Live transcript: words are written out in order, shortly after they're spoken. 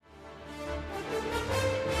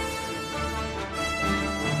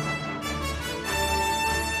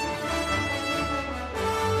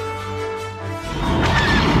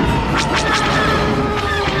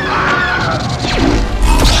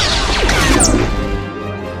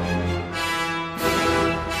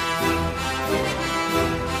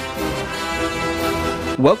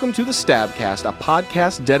Welcome to the STABcast, a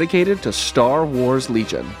podcast dedicated to Star Wars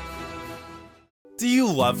Legion. Do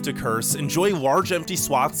you love to curse, enjoy large empty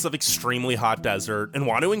swaths of extremely hot desert, and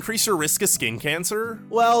want to increase your risk of skin cancer?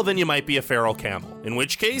 Well, then you might be a feral camel, in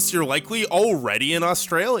which case you're likely already in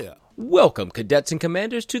Australia. Welcome, cadets and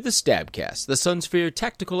commanders, to the STABcast, the Sunsphere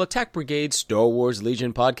Tactical Attack Brigade Star Wars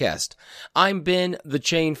Legion podcast. I'm Ben, the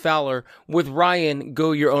Chain Fowler, with Ryan,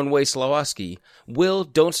 Go Your Own Way Slawowski, Will,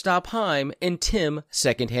 Don't Stop Heim, and Tim,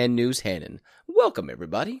 Secondhand News Hannon. Welcome,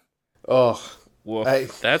 everybody. Oh,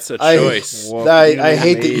 that's a choice. I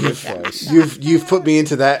hate that you've put me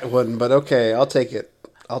into that one, but okay, I'll take it.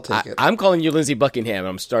 I'm calling you Lindsey Buckingham, and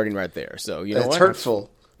I'm starting right there. So you know That's what? hurtful.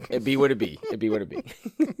 It'd be what it be. It'd be what it be.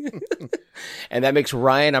 And that makes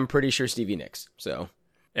Ryan, I'm pretty sure, Stevie Nicks. So,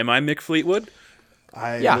 am I Mick Fleetwood?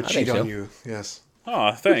 I would cheat on you. Yes.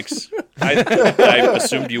 Oh, thanks. I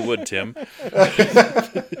assumed you would, Tim.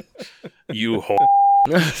 You whore.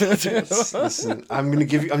 Listen,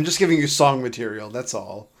 I'm just giving you song material. That's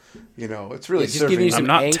all. You know, it's really just giving you I'm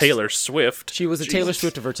not angst. Taylor Swift. She was a Taylor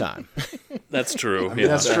Swift of her time. That's true.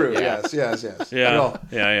 That's true. Yeah. Yes.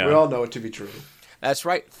 Yeah. We all know it to be true. That's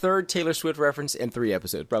right. Third Taylor Swift reference in 3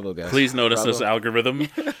 episodes. Bravo, guys. Please notice Bravo. this algorithm.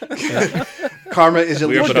 Karma is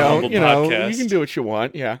We are illegal. but a humble podcast. You can do what you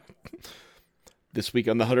want, yeah. This week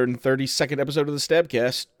on the 132nd episode of the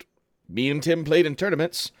STABcast, me and Tim played in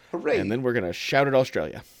tournaments. Hooray. And then we're going to shout at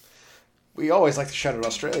Australia. We always like to shout at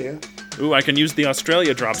Australia. Ooh, I can use the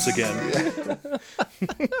Australia drops again.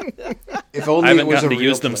 If only I haven't it was gotten a to real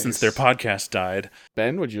use them place. since their podcast died.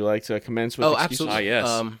 Ben, would you like to commence with excuses? Absolutely.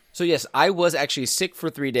 yes. So yes, I was actually sick for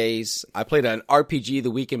 3 days. I played an RPG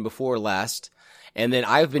the weekend before last, and then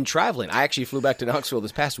I've been traveling. I actually flew back to Knoxville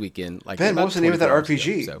this past weekend. Ben, what was the name of that 24 hours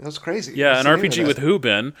RPG? ago, so. That was crazy. Yeah, What's an the name of RPG that? with who,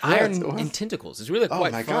 Ben? Iron what? and Tentacles. It's really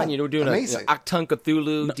quite my fun. God. You know, doing Amazing. a Octung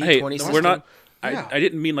Cthulhu D20 Hey, system. we're not... Yeah. I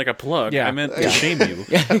didn't mean like a plug. Yeah. I meant to shame you.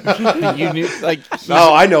 You knew,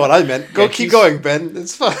 Oh, I know what I meant. Keep going, Ben.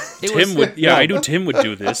 It's fine. Tim would... Yeah, I knew Tim would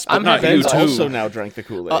do this, but I'm not you Ben's too. also now drank the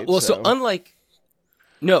Kool-Aid. so unlike...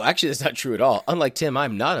 No, actually, that's not true at all. Unlike Tim,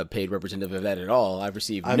 I'm not a paid representative of that at all. I've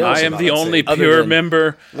received no... I am the only other pure than-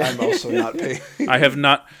 member. I'm also not paying. I've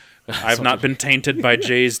not been tainted by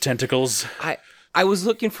Jay's tentacles. I was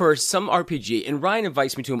looking for some RPG, and Ryan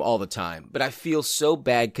invites me to them all the time, but I feel so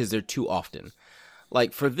bad because they're too often.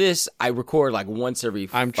 Like, for this, I record like once every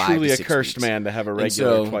 5 I'm to truly 6 a cursed weeks. man to have a And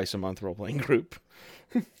regular so- twice-a-month role-playing group.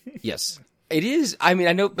 Yes. It is. I mean,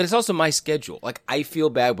 I know, but it's also my schedule. Like, I feel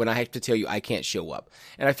bad when I have to tell you I can't show up.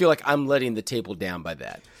 And I feel like I'm letting the table down by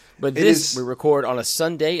that. But this, we record on a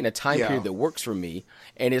Sunday in a time period that works for me,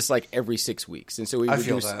 and it's like every 6 weeks. And so we I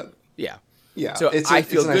reduce, feel that. Yeah. Yeah. So I feel it's a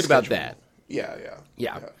good nice about schedule. that.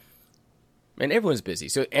 Yeah. And everyone's busy.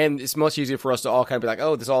 So, and it's much easier for us to all kind of be like,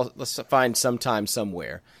 oh, let's find some time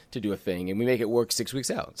somewhere to do a thing. And we make it work 6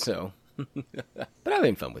 weeks out. So, but I'm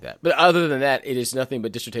having fun with that. But other than that, it is nothing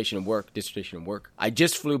but dissertation and work. I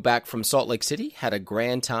just flew back from Salt Lake City, had a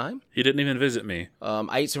grand time. He didn't even visit me.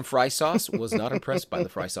 I ate some fry sauce, was not impressed by the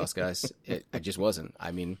fry sauce, guys. I just wasn't.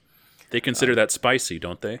 I mean, They consider that spicy,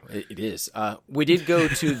 don't they? it is. We did go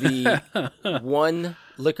to the one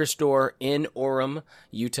liquor store in Orem,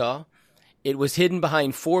 Utah. It was hidden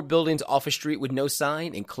behind 4 buildings off a street with no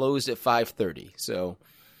sign and closed at 5:30. So,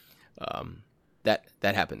 that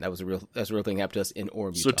happened. That's a real thing happened to us in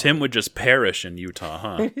Orem, Utah. So Tim would just perish in Utah,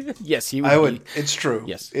 huh? Yes, he would. I would. It's true.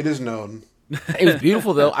 Yes. It is known. It was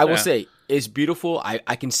beautiful, though. I will say, it's beautiful.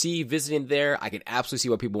 I can see visiting there. I can absolutely see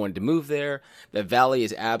why people wanted to move there. The valley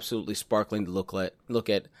is absolutely sparkling to look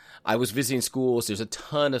at. I was visiting schools. There's a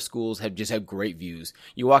ton of schools have great views.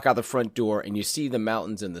 You walk out the front door and you see the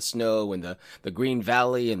mountains and the snow and the green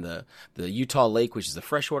valley and the Utah Lake, which is a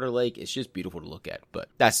freshwater lake. It's just beautiful to look at. But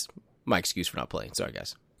that's my excuse for not playing. Sorry,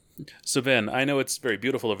 guys. So Ben, I know it's very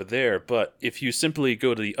beautiful over there, but if you simply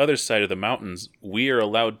go to the other side of the mountains, we are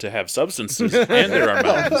allowed to have substances, and there are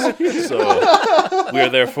mountains. So we are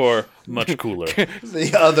therefore much cooler.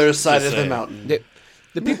 The other side of the saying. mountain.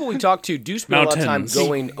 The people we talk to do spend a lot of time Mountains.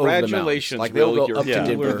 going over the mountains. Congratulations, Like, they'll Will, go you're up to cooler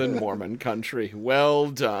Denver. than Mormon country. Well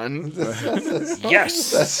done.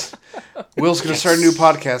 Yes! Will's going to start a new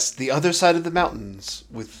podcast, The Other Side of the Mountains,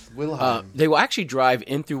 with Will Hahn. They will actually drive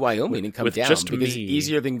in through Wyoming and come with down just because it's me.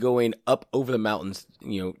 easier than going up over the mountains,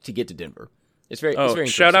 to get to Denver. It's very Oh, interesting.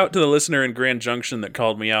 shout out to the listener in Grand Junction that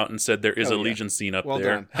called me out and said there is a yeah. Legion scene up Well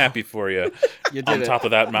there. done. Happy for you. You did On it. top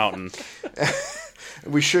of that mountain.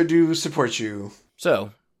 We sure do support you.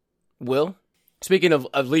 So, Will, speaking of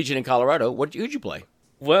Legion in Colorado, who'd you play?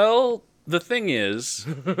 Well, the thing is,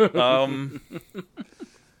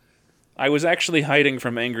 I was actually hiding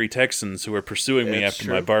from angry Texans who were pursuing me That's after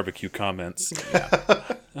true. my barbecue comments.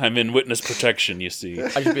 I'm in witness protection, you see. I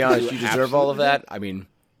should be honest, you deserve all of that. I mean,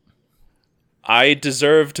 I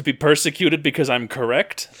deserve to be persecuted because I'm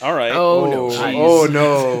correct? All right. Oh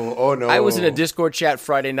no. I was in a Discord chat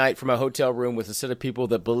Friday night from a hotel room with a set of people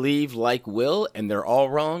that believe like Will, and they're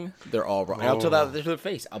all wrong. They're all wrong. And I'll tell that to their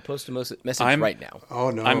face. I'll post a message right now.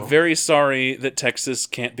 Oh no. I'm very sorry that Texas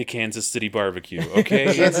can't be Kansas City barbecue,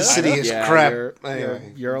 okay? Kansas City is crap.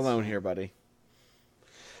 You're alone here, buddy.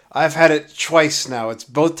 I've had it twice now.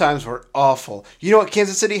 Both times were awful. You know what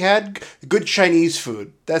Kansas City had? Good Chinese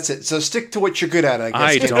food. That's it. So stick to what you're good at, I guess.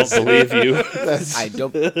 I don't believe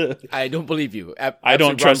you. I don't believe you. I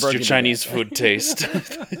don't trust your Chinese food taste.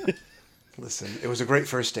 Listen, it was a great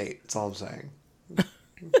first date. That's all I'm saying.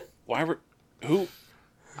 Who?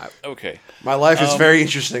 Okay. My life is very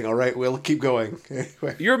interesting, all right? We'll keep going.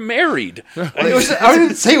 Anyway. You're married. I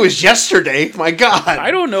didn't say it was yesterday. My God.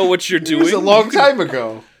 I don't know what you're doing. It was a long time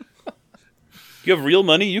ago. You have real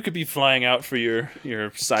money? You could be flying out for your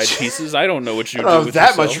side pieces. I don't know what you're I don't doing have with that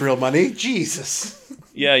yourself. much real money. Jesus.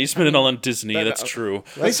 Yeah, you spend it all on Disney. That's true.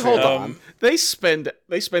 Hold on. They spend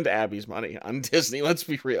Abby's money on Disney. Let's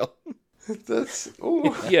be real.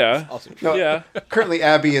 Yeah. Awesome. No, Yeah. Currently,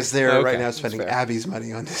 Abby is there Okay, right now that's spending fair. Abby's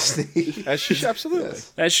money on Disney. Absolutely.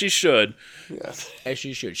 As she should. Yes. As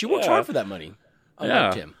she should. She works hard for that money. Yeah.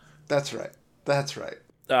 Unlike Tim. That's right. That's right.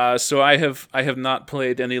 So I have not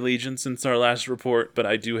played any Legion since our last report, but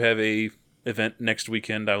I do have a event next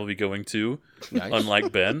weekend I will be going to. Nice.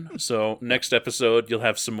 Unlike Ben. So next episode you'll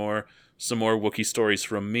have some more Wookiee stories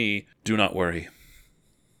from me. Do not worry.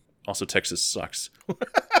 Also, Texas sucks.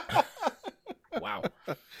 Wow.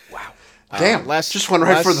 Damn. Just went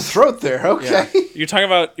right for the throat there. Okay. Yeah. You're talking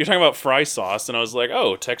about fry sauce, and I was like,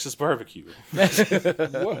 oh, Texas barbecue.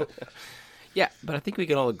 Whoa. Yeah, but I think we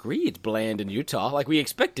can all agree it's bland in Utah. Like, we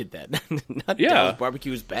expected that. Not Yeah. Dallas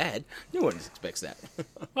barbecue is bad. No one expects that.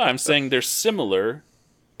 Well, I'm saying they're similar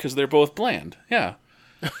because they're both bland. Yeah.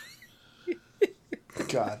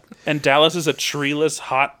 God. And Dallas is a treeless,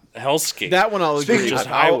 hot hellscape. That one I'll agree. Speaking with.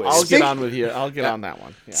 of I'll highways. get on with you. I'll get on that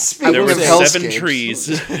one. Yeah. Speaking there of were hellscapes, 7 trees.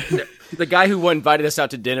 The guy who invited us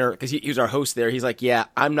out to dinner, because he was our host there, he's like, yeah,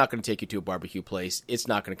 I'm not going to take you to a barbecue place. It's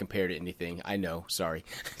not going to compare to anything. I know. Sorry.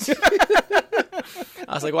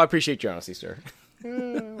 I was like, well, I appreciate your honesty, sir.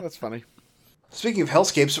 That's funny. Speaking of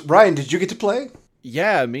hellscapes, Ryan, did you get to play?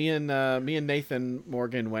 Yeah, me and Nathan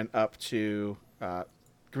Morgan went up to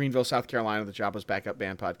Greenville, South Carolina. The Job Was Back Up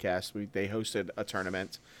Band podcast. They hosted a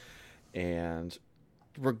tournament, and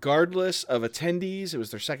regardless of attendees, it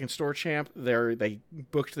was their second store champ. They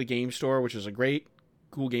booked the game store, which is a great,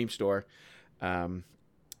 cool game store.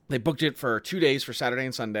 They booked it for 2 days, for Saturday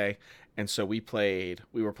and Sunday, and so we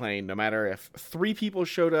were playing, no matter if 3 people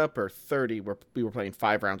showed up or 30, we were playing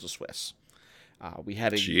 5 rounds of Swiss. We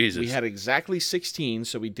had exactly 16,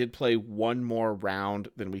 so we did play one more round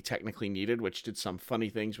than we technically needed, which did some funny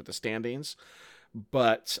things with the standings.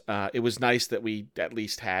 But it was nice that we at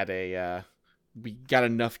least had we got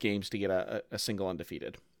enough games to get a single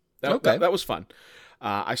undefeated. That was fun.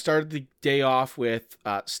 I started the day off with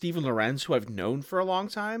Steven Lorenz, who I've known for a long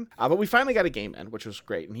time, but we finally got a game in, which was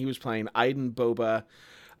great. And he was playing Iden, Boba,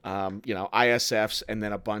 ISFs, and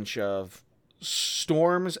then a bunch of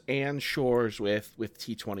Storms and Shores with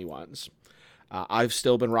T21s. I've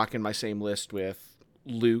still been rocking my same list with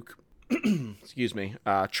Luke, excuse me,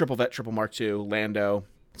 Triple Vet, Triple Mark II, Lando,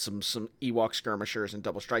 some Ewok skirmishers and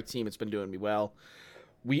Double Strike team. It's been doing me well.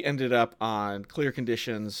 We ended up on Clear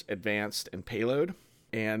Conditions, Advanced, and Payload,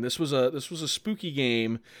 and this was a spooky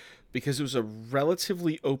game because it was a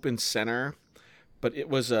relatively open center, but it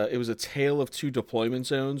was a tale of 2 deployment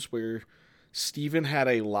zones where Steven had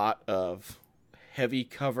a lot of heavy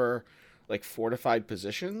cover, like fortified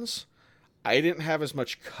positions. I didn't have as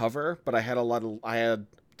much cover, but I had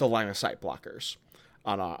the line of sight blockers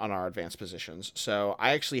on our advanced positions. So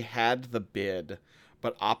I actually had the bid,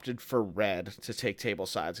 but opted for red to take table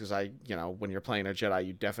sides because when you're playing a Jedi,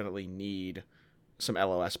 you definitely need some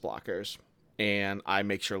LOS blockers. And I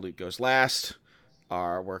make sure Luke goes last.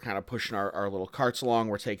 We're kind of pushing our little carts along.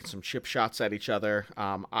 We're taking some chip shots at each other.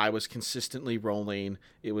 I was consistently rolling.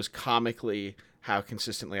 It was comically how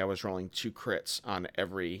consistently I was rolling 2 crits on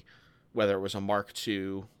every, whether it was a Mark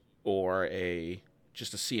II or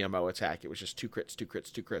just a CMO attack. It was just 2 crits, 2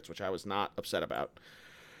 crits, 2 crits, which I was not upset about.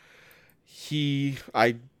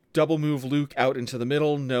 I double move Luke out into the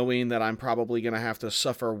middle, knowing that I'm probably going to have to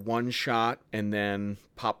suffer 1 shot and then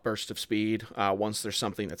pop burst of speed once there's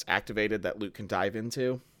something that's activated that Luke can dive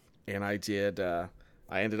into. And I did. I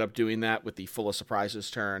ended up doing that with the Full of Surprises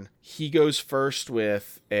turn. He goes first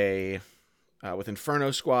with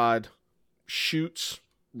Inferno Squad, shoots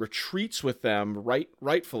retreats with them,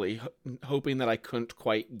 rightfully, hoping that I couldn't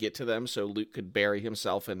quite get to them so Luke could bury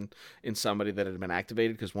himself in somebody that had been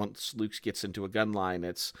activated, because once Luke gets into a gun line,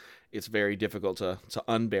 it's very difficult to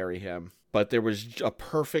unbury him. But there was a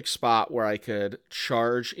perfect spot where I could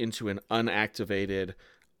charge into an unactivated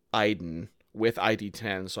Iden with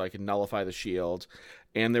ID10 so I could nullify the shield,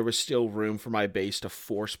 and there was still room for my base to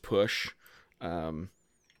force push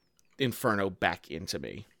Inferno back into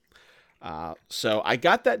me. So I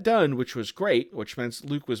got that done, which was great, which meant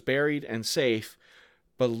Luke was buried and safe,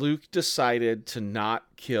 but Luke decided to not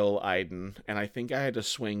kill Iden, and I think I had to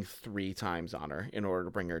swing 3 times on her in order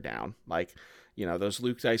to bring her down. Like, you know, those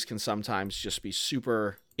Luke dice can sometimes just be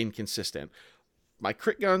super inconsistent. My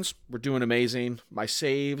crit guns were doing amazing. My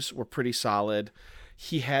saves were pretty solid.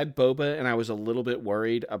 He had Boba, and I was a little bit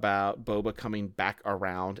worried about Boba coming back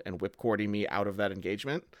around and whipcording me out of that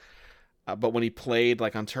engagement. But when he played,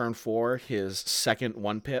 like on turn 4, his second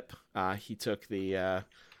 1-pip, he took the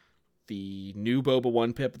new Boba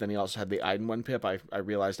 1-pip, but then he also had the Iden 1-pip. I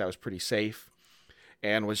realized I was pretty safe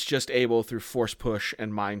and was just able, through force push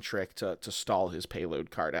and mind trick, to stall his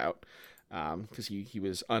payload card out, because he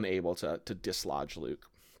was unable to dislodge Luke.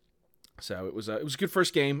 So it was a good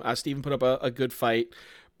first game. Steven put up a good fight,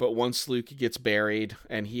 but once Luke gets buried,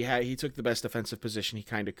 and he took the best defensive position he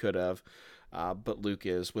kind of could have, but Luke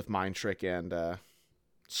is, with mind trick and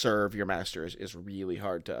serve your master, is really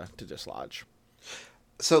hard to dislodge.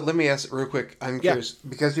 So let me ask real quick. I'm curious,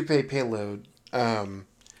 because you play payload,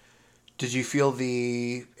 did you feel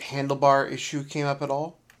the handlebar issue came up at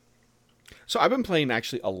all? So I've been playing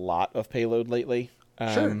actually a lot of payload lately.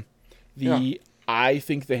 Sure. I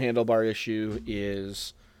think the handlebar issue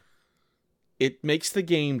it makes the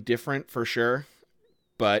game different for sure.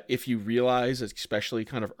 But if you realize, especially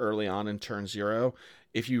kind of early on in turn 0,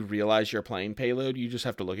 if you realize you're playing payload, you just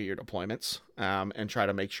have to look at your deployments and try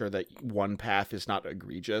to make sure that one path is not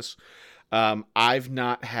egregious. I've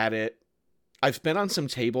not had it. I've been on some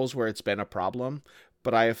tables where it's been a problem,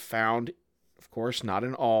 but I have found, of course, not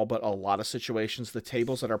in all, but a lot of situations, the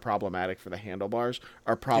tables that are problematic for the handlebars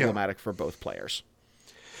are problematic for both players.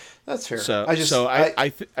 That's fair. I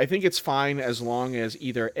think it's fine as long as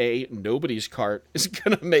either A, nobody's cart is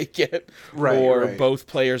going to make it, or both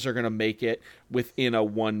players are going to make it within a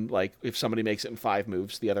one, like if somebody makes it in 5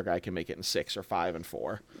 moves, the other guy can make it in 6 or 5 and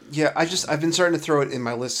 4. Yeah, I've been starting to throw it in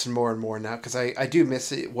my lists more and more now, because I do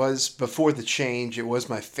miss it. It was, before the change, it was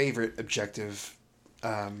my favorite objective.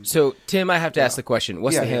 So, Tim, I have to ask the question.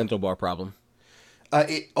 What's the handlebar problem?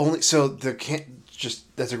 That's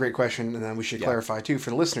a great question, and then we should clarify too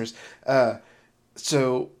for the listeners.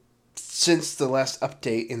 So since the last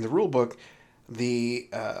update in the rulebook, the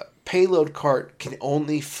payload cart can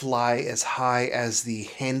only fly as high as the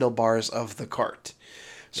handlebars of the cart.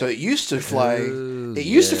 So it used to fly.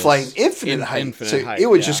 Used to fly in infinite height. It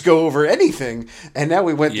would just go over anything. And now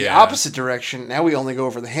we went the opposite direction. Now we only go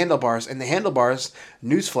over the handlebars, and the handlebars,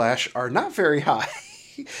 newsflash, are not very high.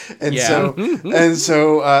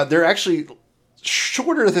 So they're actually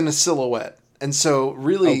shorter than a silhouette, and so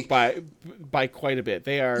really by quite a bit.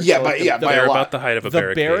 They are they're about the height of a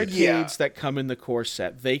barricade. The barricades that come in the core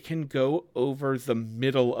set, they can go over the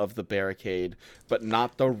middle of the barricade, but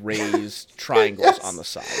not the raised triangles on the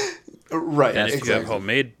side. Right. And if you have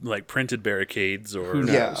homemade, like printed barricades or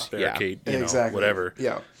barricade, whatever.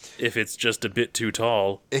 Yeah. If it's just a bit too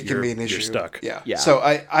tall, it can be an issue. You're stuck. Yeah. So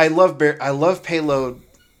I love payload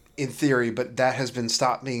in theory, but that has been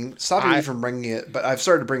stopping me from bringing it. But I've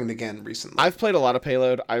started bringing it again recently. I've played a lot of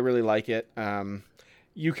payload. I really like it.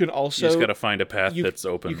 You can also you just got to find a path that's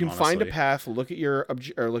open. You can find a path. Look at your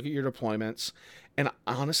deployments, and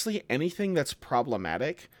honestly, anything that's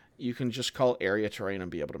problematic, you can just call area terrain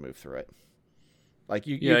and be able to move through it. Like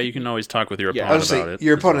you can always talk with your opponent about it.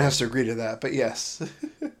 Your opponent has to agree to that, but yes.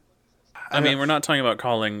 I mean, we're not talking about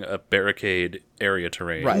calling a barricade area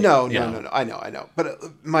terrain. Right. No. I know. But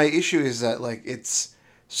my issue is that, like, it's...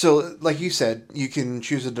 So, like you said, you can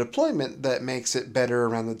choose a deployment that makes it better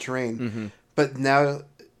around the terrain. Mm-hmm. But now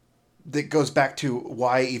that goes back to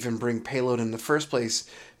why even bring payload in the first place,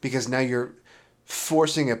 because now you're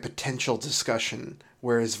forcing a potential discussion.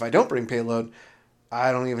 Whereas if I don't bring payload,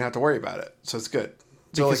 I don't even have to worry about it. So it's good.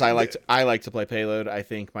 Because I like to play payload. I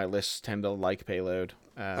think my lists tend to like payload.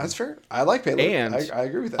 That's fair. I like payload. And I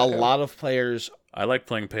agree with that. A lot of players... I like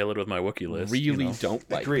playing payload with my Wookiee list. Really don't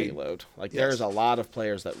like payload. Like, there's a lot of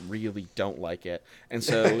players that really don't like it. And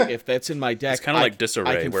so if that's in my deck... It's kind of like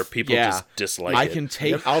Disarray, where people just dislike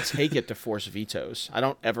it. I'll take it to force vetoes. I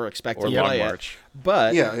don't ever expect to play Long March.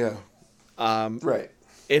 But... Right.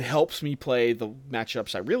 it helps me play the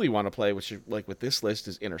matchups I really want to play, which, like with this list,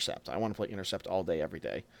 is Intercept. I want to play Intercept all day, every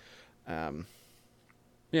day.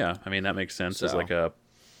 Yeah, I mean, that makes sense. So. As like a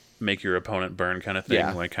make your opponent burn kind of thing,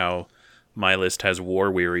 Yeah. like how my list has War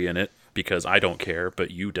Weary in it, because I don't care,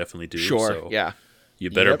 but you definitely do. Sure, so yeah. You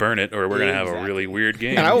better Yep. burn it, or we're going to have a Exactly. really weird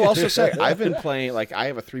game. And I will also say, I've been playing, like, I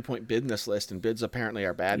have a 3-point bid in this list, and bids apparently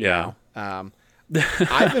are bad Yeah. now.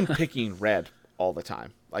 I've been picking red all the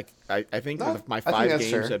time. Like, I think No, with my I think 5 that's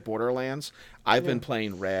games fair. at Borderlands, I've been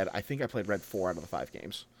playing red. I think I played red 4 out of the 5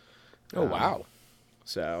 games. Oh, wow.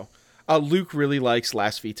 So, Luke really likes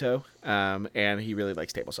Last Veto, and he really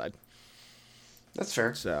likes Tableside. That's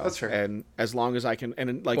fair. So, That's fair. and as long as I can,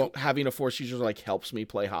 and like Well- having a Force user like helps me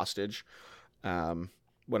play hostage,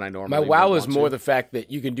 when I normally My wow would is want more to. the fact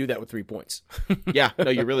that you can do that with 3 points. Yeah,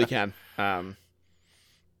 no, you really can.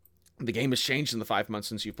 The game has changed in the 5 months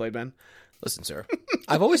since you played, Ben. Listen, sir,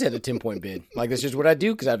 I've always had a 10-point bid. Like, that's just what I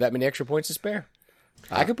do because I have that many extra points to spare.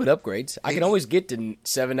 I can put upgrades. I can always get to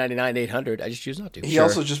 $799, $800. I just choose not to. He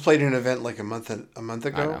also just played an event like a month ago,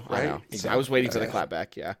 I know, right? I know. I was waiting for the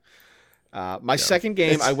clapback. Yeah. My second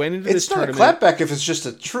game, It's- I went into It's this not tournament a clapback if it's just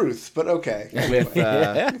a truth, but okay.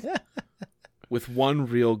 with one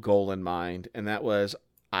real goal in mind, and that was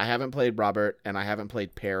I haven't played Robert and I haven't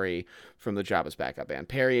played Perry from the Jabba's backup band.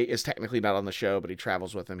 Perry is technically not on the show, but he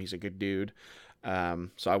travels with him. He's a good dude. So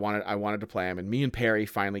I wanted to play him, and me and Perry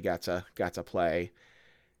finally got to play.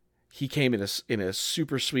 He came in a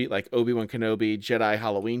super sweet, like, Obi-Wan Kenobi Jedi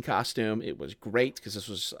Halloween costume. It was great because this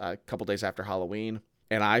was a couple days after Halloween,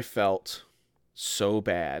 and I felt so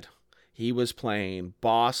bad. He was playing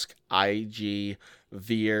Bosk, IG,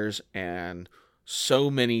 Veers, and so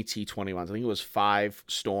many T-21s. I think it was 5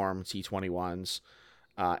 Storm T-21s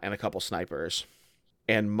and a couple snipers.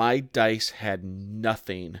 And my dice had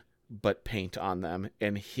nothing but paint on them,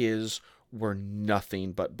 and his were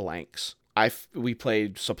nothing but blanks. We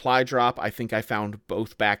played Supply Drop. I think I found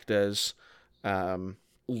both Bactas.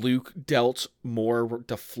 Luke dealt more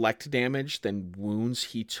deflect damage than wounds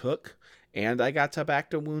he took, and I got to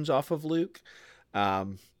Bacta wounds off of Luke.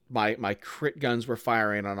 My crit guns were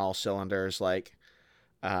firing on all cylinders. Like,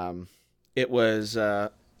 it was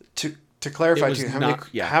To clarify, It was too, not-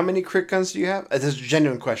 how many crit guns do you have? This is a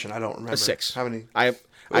genuine question. I don't remember. a 6. How many? I have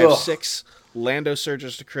Ugh. 6 Lando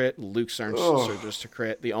surges to crit, Luke Ugh. surges to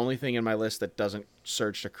crit. The only thing in my list that doesn't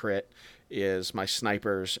surge to crit is my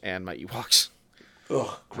snipers and my Ewoks.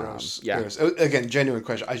 Ugh, gross. yeah. Gross. Again, genuine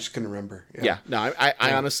question. I just couldn't remember. Yeah, no,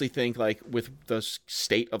 I honestly think, like, with the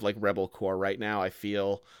state of, like, Rebel Core right now, I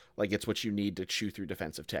feel like it's what you need to chew through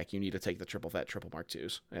defensive tech. You need to take the triple vet, triple Mark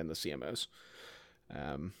IIs, and the CMOs,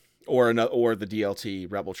 or the DLT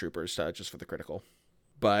Rebel Troopers just for the critical.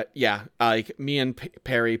 But yeah, like, me and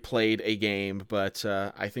Perry played a game, but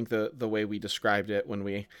I think the way we described it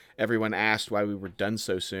when everyone asked why we were done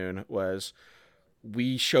so soon was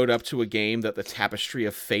we showed up to a game that the Tapestry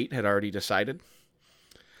of Fate had already decided.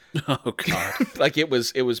 Oh, God. Like, it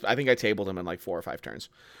was. I think I tabled him in like 4 or 5 turns.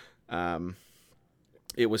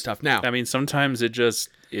 It was tough. Now, I mean, sometimes it just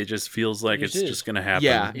feels like it's just is. just going to happen.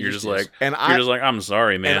 Yeah, you're it just just is. like, And you're just like, I'm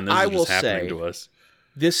sorry, man. and This I is will just happening say- to us.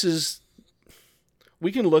 this is.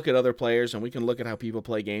 We can look at other players and we can look at how people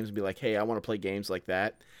play games and be like, hey, I want to play games like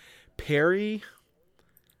that. Perry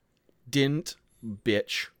didn't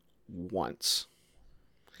bitch once.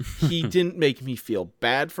 He didn't make me feel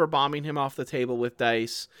bad for bombing him off the table with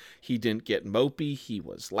dice. He didn't get mopey. He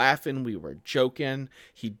was laughing. We were joking.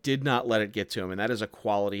 He did not let it get to him. And that is a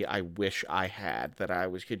quality I wish I had, that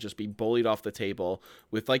could just be bullied off the table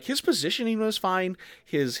with, like, his positioning was fine.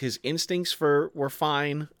 His instincts were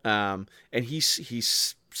fine. And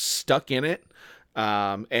he's stuck in it.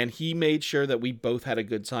 And he made sure that we both had a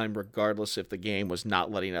good time, regardless if the game was not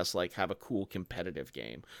letting us, like, have a cool competitive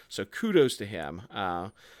game. So kudos to him.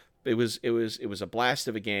 It was a blast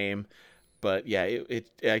of a game, but yeah,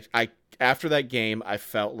 I after that game, I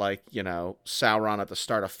felt like, Sauron at the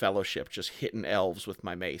start of Fellowship, just hitting elves with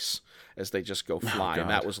my mace as they just go flying.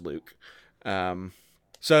 That was Luke.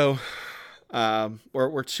 So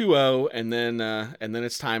we're 2-0, and then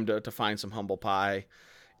it's time to find some humble pie.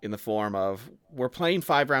 In the form of, we're playing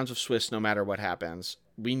 5 rounds of Swiss no matter what happens.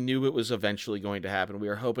 We knew it was eventually going to happen. We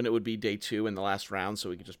were hoping it would be day 2 in the last round so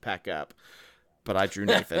we could just pack up. But I drew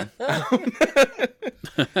Nathan.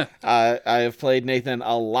 I have played Nathan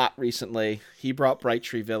a lot recently. He brought Bright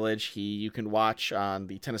Tree Village. You can watch on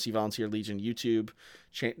the Tennessee Volunteer Legion YouTube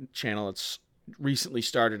channel. It's recently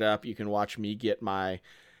started up. You can watch me get my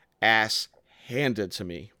ass handed to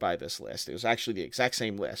me by this list. It was actually the exact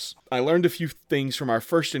same list. I learned a few things from our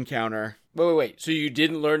first encounter. Wait. So you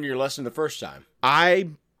didn't learn your lesson the first time? I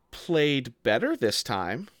played better this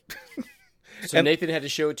time. So Nathan had to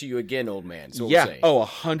show it to you again, old man. So yeah.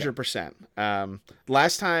 100%.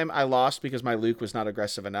 Last time I lost because my Luke was not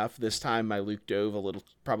aggressive enough. This time my Luke dove a little,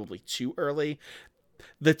 probably too early.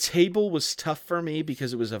 The table was tough for me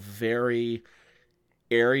because it was a very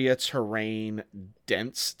area terrain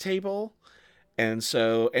dense table. And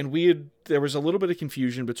so, there was a little bit of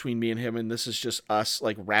confusion between me and him, and this is just us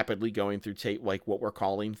like rapidly going through like what we're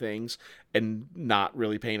calling things and not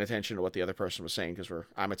really paying attention to what the other person was saying because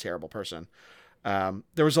I'm a terrible person.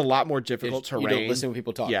 There was a lot more difficult terrain. You don't listen when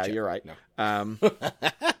people talk. Yeah, Jeff. You're right. No.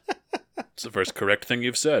 It's the first correct thing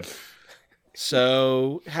you've said.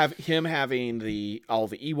 So having all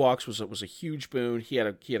the Ewoks was a huge boon. He had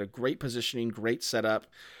a great positioning, great setup.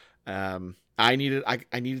 I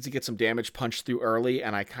needed to get some damage punched through early,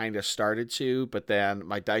 and I kind of started to, but then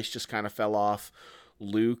my dice just kind of fell off.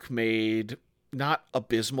 Luke made not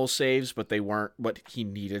abysmal saves, but they weren't what he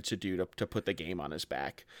needed to do to put the game on his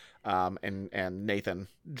back. And Nathan,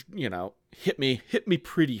 hit me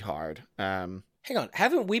pretty hard. Hang on,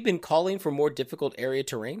 haven't we been calling for more difficult area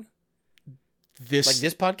terrain? Like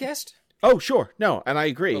this podcast? Oh, sure. No, and I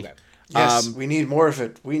agree. Okay. Yes, we need more of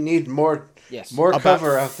it. We need more. Yes. More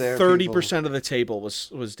cover out there. 30% of the table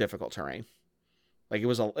was difficult terrain. Like it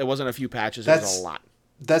wasn't a few patches. It was a lot.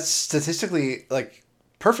 That's statistically like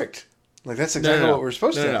perfect. Like that's exactly what we're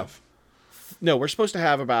supposed to have. No, we're supposed to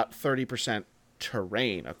have about 30%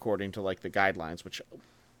 terrain according to like the guidelines, which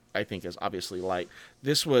I think is obviously light.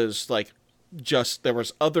 This was like there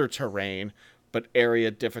was other terrain, but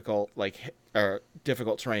area difficult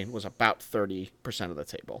terrain was about 30% of the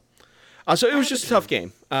table. So it was just a tough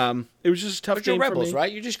game. It was just a tough game. You're rebels, for me.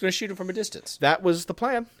 right? You're just going to shoot them from a distance. That was the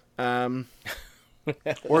plan.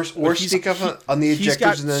 Or sneak up on the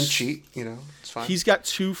objectives and then cheat. It's fine. He's got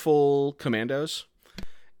 2 full commandos,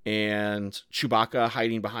 and Chewbacca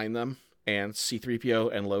hiding behind them, and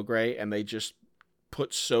C-3PO and Logray, and they just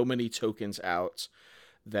put so many tokens out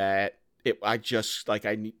that I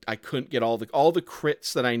couldn't get all the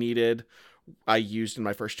crits that I needed. I used in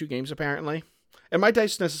my first 2 games apparently. And my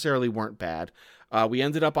dice necessarily weren't bad. We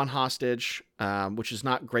ended up on hostage, which is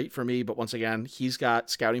not great for me. But once again, he's got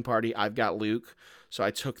scouting party. I've got Luke. So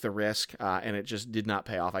I took the risk, and it just did not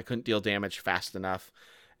pay off. I couldn't deal damage fast enough.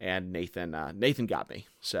 And Nathan got me.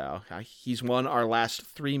 So he's won our last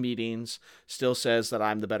 3 meetings. Still says that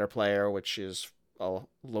I'm the better player, which is a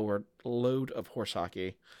load of horse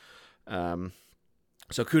hockey.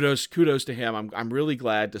 So kudos to him. I'm really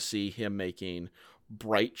glad to see him making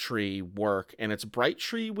Bright Tree work, and it's Bright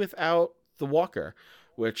Tree without the Walker,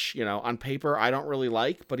 which on paper I don't really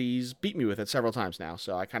like, but he's beat me with it several times now,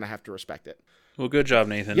 so I kind of have to respect it. Well, good job,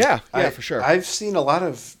 Nathan. Yeah, for sure. I've seen a lot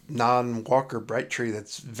of non-Walker Bright Tree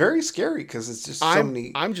that's very scary because it's just so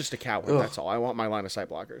many. I'm just a coward. That's all. I want my line of sight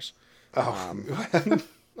blockers. Oh,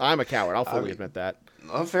 I'm a coward. I'll fully admit that.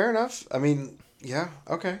 Oh, fair enough. I mean, yeah,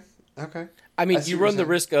 okay. I mean, you run the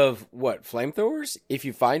risk of what, flamethrowers if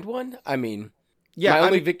you find one. I mean. Yeah, my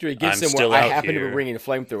only victory against him where I happened to be here. bringing a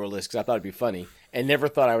flamethrower list because I thought it'd be funny, and never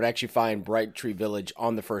thought I would actually find Bright Tree Village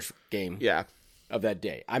on the first game of that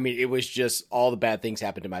day. I mean, it was just all the bad things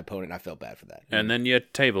happened to my opponent, and I felt bad for that. And then you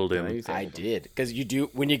tabled him. I did, because you do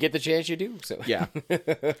when you get the chance, you do. So yeah,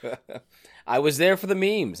 I was there for the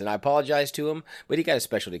memes, and I apologized to him, but he got his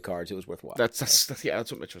specialty cards. It was worthwhile. That's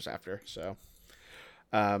what Mitch was after. So,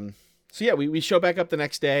 we show back up the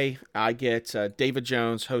next day. I get David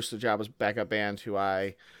Jones, host of Jabba's backup band, who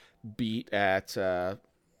I beat at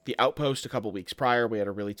the Outpost a couple weeks prior. We had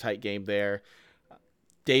a really tight game there.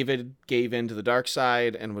 David gave in to the dark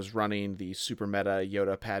side and was running the super meta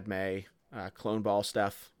Yoda Padme clone ball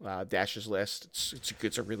stuff, Dash's list.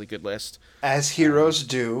 It's a really good list. As heroes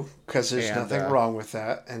do, because there's nothing wrong with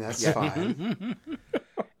that, and that's fine.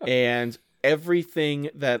 And everything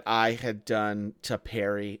that I had done to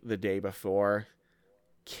parry the day before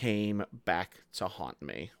came back to haunt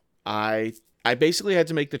me. I basically had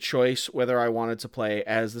to make the choice whether I wanted to play,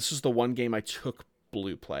 as this is the one game I took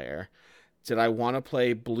blue player. Did I want to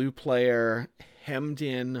play blue player hemmed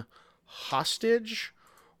in hostage,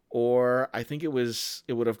 or I think it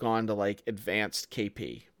would have gone to like advanced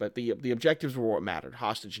KP, but the objectives were what mattered,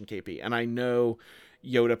 hostage and KP. And I know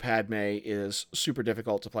Yoda Padme is super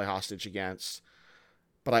difficult to play hostage against,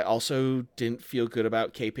 but I also didn't feel good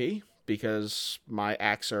about KP because my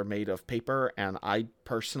acts are made of paper, and I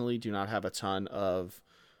personally do not have a ton of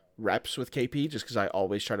reps with KP just because I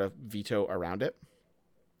always try to veto around it.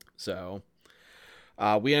 So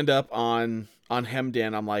we end up on hemmed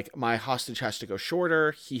in. I'm like, my hostage has to go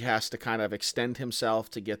shorter. He has to kind of extend himself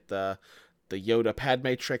to get the Yoda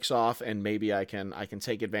Padme tricks off, and maybe I can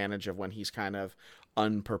take advantage of when he's kind of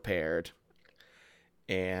unprepared.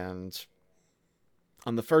 And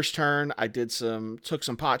on the first turn, I took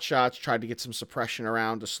some pot shots, tried to get some suppression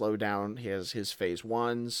around to slow down his phase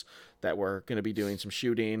ones that were going to be doing some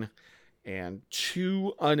shooting, and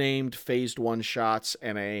 2 unaimed phased 1 shots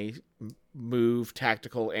and a move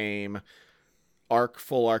tactical aim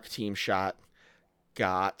full arc team shot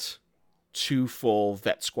got 2 full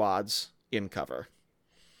vet squads in cover,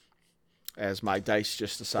 as my dice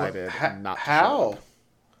just decided not to. How?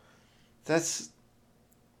 That's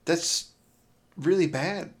really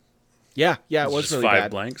bad. Yeah, it was Just really 5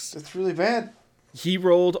 bad. blanks. That's really bad. He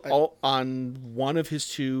rolled on one of his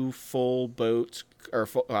 2 full boat or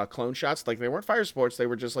clone shots. Like, they weren't fire sports; they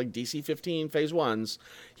were just like DC-15 phase 1s.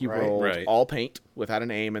 He rolled all paint without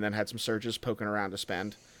an aim, and then had some surges poking around to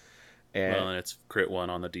spend. And it's crit 1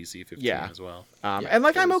 on the DC-15 as well. And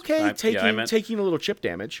like, I'm okay taking a little chip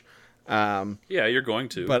damage. Yeah, you're going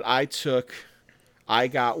to. But I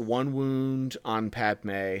got 1 wound on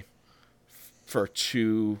Padme for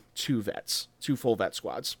 2 vets, 2 full vet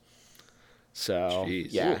squads. So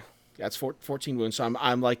Jeez. that's 14 wounds. So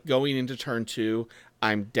I'm like, going into turn 2,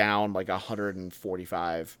 I'm down like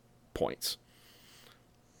 145 points.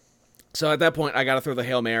 So at that point, I got to throw the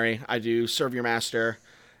Hail Mary. I do Serve Your Master,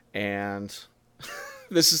 and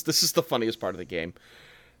this is the funniest part of the game.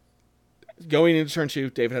 Going into turn 2,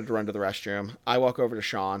 David had to run to the restroom. I walk over to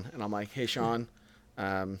Sean, and I'm like, "Hey, Sean,"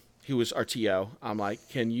 he was our TO. I'm like,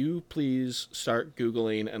 "Can you please start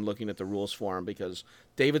Googling and looking at the rules for him, because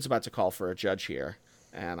David's about to call for a judge here."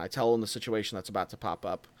 And I tell him the situation that's about to pop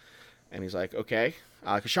up, and he's like, "Okay,"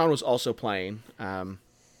 because Sean was also playing to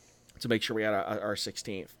make sure we had our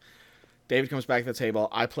 16th. David comes back to the table.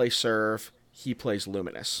 I play Serve. He plays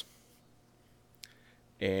Luminous.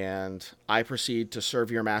 And I proceed to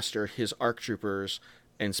Serve Your Master his ARC Troopers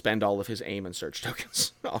and spend all of his aim and surge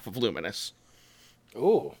tokens off of Luminous.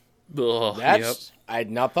 Ooh. Ugh, That's I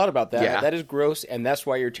had not thought about that. Yeah. That is gross, and that's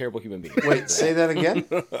why you're a terrible human being. Wait, say that again?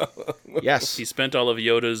 Yes. He spent all of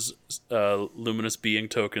Yoda's luminous being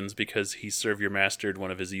tokens because he Serve Your Mastered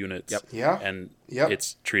one of his units. Yep. Yeah. And Yep.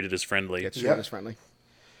 it's treated as friendly. It's treated as friendly.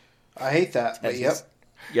 I hate that, but yep.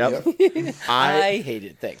 Yep. I hate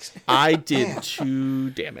it. Thanks. I did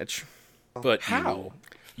 2 damage. But How?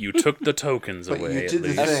 you took the tokens But away you did at the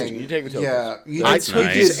least. thing. You take the tokens. Yeah. You I That's took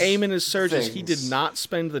nice. his aim and his surges. He did things. not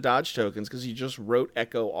spend the dodge tokens because he just wrote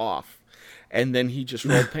Echo off. And then he just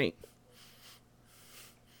rolled paint.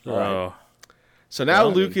 Oh. So now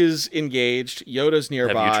Well, I Luke is engaged. Yoda's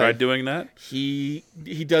nearby. Have you tried doing that? He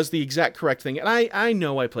does the exact correct thing. And I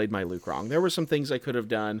know I played my Luke wrong. There were some things I could have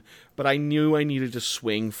done, but I knew I needed to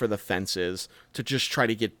swing for the fences to just try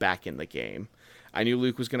to get back in the game. I knew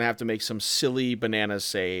Luke was going to have to make some silly bananas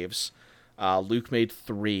saves. Luke made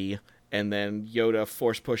 3, and then Yoda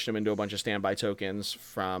force pushed him into a bunch of standby tokens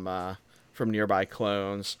from nearby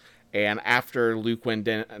clones. And after Luke went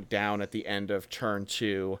down at the end of turn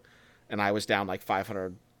 2, and I was down like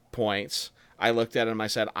 500 points, I looked at him, I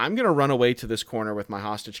said, "I'm going to run away to this corner with my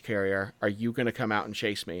hostage carrier. Are you going to come out and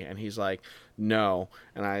chase me?" And he's like, "No."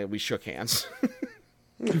 And we shook hands.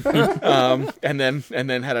 and then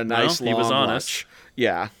had a nice Well, he long was honest. lunch.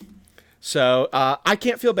 Yeah. So I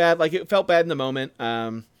can't feel bad. Like, it felt bad in the moment.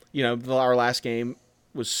 Our last game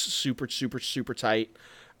was super, super, super tight.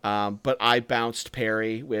 But I bounced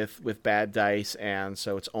Perry with bad dice, and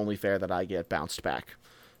so it's only fair that I get bounced back.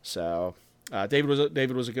 So David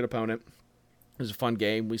was a good opponent. It was a fun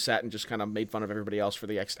game. We sat and just kind of made fun of everybody else for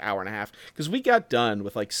the next hour and a half because we got done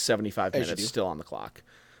with like 75 minutes still on the clock.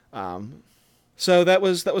 So that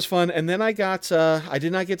was fun. And then I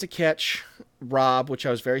did not get to catch Rob, which I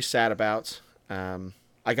was very sad about.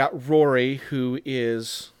 I got Rory, who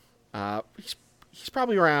is he's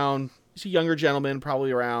probably around. He's a younger gentleman,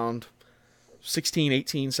 probably around 16,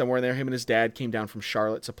 18, somewhere in there. Him and his dad came down from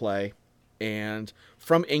Charlotte to play, and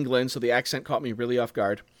from England, so the accent caught me really off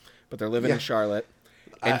guard. But they're living in Charlotte.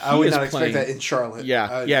 And I would not expect that in Charlotte. Yeah,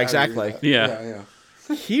 I exactly. agree with that.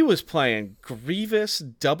 Yeah. He was playing Grievous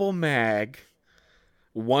double mag,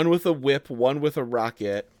 one with a whip, one with a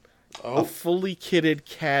rocket, a fully kitted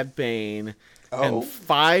Cad Bane, and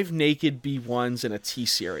 5 naked B1s in a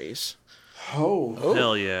T-Series. Oh.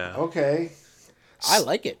 Hell yeah. Okay. I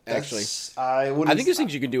like it, actually. I I think there's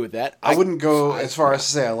things you can do with that. I wouldn't go as far as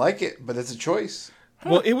to say I like it, but it's a choice.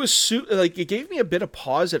 Well, it was it gave me a bit of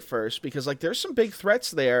pause at first because like there's some big threats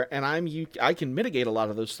there, and I can mitigate a lot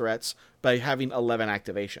of those threats by having 11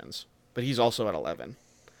 activations. But he's also at 11.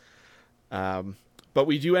 But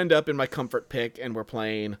we do end up in my comfort pick, and we're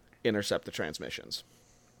playing Intercept the Transmissions.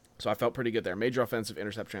 So I felt pretty good there. Major offensive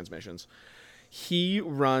intercept transmissions. he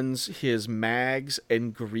runs his Mags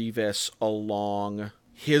and Grievous along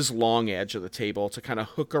his long edge of the table to kind of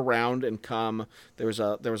hook around and come. There was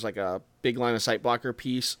like a big line of sight blocker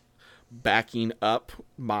piece backing up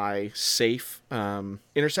my safe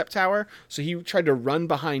intercept tower. So he tried to run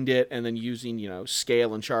behind it and then using,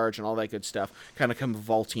 scale and charge and all that good stuff, kind of come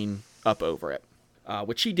vaulting up over it.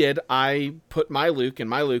 Which he did. I put my Luke, and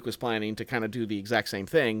my Luke was planning to kind of do the exact same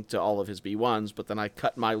thing to all of his B1s, but then I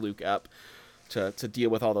cut my Luke up to deal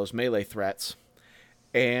with all those melee threats.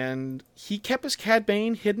 And he kept his Cad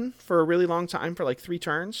Bane hidden for a really long time, for like 3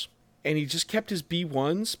 turns. And he just kept his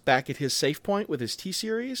B1s back at his safe point with his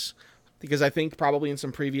T-Series, because I think probably in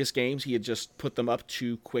some previous games he had just put them up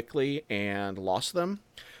too quickly and lost them.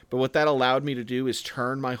 But what that allowed me to do is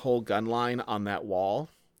turn my whole gun line on that wall.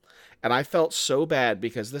 And I felt so bad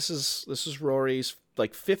because this is Rory's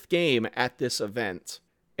like 5th game at this event.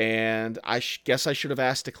 And I guess I should have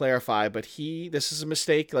asked to clarify, but this is a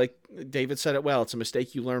mistake. Like David said it well, it's a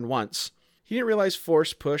mistake you learn once. He didn't realize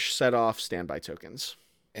Force Push set off standby tokens.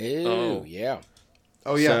 Oh, yeah.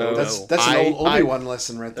 Oh, yeah. So that's an old Obi-Wan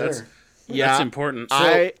lesson right there. Yeah, that's important.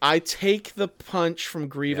 So, I take the punch from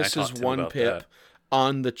Grievous's 1 pip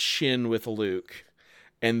on the chin with Luke,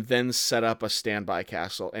 and then set up a standby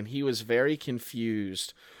castle. And he was very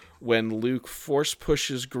confused when Luke force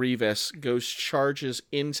pushes Grievous, charges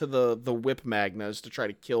into the whip magnas to try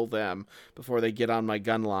to kill them before they get on my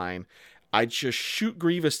gun line. I just shoot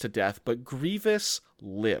Grievous to death, but Grievous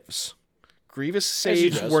lives. Grievous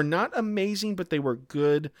saves were not amazing, but they were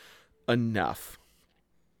good enough.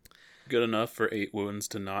 Good enough for 8 wounds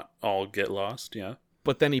to not all get lost, yeah.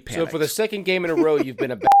 But then he panicked. So for the 2nd game in a row, you've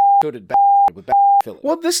been a coated with filler.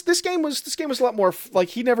 Well, this game was a lot more like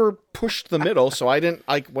he never pushed the middle, so I didn't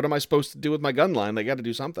like. What am I supposed to do with my gun line? They got to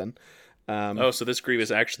do something. So this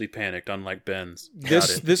Grievous actually panicked, unlike Ben's.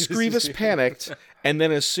 This Grievous panicked, and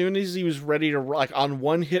then as soon as he was ready to on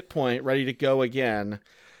 1 hit point, ready to go again,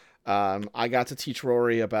 I got to teach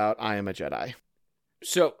Rory about I am a Jedi.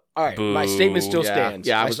 So, all right, Boo. my statement still stands.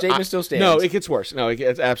 Yeah, my statement still stands. No, it gets worse. No,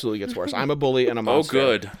 it absolutely gets worse. I'm a bully and a monster.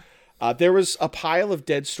 Oh, good. There was a pile of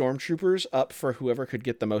dead stormtroopers up for whoever could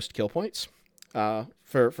get the most kill points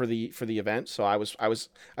for the event. So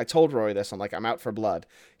I told Rory this. I'm like, I'm out for blood.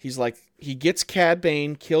 He's like, he gets Cad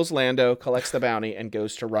Bane, kills Lando, collects the bounty, and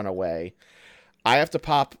goes to run away. I have to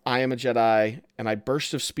pop I am a Jedi, and I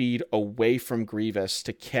burst of speed away from Grievous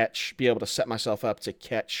to be able to set myself up to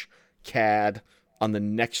catch Cad on the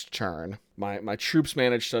next turn. My troops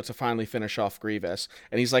managed to finally finish off Grievous,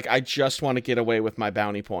 and he's like, I just want to get away with my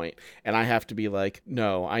bounty point, and I have to be like,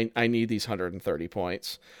 no, I need these 130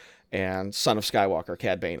 points. And Son of Skywalker,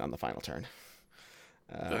 Cad Bane on the final turn.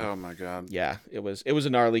 Oh my god. Yeah, it was a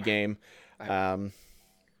gnarly game.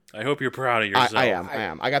 I hope you're proud of yourself. I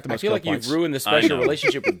am. I got the most. I feel like points. you've ruined the special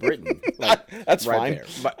relationship with Britain. That's right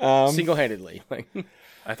fine. There, single-handedly.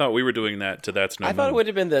 I thought we were doing that to That's No I thought it Moon. would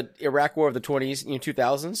have been the Iraq War of the 20s,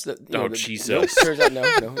 2000s. Jesus. Turns out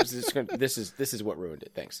no. This is what ruined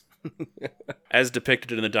it. Thanks. As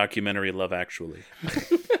depicted in the documentary Love Actually.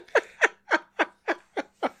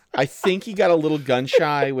 I think he got a little gun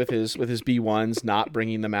shy with his B1s, not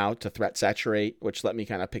bringing them out to threat saturate, which let me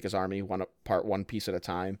kind of pick his army one piece at a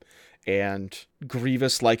time. And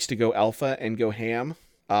Grievous likes to go alpha and go ham.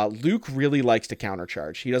 Luke really likes to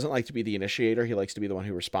countercharge. He doesn't like to be the initiator. He likes to be the one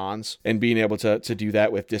who responds. And being able to do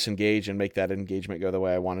that with disengage and make that engagement go the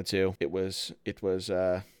way I wanted to, it was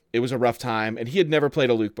a rough time. And he had never played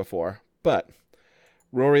a Luke before. But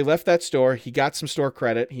Rory left that store. He got some store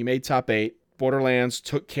credit. He made top 8. Borderlands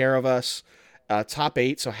took care of us. Top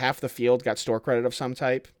 8, so half the field got store credit of some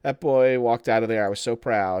type. That boy walked out of there, I was so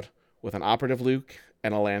proud, with an operative Luke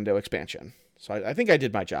and a Lando expansion. So I think I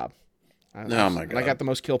did my job. Oh my god! And I got the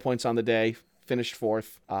most kill points on the day. Finished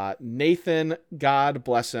 4th. Nathan, God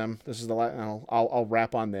bless him. This is I'll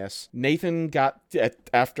wrap on this. Nathan was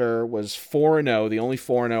 4-0, the only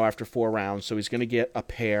 4-0 after 4 rounds. So he's going to get a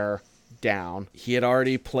pair down. He had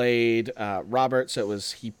already played Robert, so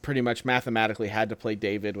he pretty much mathematically had to play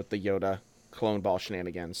David with the Yoda clone ball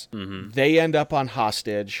shenanigans. Mm-hmm. They end up on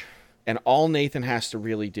hostage. And all Nathan has to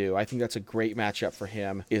really do, I think that's a great matchup for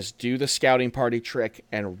him, is do the scouting party trick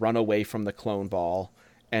and run away from the clone ball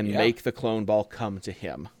and make the clone ball come to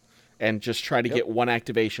him. And just try to get one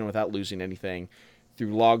activation without losing anything.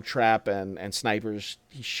 Through log trap and snipers,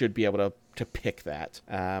 he should be able to pick that.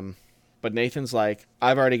 But Nathan's like,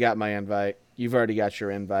 I've already got my invite. You've already got your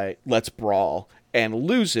invite. Let's brawl. And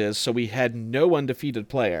loses, so we had no undefeated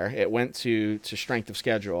player. It went to strength of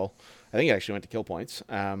schedule. I think it actually went to kill points.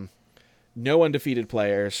 No undefeated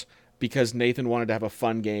players because Nathan wanted to have a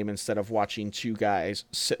fun game instead of watching 2 guys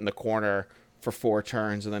sit in the corner for 4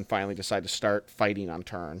 turns and then finally decide to start fighting on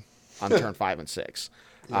turn 5 and 6.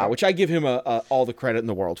 Which I give him all the credit in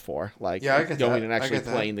the world for, like going and actually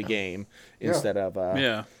playing the game instead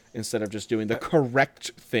of just doing the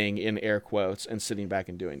correct thing in air quotes and sitting back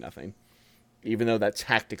and doing nothing. Even though that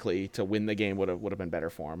tactically to win the game would have been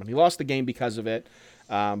better for him, and he lost the game because of it.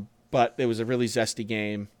 But it was a really zesty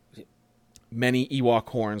game. Many Ewok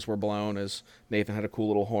horns were blown, as Nathan had a cool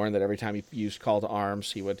little horn that every time he used Call to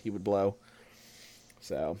Arms, he would blow.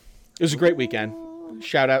 So it was a great weekend.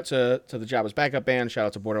 Shout out to the Jabba's Backup Band. Shout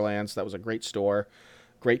out to Borderlands. That was a great store.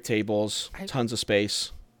 Great tables. Tons of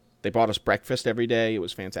space. They brought us breakfast every day. It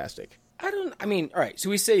was fantastic. All right,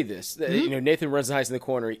 so we say this. Nathan runs the heist in the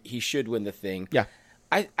corner. He should win the thing. Yeah.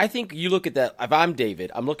 I think you look at that. If I'm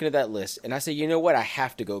David, I'm looking at that list, and I say, you know what? I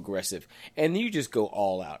have to go aggressive. And you just go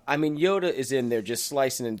all out. I mean, Yoda is in there just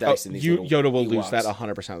slicing and dicing these little Yoda will Ewoks. lose that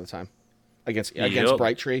 100% of the time. Against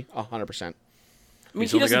Bright Tree, 100%. I mean,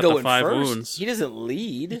 He's he only doesn't got go the in 5 first. wounds. He doesn't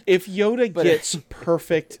lead. If Yoda gets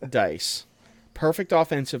perfect dice, perfect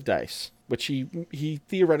offensive dice, which he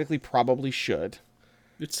theoretically probably should.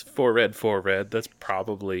 It's 4 red. That's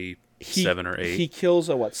probably 7 or 8. He kills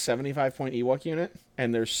a 75-point Ewok unit,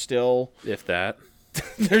 and there's still if that.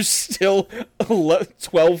 There's still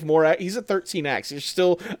 12 more. He's at 13 acts. There's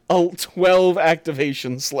still 12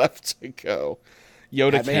 activations left to go.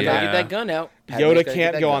 Yoda can't get that gun out. Yoda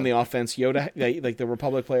can't go on the offense. Yoda, like the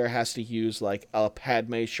Republic player, has to use like a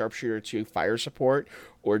Padme Sharpshooter 2 fire support,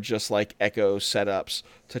 or just like Echo setups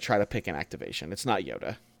to try to pick an activation. It's not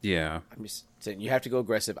Yoda. Yeah, I'm just saying you have to go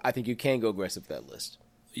aggressive. I think you can go aggressive with that list.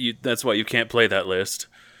 That's why you can't play that list.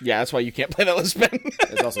 Yeah, that's why you can't play that list, Ben.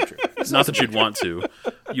 That's also true. Not that you'd want to.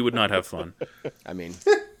 You would not have fun. I mean,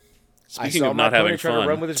 Speaking of not having trying fun, to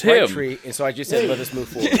run with his Tim. right tree, and so I just said, let us move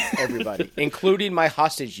forward, everybody, including my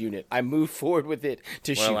hostage unit. I moved forward with it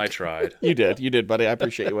to shoot. Well, I tried. You did, buddy. I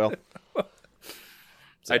appreciate you, Will.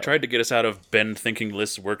 I tried to get us out of Ben thinking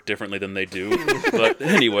lists work differently than they do. But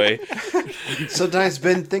anyway. Sometimes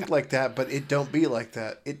Ben think like that, but it don't be like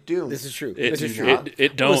that. It do. This is true.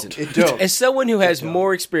 It don't. Listen, It don't. as someone who has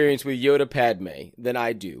more experience with Yoda Padme than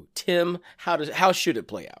I do, Tim, how should it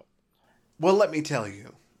play out? Well, let me tell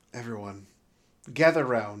you, everyone, gather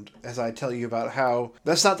round as I tell you about how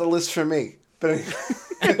that's not the list for me. But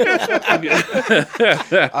I've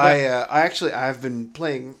been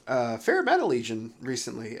playing a fair amount of Legion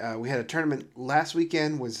recently. We had a tournament last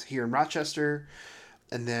weekend, was here in Rochester,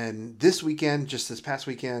 and then this past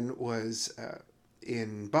weekend was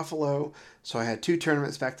in Buffalo. So I had 2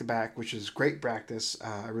 tournaments back to back, which is great practice.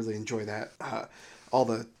 I really enjoy that. All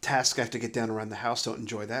the tasks I have to get done around the house don't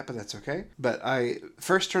enjoy that, but that's okay. But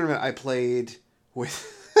first tournament I played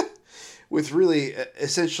with with really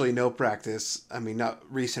essentially no practice. I mean, not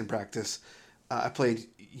recent practice. I played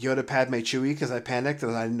Yoda Padme Chewie because I panicked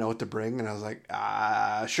and I didn't know what to bring, and I was like,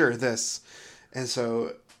 sure, this. And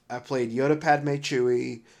so I played Yoda Padme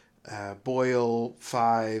Chewie, Boyle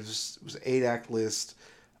 5s, it was an 8-act list.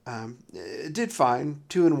 It did fine,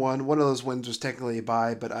 2-1. One of those wins was technically a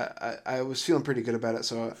bye, but I was feeling pretty good about it,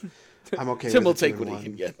 so I'm okay. Tim will with take what he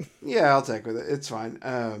can get. Yeah, I'll take with it. It's fine.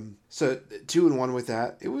 So 2-1 with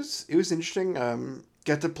that. It was interesting.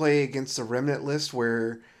 Got to play against a remnant list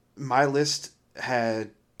where my list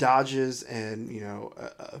had dodges and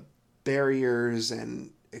barriers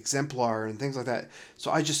and exemplar and things like that. So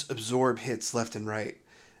I just absorb hits left and right.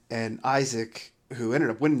 And Isaac, who ended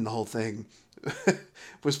up winning the whole thing,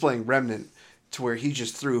 was playing remnant, to where he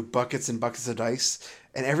just threw buckets and buckets of dice.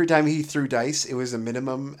 And every time he threw dice, it was a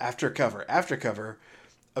minimum after cover,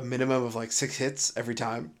 a minimum of like 6 hits every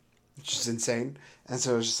time, which is insane. And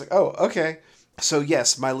so it was just like, oh, okay. So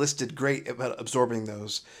yes, my list did great about absorbing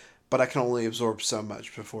those, but I can only absorb so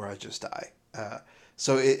much before I just die.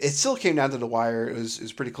 So it still came down to the wire. It was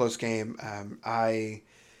a pretty close game. I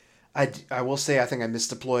will say I think I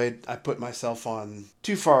misdeployed. I put myself on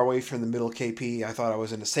too far away from the middle KP. I thought I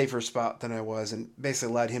was in a safer spot than I was, and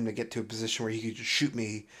basically allowed him to get to a position where he could just shoot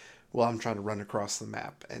me while I'm trying to run across the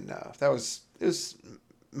map. And it was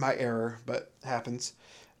my error, but happens.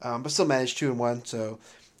 But still managed 2-1. So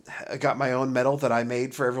I got my own medal that I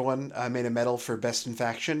made for everyone. I made a medal for best in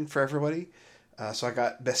faction for everybody. So I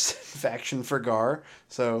got best in faction for Gar.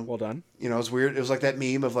 So Well done. it was weird. It was like that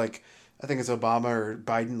meme of like, I think it's Obama or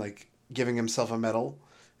Biden like giving himself a medal.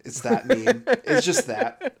 It's that meme. It's just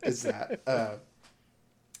that. It's that. But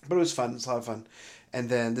it was fun. It was a lot of fun. And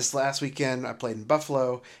then this last weekend, I played in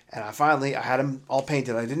Buffalo, and I had them all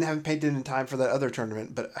painted. I didn't have them painted in time for that other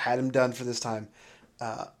tournament, but I had them done for this time.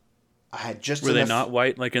 I had just Were enough... they not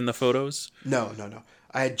white like in the photos? No.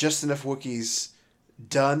 I had just enough Wookiees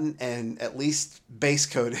done and at least base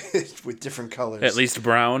coated with different colors. At least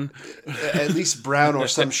brown. At least brown or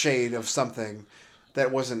some shade of something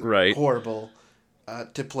that wasn't horrible.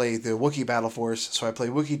 To play the Wookiee Battle Force, so I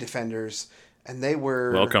played Wookiee Defenders, and they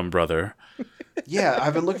were... Welcome, brother. Yeah,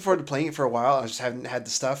 I've been looking forward to playing it for a while. I just haven't had the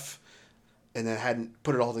stuff, and then hadn't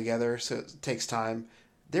put it all together, so it takes time.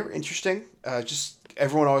 They were interesting. Just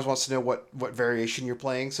everyone always wants to know what variation you're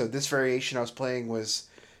playing. So this variation I was playing was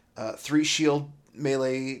 3 shield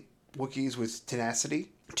melee Wookiees with tenacity,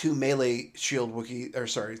 2 melee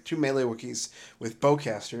Wookiees with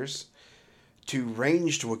bowcasters, 2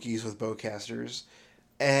 ranged Wookiees with bowcasters,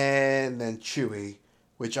 and then Chewie,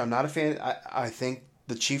 which I'm not a fan. I think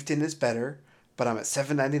the Chieftain is better, but I'm at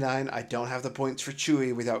 $7.99. I don't have the points for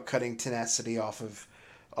Chewie without cutting tenacity off of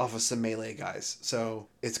some melee guys. So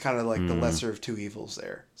it's kind of like the lesser of two evils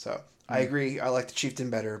there. So I agree. I like the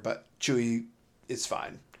Chieftain better, but Chewie is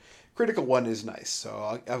fine. Critical 1 is nice,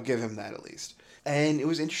 so I'll give him that at least. And it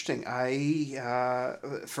was interesting.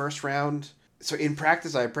 First round... So in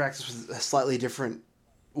practice, I practiced with a slightly different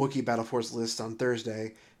Wookiee Battle Force list on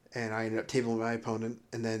Thursday, and I ended up tabling my opponent.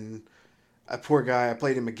 And then a poor guy, I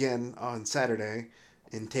played him again on Saturday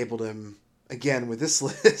and tabled him again with this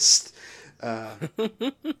list.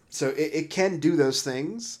 So it can do those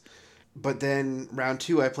things. But then round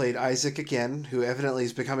 2, I played Isaac again, who evidently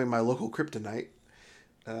is becoming my local kryptonite.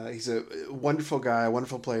 He's a wonderful guy, a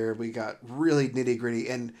wonderful player. We got really nitty gritty,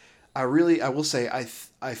 and I will say, I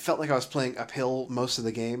felt like I was playing uphill most of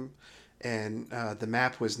the game, and the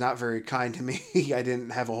map was not very kind to me. I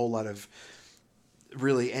didn't have a whole lot of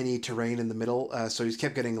really any terrain in the middle, so he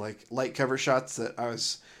kept getting like light cover shots that I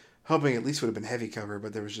was hoping at least would have been heavy cover,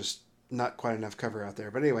 but there was just not quite enough cover out there.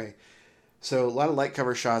 But anyway, so a lot of light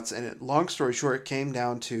cover shots, and long story short, it came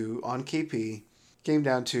down to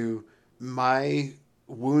my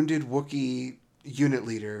wounded Wookiee unit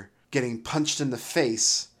leader getting punched in the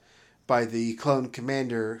face by the clone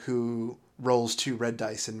commander who rolls 2 red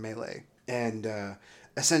dice in melee. And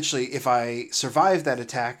essentially, if I survive that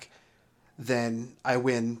attack, then I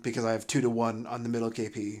win because I have 2-1 on the middle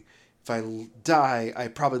KP. If I die, I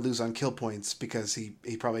probably lose on kill points because he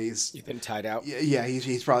probably is... You've been tied out? Yeah,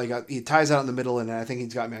 he's probably he ties out in the middle, and I think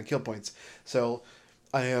he's got me on kill points. So,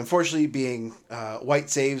 unfortunately, being white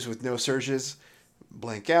saves with no surges,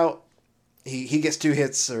 blank out. He gets 2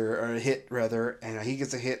 hits, or a hit rather, and he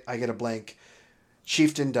gets a hit, I get a blank.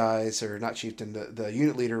 Chieftain dies, or not Chieftain, the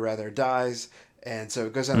unit leader rather dies, and so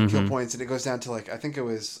it goes down to kill points, and it goes down to like, I think it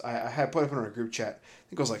was, I had put up in our group chat, I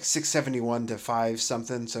think it was like 671 to 5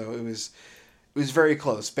 something, so it was very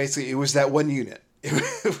close. Basically, it was that one unit.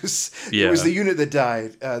 It was the unit that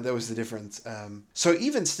died that was the difference. So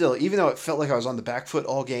even still, even though it felt like I was on the back foot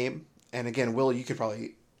all game, and again, Will, you could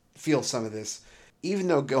probably feel some of this, even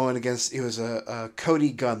though going against, it was a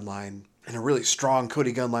Cody gun line, and a really strong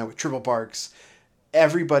Cody gun line with triple barks,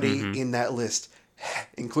 everybody in that list,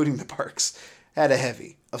 including the barks, had a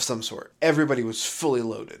heavy of some sort. Everybody was fully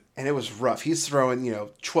loaded, and it was rough. He's throwing,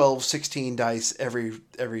 12, 16 dice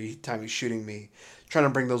every time he's shooting me, trying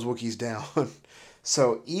to bring those Wookiees down.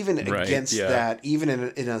 So even against that, even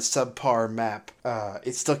in a subpar map,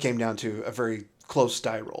 it still came down to a very close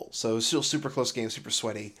die roll. So it was still super close game, super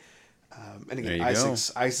sweaty. And again,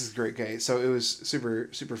 Isaac's a great guy. So it was super,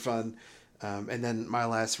 super fun. And then my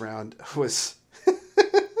last round was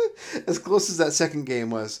as close as that second game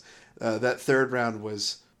was. That third round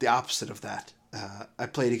was the opposite of that. I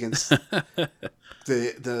played against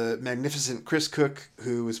the magnificent Chris Cook,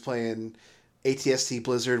 who was playing ATST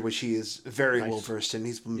Blizzard, which he is very well versed in.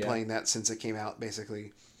 He's been playing that since it came out,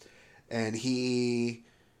 basically. And he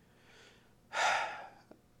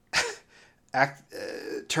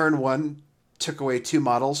turn 1 took away 2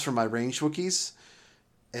 models from my ranged Wookiees,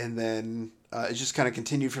 and then it just kind of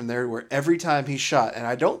continued from there, where every time he shot, and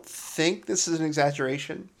I don't think this is an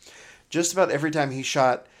exaggeration, just about every time he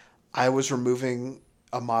shot, I was removing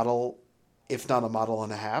a model, if not a model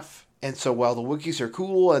and a half. And so while the Wookiees are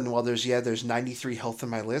cool, and while there's 93 health in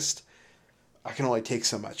my list, I can only take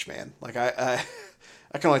so much, man. Like I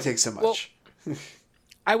can only take so much. Well,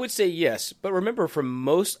 I would say yes, but remember, for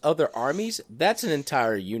most other armies, that's an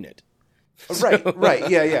entire unit. Right,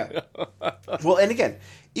 yeah. Well, and again,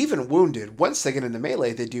 even wounded, once they get into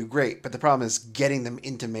melee, they do great. But the problem is getting them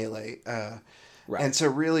into melee. Right. And so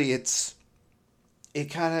really,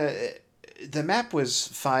 the map was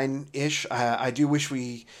fine-ish. I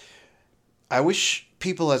wish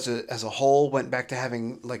people as a whole went back to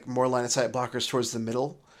having like more line of sight blockers towards the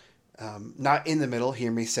middle. Not in the middle,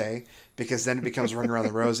 hear me say, because then it becomes run around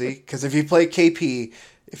the rosy. Because if you play KP,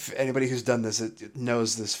 if anybody who's done this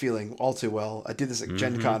knows this feeling all too well. I did this at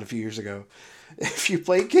Gen Con a few years ago. If you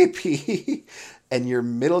play KP and your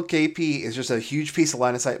middle KP is just a huge piece of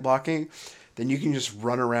line of sight blocking, then you can just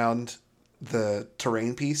run around the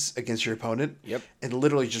terrain piece against your opponent. Yep. And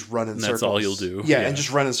literally just run in circles. That's all you'll do. Yeah, and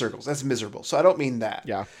just run in circles. That's miserable. So I don't mean that.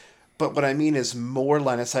 Yeah. But what I mean is more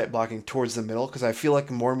line of sight blocking towards the middle, because I feel like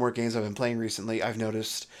more and more games I've been playing recently, I've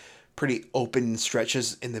noticed pretty open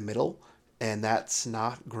stretches in the middle, and that's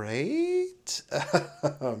not great.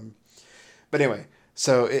 But anyway,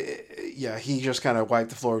 so he just kind of wiped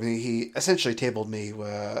the floor with me. He essentially tabled me.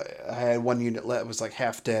 I had one unit that was like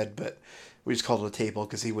half dead, but we just called it a table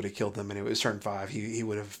because he would have killed them, and it was turn 5. He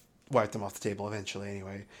would have wiped them off the table eventually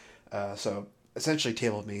anyway. So essentially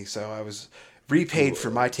tabled me. So I was repaid for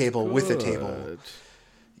my table with a table.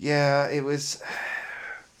 Yeah, it was.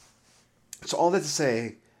 So all that to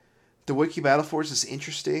say, the Wiki Battle Force is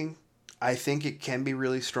interesting. I think it can be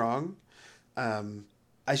really strong.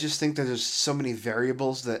 I just think that there's so many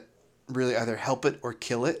variables that really either help it or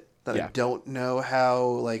kill it that I don't know how,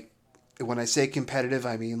 like, when I say competitive,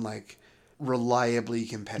 I mean, like, reliably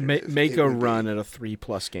competitive. Make a run at a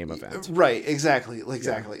 3+ game event. Right, exactly. Like,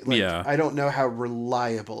 Yeah. I don't know how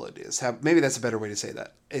reliable it is. Maybe that's a better way to say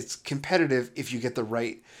that. It's competitive if you get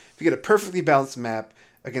if you get a perfectly balanced map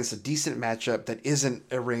against a decent matchup that isn't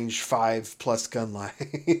a range 5+ gun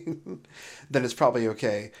line, then it's probably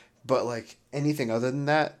okay. But like anything other than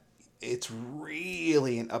that, it's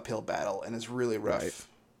really an uphill battle and it's really rough. Right.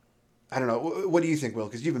 I don't know. What do you think, Will?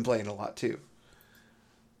 Because you've been playing a lot too.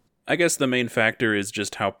 I guess the main factor is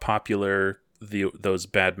just how popular those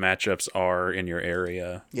bad matchups are in your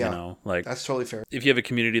area. Yeah, you know, like that's totally fair. If you have a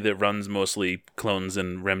community that runs mostly clones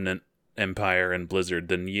and Remnant, Empire, and Blizzard,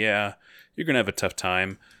 then yeah, you're gonna have a tough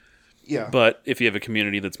time. Yeah. But if you have a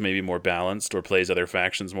community that's maybe more balanced or plays other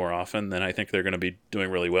factions more often, then I think they're going to be doing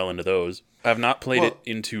really well into those. I've not played it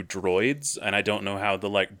into droids, and I don't know how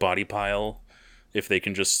the body pile, if they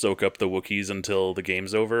can just soak up the Wookiees until the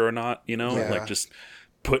game's over or not, you know? Yeah. Like just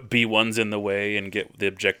put B1s in the way and get the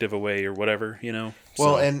objective away or whatever, you know?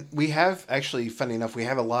 Well, and we have actually, funny enough, we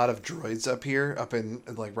have a lot of droids up here, up in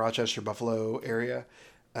like Rochester, Buffalo area.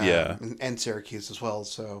 And Syracuse as well,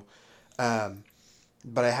 so...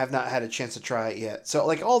 but I have not had a chance to try it yet. So,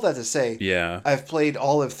 like, all that to say, I've played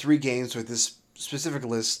all of 3 games with this specific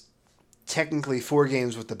list, technically 4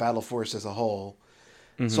 games with the Battle Force as a whole.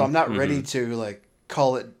 Mm-hmm, so I'm not ready to, like,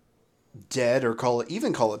 call it dead or call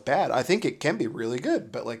it bad. I think it can be really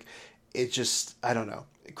good, but, like, it just, I don't know.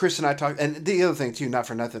 Chris and I talked, and the other thing, too, not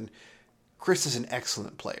for nothing, Chris is an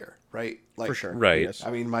excellent player, right? Like, for sure. Right. Yes. I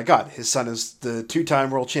mean, my God, his son is the 2-time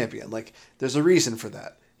world champion. Like, there's a reason for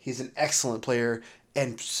that. He's an excellent player.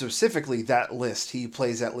 And specifically that list, he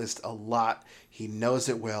plays that list a lot. He knows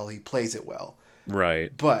it well. He plays it well.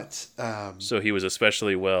 Right. But so he was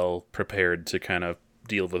especially well prepared to kind of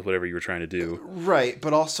deal with whatever you were trying to do. Right,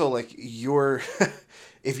 but also like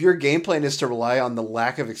if your game plan is to rely on the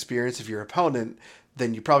lack of experience of your opponent,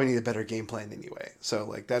 then you probably need a better game plan anyway. So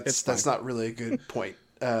like that's not really a good point.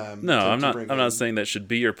 No, I'm not saying that should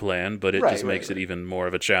be your plan, but it just makes it even more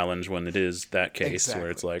of a challenge when it is that case where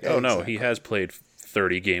it's like, oh no, he has played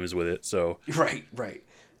 30 games with it, so right.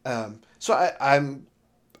 So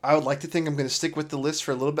I would like to think I'm going to stick with the list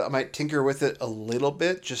for a little bit. I might tinker with it a little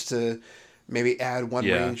bit just to maybe add one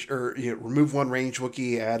range or remove one range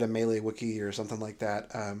Wookiee, add a melee Wookiee or something like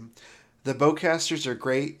that. The bowcasters are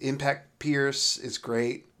great. Impact Pierce is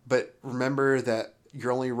great, but remember that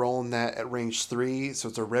you're only rolling that at range 3, so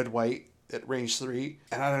it's a red-white at range 3.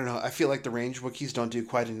 And I don't know, I feel like the range Wookiees don't do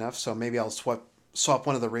quite enough, so maybe I'll swap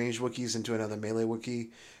one of the range Wookiees into another melee Wookiee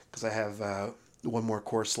because I have one more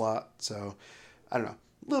core slot. So I don't know,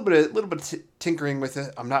 a little bit of tinkering with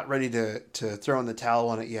it. I'm not ready to throw in the towel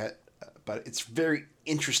on it yet, but it's a very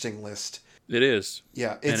interesting list. It is.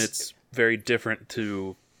 Yeah, and it's very different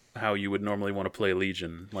to how you would normally want to play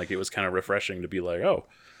Legion. Like, it was kind of refreshing to be like, oh,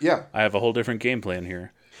 yeah, I have a whole different game plan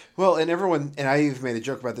here. Well, and I even made a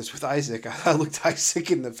joke about this with Isaac. I looked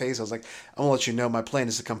Isaac in the face. I was like, I'm going to let you know my plan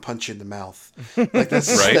is to come punch you in the mouth. Like,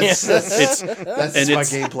 that's right. That's my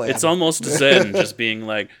game plan. It's almost zen, just being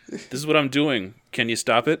like, this is what I'm doing. Can you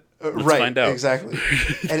stop it? Let's find out. Exactly.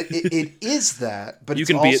 And it is that, but you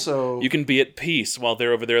can be at peace while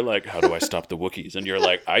they're over there like, how do I stop the Wookiees? And you're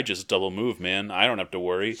like, I just double move, man. I don't have to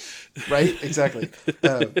worry. Right? Exactly.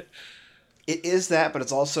 It is that, but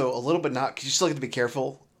it's also a little bit not, because you still have to be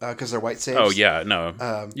careful because they're white saves. Oh, yeah,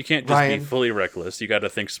 no. You can't just be fully reckless. You got to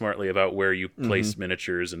think smartly about where you place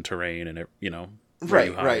miniatures and terrain and, where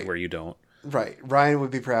you hide, where you don't. Right. Ryan would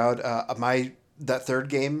be proud. That third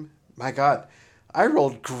game, my God, I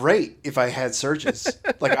rolled great if I had surges.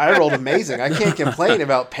 Like, I rolled amazing. I can't complain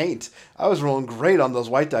about paint. I was rolling great on those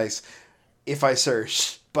white dice if I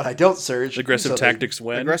surged. But I don't surge. Aggressive tactics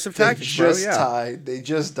win. Aggressive They tactics, bro, just yeah. tie. They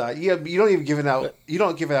just die. Yeah, you don't even give it out. You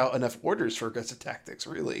don't give out enough orders for aggressive tactics,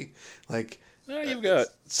 really. Like, You've got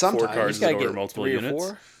sometimes 4 cards You that gotta order get multiple 3 or units.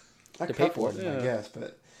 4. a to pay couple for of it. them, I guess.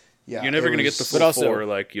 But yeah, You're never it going to get was- the full But also, 4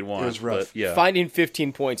 like you'd want. was rough. But yeah. Finding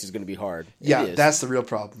 15 points is going to be hard. Yeah, It is. that's the real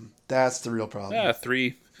problem. That's the real problem. Yeah,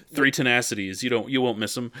 three tenacities. You won't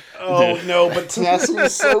miss them. Oh no, but tenacity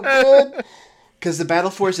is so good. Because the Battle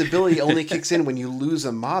Force ability only kicks in when you lose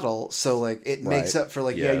a model, so like it makes Right. up for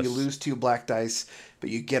like Yes. you lose 2 black dice, but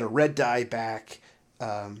you get a red die back.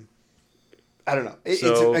 I don't know.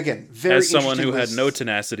 So, it's again very as someone interesting who had list. no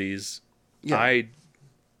tenacities, Yeah. I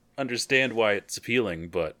understand why it's appealing,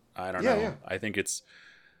 but I don't Yeah, know. yeah. I think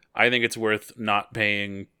it's worth not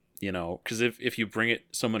paying. Because if you bring it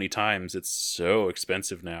so many times, it's so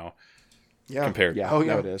expensive now. yeah. compared- Yeah, Oh, no,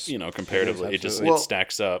 yeah. it is. Comparatively, it absolutely. it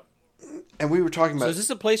stacks up. And we were talking So about is this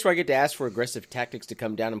a place where I get to ask for aggressive tactics to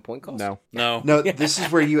come down in point cost? No. No, no. This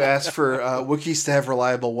is where you ask for Wookiees to have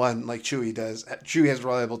reliable 1, like Chewie does. Chewie has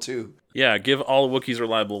reliable 2. yeah, give all Wookiees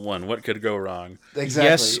reliable 1. What could go wrong? Exactly.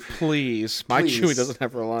 Yes, please. My Please. Chewie doesn't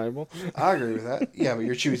have reliable. I agree with that. Yeah, but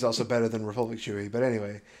your Chewie's also better than Republic Chewie. But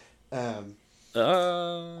anyway,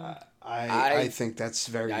 I think that's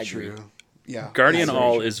very I agree. true. Yeah, Guardian that's very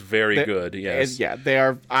All true. is very They- good. Yes, Yeah, they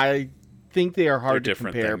are. I think they are hard to They're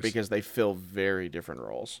different compare things. because they fill very different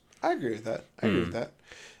roles. I agree with that. I agree with that.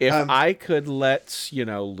 If Um, I could let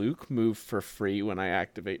Luke move for free when I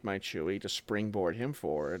activate my Chewie to springboard him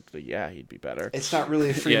forward, yeah, he'd be better. It's not really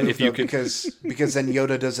a free Yeah, move if you though, could- because then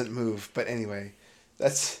Yoda doesn't move. But anyway,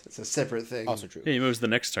 it's a separate thing. Also true. he moves the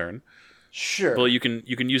next turn. Sure. Well, you can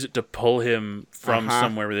use it to pull him from Uh-huh.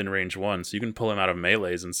 somewhere within range 1, so you can pull him out of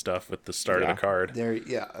melees and stuff with the start Yeah. of the card. there.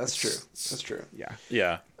 Yeah, that's true. That's true. Yeah,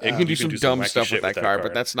 Yeah, you can do some dumb wacky stuff shit with that card,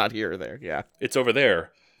 but that's not here or there. Yeah, it's over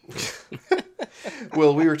there.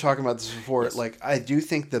 Well, we were talking about this before. Like, I do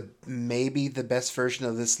think maybe the best version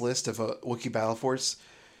of this list of a Wookiee Battle Force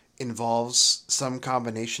involves some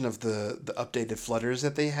combination of the updated flutters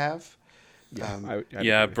that they have. I'd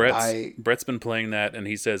Yeah, agree with I- Brett's been playing that, and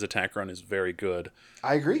he says Attack Run is very good.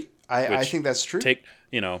 I agree. I Which think that's true.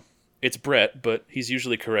 It's Brett, but he's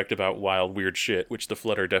usually correct about wild, weird shit, which the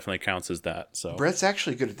Flutter definitely counts as that. So Brett's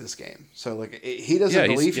actually good at this game. So like he doesn't Yeah,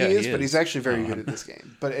 believe he he is, but is. he's actually very good at this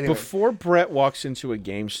game. But anyway, Before Brett walks into a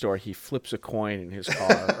game store, he flips a coin in his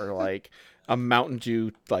car or like a Mountain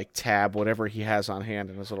Dew like tab, whatever he has on hand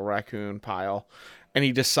in his little raccoon pile, and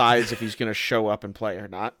he decides if he's going to show up and play or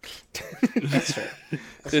not. that's fair.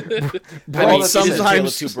 Brett All It that's is a tale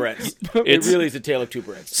of sometimes two Bretts. It's- It really is a tale of two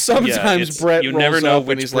Bretts. sometimes it's- Brett you rolls never know up and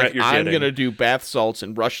which he's Brett like, you're I'm getting." going to do bath salts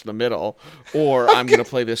and rush the middle, or I'm going to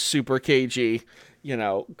play this super cagey,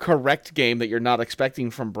 correct game that you're not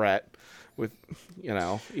expecting from Brett. With You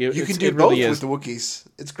can do both with the Wookiees.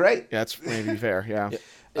 It's great. That's maybe fair, yeah.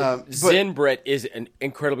 But Zen Brett is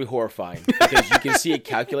incredibly horrifying because you can see it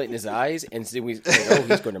calculate in his eyes, and so he's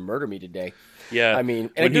going to murder me today. yeah, I mean,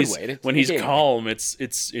 in a when good he's way. when he's Yeah. calm, it's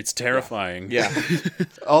terrifying. Yeah.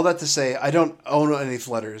 all that to say, I don't own any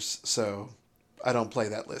flutters, so I don't play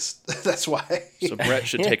that list. That's why. So Brett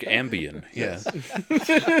should take Ambien. Yeah.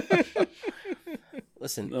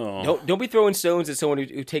 Listen, Oh. don't be throwing stones at someone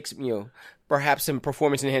who takes perhaps some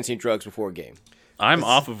performance enhancing drugs before a game. I'm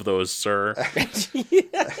off of those, sir.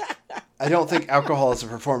 I don't think alcohol is a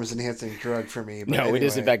performance enhancing drug for me. But No, it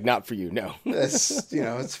is in anyway, fact not for you. No. It's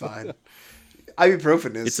it's fine.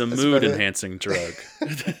 Ibuprofen is. It's a that's mood about it. enhancing drug.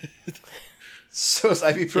 So is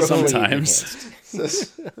ibuprofen. Sometimes.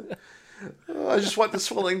 Oh, I just want the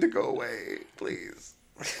swelling to go away, please.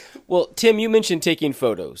 Well, Tim, you mentioned taking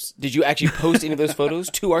photos. Did you actually post any of those photos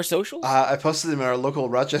to our socials? I posted them in our local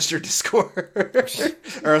Rochester Discord,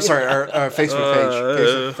 or sorry, our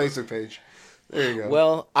Facebook page. Facebook page. There you go.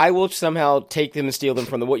 Well, I will somehow take them and steal them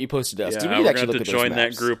from what you posted to us. Yeah, Steve, we're you going actually to look at those join that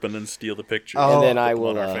maps. group and then steal the picture. Oh, And then I Put them will.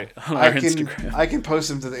 on our I can Instagram. I can post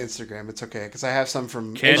them to the Instagram. It's okay because I have some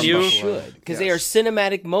from. Can from you? Buffalo. Because they are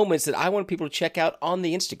cinematic moments that I want people to check out on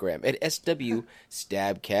the Instagram at SW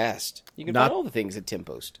STABcast. You can Not- find all the things that Tim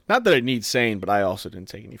posts. Not that it needs saying, but I also didn't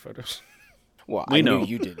take any photos. Well, We I know. knew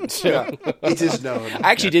you didn't. So. It is known.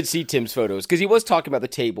 I actually did see Tim's photos because he was talking about the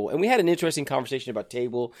table, and we had an interesting conversation about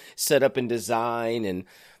table setup and design and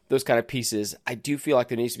those kind of pieces. I do feel like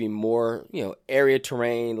there needs to be more, area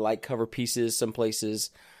terrain, light cover pieces, some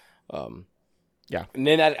places. Yeah. And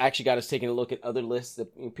then that actually got us taking a look at other lists of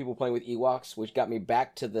people playing with Ewoks, which got me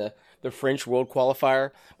back to the French World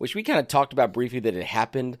Qualifier, which we kind of talked about briefly that it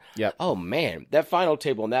happened. Yep. Oh, man. That final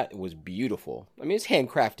table on that was beautiful. I mean, it's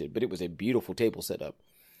handcrafted, but it was a beautiful table setup.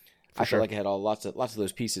 I feel like it had lots of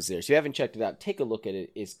those pieces there. So if you haven't checked it out, take a look at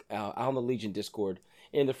it. It's out on the Legion Discord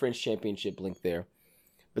in the French Championship link there.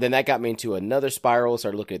 But then that got me into another spiral.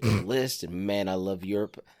 Started looking at the list, and man, I love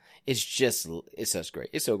Europe. It's such great.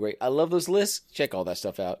 It's so great. I love those lists. Check all that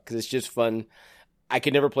stuff out because it's just fun. I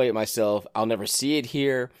could never play it myself. I'll never see it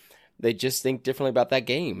here. They just think differently about that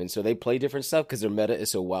game, and so they play different stuff because their meta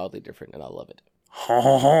is so wildly different, and I love it.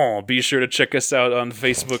 Be sure to check us out on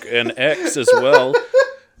Facebook and X as well.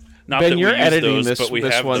 Not Ben, that you're we use editing those, this, but we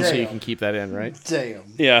this have one them. so you can keep that in, right? Damn.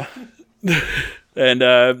 Yeah.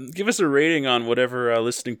 And give us a rating on whatever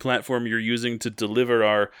listening platform you're using to deliver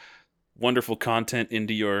our wonderful content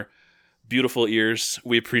into your beautiful ears.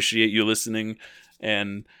 We appreciate you listening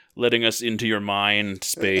and letting us into your mind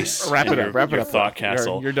space. Wrap it up. Your thought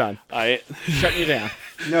castle. You're done. Shutting you down.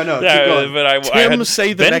 No, keep Yeah, going. but Tim,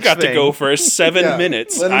 say the Ben next got to thing. go for 7 Yeah,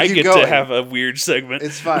 minutes. let him I keep get going. to have a weird segment.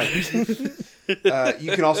 It's fine.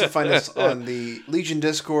 You can also find us on the Legion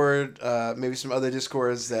Discord, maybe some other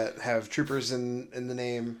Discords that have troopers in the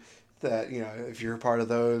name. That, you know, if you're a part of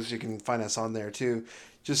those, you can find us on there too.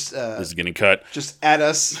 Just This is getting cut. just add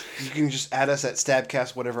us. You can just add us at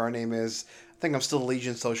STABcast, whatever our name is. I think I'm still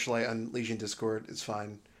Legion Socialite on Legion Discord. It's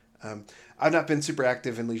fine. I've not been super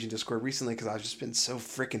active in Legion Discord recently because I've just been so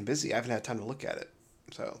freaking busy. I haven't had time to look at it.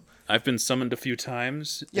 So I've been summoned a few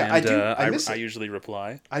times. Yeah, and, I do. I miss I it. usually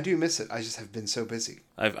reply. I do miss it. I just have been so busy.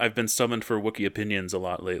 I've been summoned for Wookiee opinions a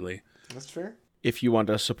lot lately. That's fair. If you want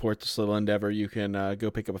to support this little endeavor, you can go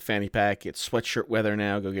pick up a fanny pack. It's sweatshirt weather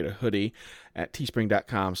now. Go get a hoodie at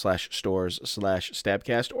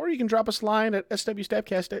teespring.com/stores/stabcast, or you can drop us a line at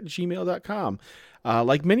swstabcast@gmail.com.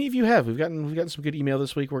 Like many of you have, we've gotten some good email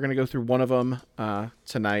this week. We're going to go through one of them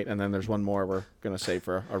tonight, and then there's one more we're going to save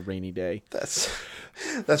for a rainy day. That's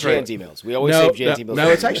Jan's right. emails. We always save Jan's emails. No,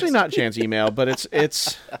 it's actually not Jan's email, but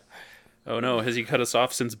it's Oh no, has he cut us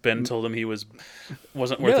off since Ben told him he wasn't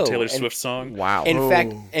worth No, a Taylor and- Swift song? wow.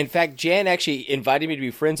 In fact, Jan actually invited me to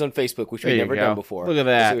be friends on Facebook, which There we've you never go. done before. Look at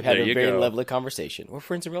that. So we had There a you very go. lovely conversation. We're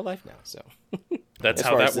friends in real life now, so That's as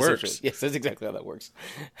how far that as the social- works. Yes, that's exactly how that works.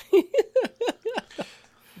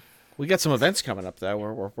 We got some events coming up though.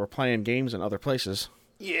 We're playing games in other places.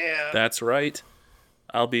 Yeah. That's right.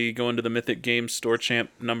 I'll be going to the Mythic Games Store Champ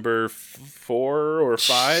number 4 or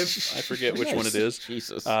 5. I forget which one it is.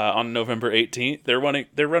 Jesus. On November 18th. They're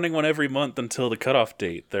running one every month until the cutoff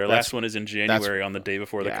date. Their last one is in January on the day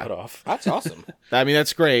before the yeah. cutoff. That's awesome. I mean,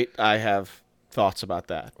 that's great. I have thoughts about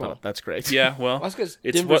that, but that's great. Yeah, well, That's because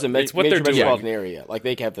it's Denver's what, a it's what major they're doing. metropolitan area. Like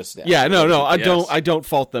they have the staff. Yeah, no, I Yes. don't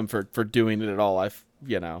fault them for doing it at all.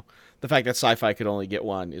 The fact that sci-fi could only get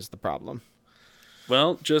one is the problem.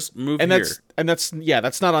 Well, just move And here.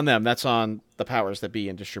 that's not on them. That's on the powers that be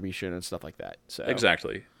in distribution and stuff like that. So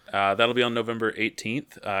Exactly. That'll be on November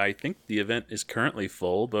 18th. I think the event is currently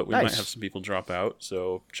full, but we might Nice. have some people drop out.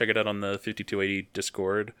 So check it out on the 5280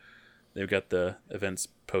 Discord. They've got the events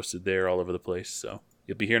posted there all over the place. So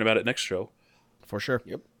you'll be hearing about it next show. for sure.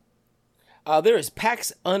 Yep. There is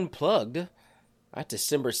PAX Unplugged.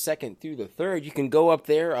 December 2nd through the 3rd. You can go up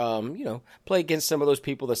there, play against some of those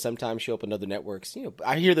people that sometimes show up on other networks.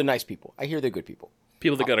 I hear they're nice people. I hear they're good people.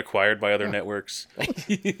 People that got acquired by other networks.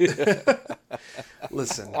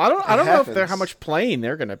 Listen. I don't know if happens. how much playing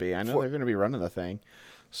they're going to be. I know they're going to be running the thing.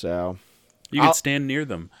 So You can stand near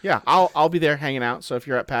them. yeah, I'll be there hanging out. So if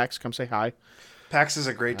you're at PAX, come say hi. PAX is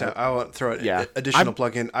a great time. I will throw an yeah. additional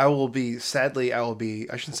plug in. I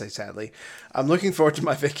shouldn't say sadly. I'm looking forward to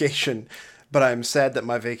my vacation, but I'm sad that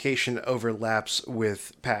my vacation overlaps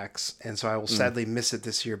with PAX, and so I will sadly miss it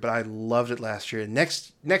this year, but I loved it last year. And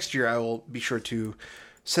next year I will be sure to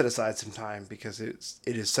set aside some time because it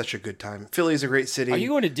is such a good time. Philly is a great city. Are you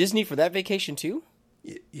going to Disney for that vacation too?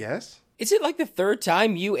 Yes? Is it like the 3rd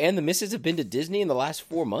time you and the missus have been to Disney in the last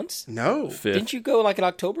 4 months? No. Fifth. Didn't you go like in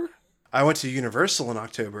October? I went to Universal in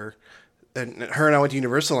October, and her and I went to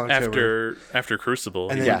Universal in October. After Crucible,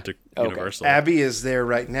 And he then- went to Universal. Abby is there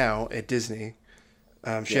right now at Disney.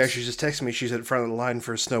 She actually just texted me. She's at front of the line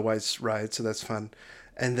for Snow White's ride, so that's fun.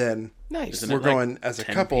 And then Nice. Isn't we're it like going as a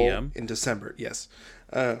 10 couple p.m.? in December. Yes,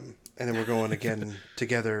 and then we're going again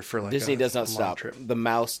together for like Disney does a not long stop. trip. The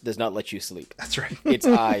mouse does not let you sleep. That's right. Its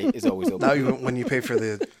eye is always open. Now when you pay for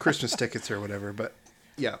the Christmas tickets or whatever, but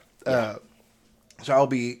yeah. So I'll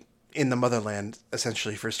be in the motherland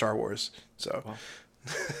essentially for Star Wars. So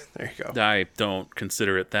there you go. I don't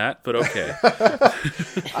consider it that, but okay.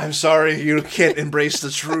 I'm sorry you can't embrace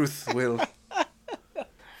the truth, Will.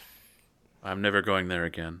 I'm never going there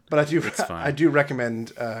again. But It's fine. I do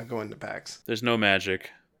recommend going to PAX. There's no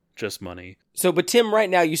magic, just money. So, but Tim, right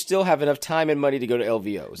now you still have enough time and money to go to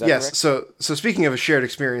LVO. Is that Yes. correct? So speaking of shared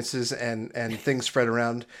experiences and things spread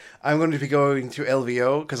around, I'm going to be going to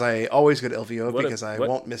LVO because I always go to LVO because I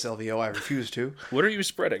won't miss LVO. I refuse to. What are you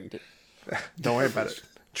spreading? Don't worry about it.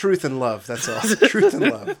 Truth and love. That's all. Truth and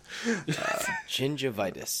love.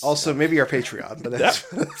 Gingivitis. Also, maybe our Patreon, but that's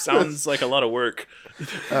Sounds like a lot of work.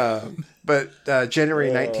 But January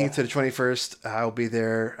 19th to the 21st, I'll be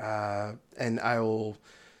there, and I will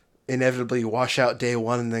inevitably wash out day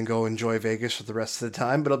one and then go enjoy Vegas for the rest of the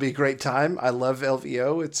time. But it'll be a great time. I love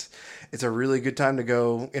LVO. It's a really good time to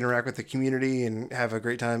go interact with the community and have a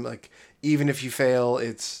great time. Like, even if you fail,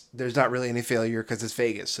 there's not really any failure because it's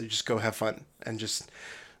Vegas. So just go have fun and just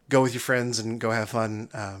go with your friends and go have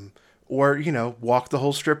fun. Or, walk the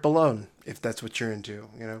whole strip alone if that's what you're into.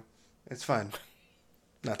 It's fine.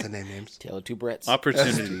 Not to name names. Tale of two Bretts.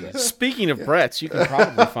 Opportunity. Speaking of Brett's, you can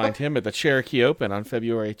probably find him at the Cherokee Open on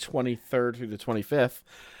February 23rd through the 25th.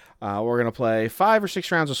 We're going to play 5 or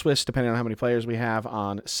 6 rounds of Swiss, depending on how many players we have,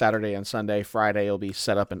 on Saturday and Sunday. Friday will be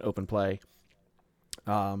set up and open play.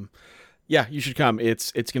 Yeah, you should come.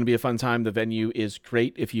 It's going to be a fun time. The venue is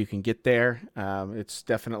great if you can get there. It's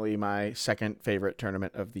definitely my second favorite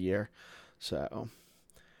tournament of the year. So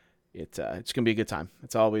it's going to be a good time.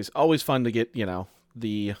 It's always fun to get,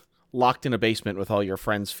 the locked in a basement with all your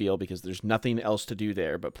friends feel, because there's nothing else to do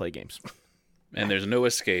there but play games. And there's no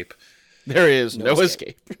escape. There is no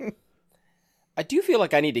escape. I do feel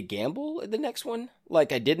like I need to gamble at the next one,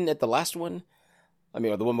 like I didn't at the last one. I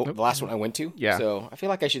mean, the last one I went to. Yeah. So I feel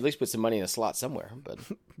like I should at least put some money in a slot somewhere. But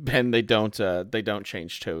Ben, they don't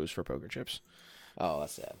change toes for poker chips. oh,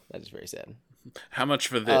 that's sad. That is very sad. How much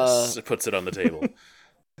for this? It puts it on the table.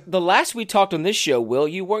 The last we talked on this show, Will,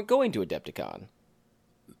 you weren't going to Adepticon.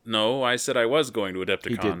 No, I said I was going to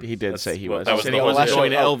Adepticon. He did say he was. That He was said the he whole wasn't show.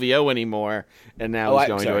 going to LVO anymore, and now he's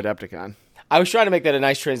going sorry. to Adepticon. I was trying to make that a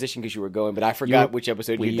nice transition because you were going, but I forgot which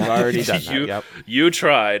episode We've you'd already done that. Yep. You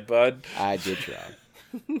tried, bud. I did try.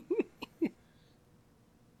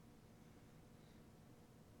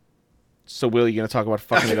 So, Will, you going to talk about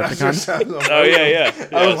fucking Adepticon? Oh, yeah.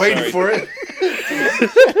 I was waiting for it.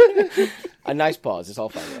 A nice pause. It's all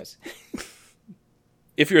fine, guys.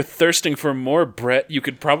 If you're thirsting for more Brett, you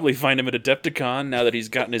could probably find him at Adepticon now that he's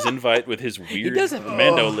gotten his invite with his weird does have a-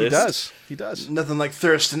 Mando list. He does. Nothing like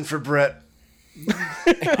thirsting for Brett.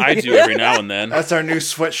 I do every now and then. That's our new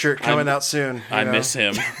sweatshirt coming out soon. I miss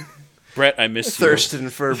him. Brett, I miss you. Thirsting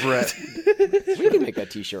for Brett. We can make that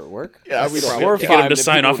T-shirt work. Yeah, we Four or probably Get him five to that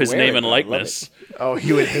sign people off would his wear name it. and I love likeness. Oh,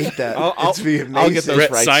 he would hate that. I'll be amazing. I'll get those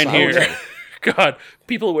Brett, rights. sign I'll here. do. God,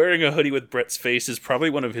 people wearing a hoodie with Brett's face is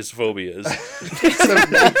probably one of his phobias.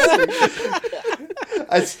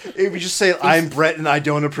 If you just say, I'm Brett and I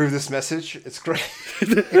don't approve this message, it's great.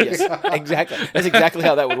 Yes, exactly. That's exactly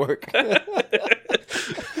how that would work.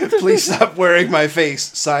 Please stop wearing my face.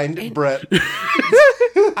 Signed, Brett.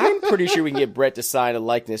 I'm pretty sure we can get Brett to sign a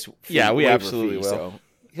likeness. Yeah, we waiver absolutely will. So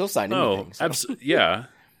he'll sign Oh, anything. So. yeah.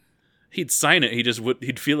 He'd sign it.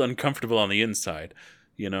 He'd feel uncomfortable on the inside,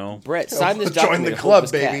 Brett, sign this Join document. the and club, hold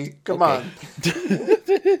this baby. cat. Come Okay.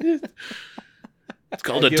 on. It's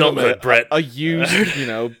called Give him adulthood, Brett. a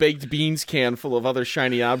used, baked beans can full of other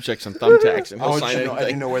shiny objects and thumbtacks, and he'll I sign didn't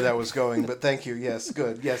anything. know where that was going, but thank you. Yes,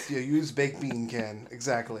 good. Yes, you use baked bean can.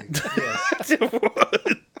 Exactly. Yes.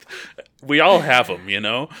 We all have them,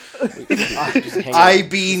 Just hang I out.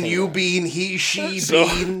 bean, you bean, he, she So-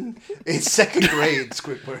 bean. It's second grade,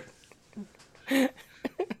 Squidward.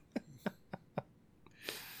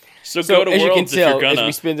 So So go to as you can Worlds if tell, you're as gonna.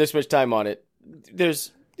 we spend this much time on it,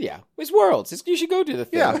 it's Worlds. You should go to the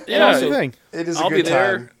thing. Yeah, And yeah. also- thing. It is I'll a be good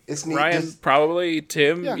there. time. It's neat. Ryan, probably.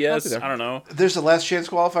 Tim, Yeah, I'll yes. be there. I don't know. There's a last chance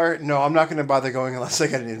qualifier. No, I'm not going to bother going unless I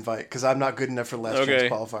get an invite because I'm not good enough for last Okay.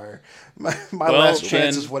 chance qualifier. My Well, last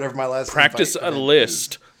chance then is whatever my last Practice invite a event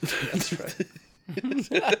list. is. That's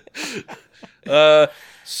right.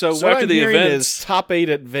 So, So what after I'm the hearing events- is top 8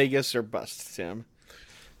 at Vegas or bust, Tim.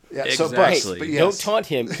 Yeah, so Exactly. but yes. Don't taunt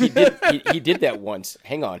him. He did. He did that once.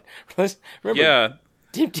 Hang on. Remember, Yeah.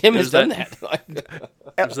 Tim has There's done that. Like,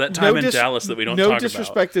 There's that time in dis- Dallas that we don't no talk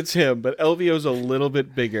disrespect to Tim, but LVO's a little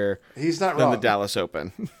bit bigger He's not than wrong. the Dallas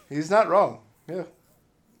Open. He's not wrong. Yeah.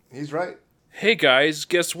 He's right. about. Hey, guys,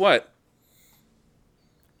 guess what?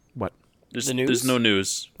 What? There's, The news? there's no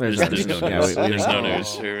news. There's There's no no news. news. Yeah, we There's no know.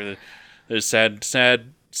 news. There's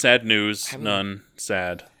sad news. None.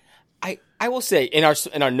 Sad. I will say in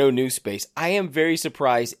our no news space, I am very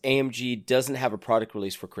surprised AMG doesn't have a product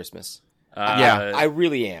release for Christmas. Yeah. I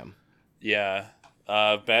really am. Yeah.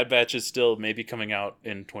 Bad Batch is still maybe coming out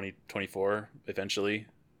in 2024 eventually.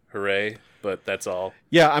 Hooray. But that's all.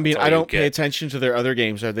 Yeah, I mean, all I you don't pay get. attention to their other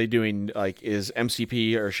games. Are they doing, like, is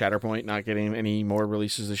MCP or Shatterpoint not getting any more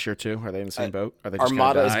releases this year, too? Are they in the same boat? Are they just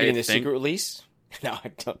Armada is gonna getting I a think- secret release. No,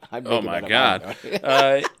 I don't. I'm Oh making my that up.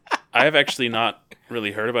 god. I have actually not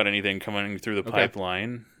really heard about anything coming through the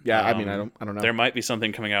pipeline. Yeah, I mean, I don't know. There might be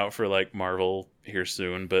something coming out for like Marvel here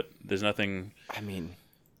soon, but there's nothing, I mean,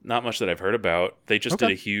 not much that I've heard about. They just Okay.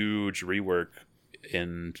 did a huge rework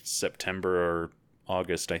in September or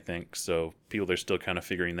August, I think. So people are still kind of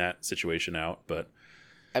figuring that situation out. But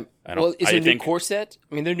I don't. well, is I there a new think core set?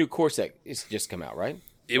 I mean, their new core set is just come out, right?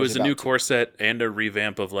 it Or is was it a new about to? core set and a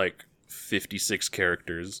revamp of like 56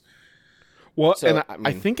 characters. Well, So, and I I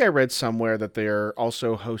mean- think I read somewhere that they're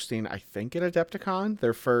also hosting, I think at Adepticon,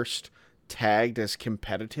 their first tagged as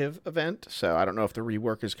competitive event. So I don't know if the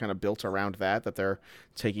rework is kind of built around that they're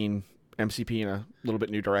taking MCP in a little bit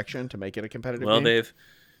new direction to make it a competitive Well, game.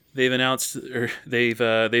 they've announced, or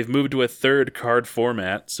they've moved to a third card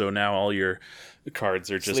format, so now all your cards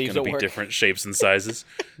are just Sleeves going to don't be work. different shapes and sizes.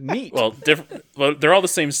 Neat. Well, different. Well, they're all the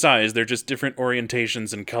same size. They're just different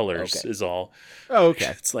orientations and colors. Okay. Is all. Oh, okay.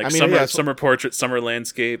 It's like I mean, some yeah, are some are portrait, some are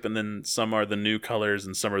landscape, and then some are the new colors,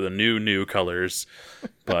 and some are the new colors.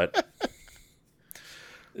 But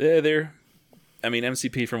they're. I mean,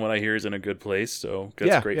 MCP, from what I hear, is in a good place, so that's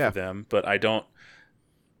Yeah, great yeah. for them. But I don't.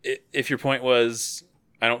 If your point was,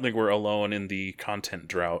 I don't think we're alone in the content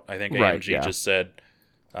drought. I think Right, AMG yeah. just said,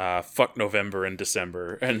 "Fuck November and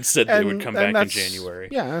December," and said they would come back in that's- January.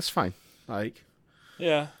 Yeah, that's fine. Like,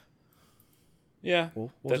 Yeah.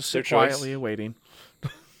 we'll That's just their sit choice. quietly awaiting.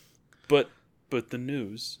 But the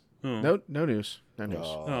news. Oh. No news. No news.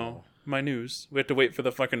 Oh, my news. We have to wait for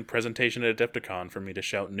the fucking presentation at Adepticon for me to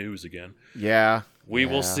shout news again. Yeah. We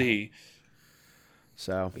will Yeah. see.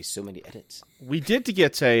 So Be so many edits. we did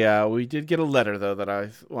get a letter though that I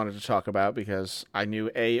wanted to talk about because I knew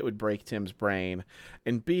A, it would break Tim's brain,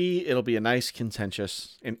 and B, it'll be a nice,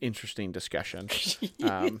 contentious, and interesting discussion.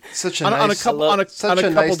 Such a on nice, a couple on a couple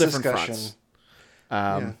nice different discussion. fronts.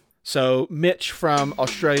 Yeah. So Mitch from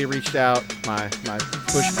Australia reached out. My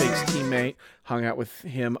Bush Pigs teammate, hung out with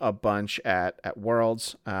him a bunch at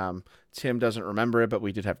Worlds. Tim doesn't remember it, but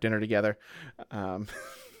we did have dinner together.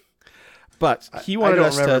 But he I wanted don't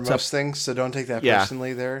us remember to most things, so don't take that Yeah.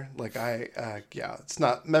 personally. There, like it's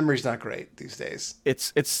not memory's not great these days.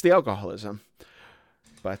 it's the alcoholism.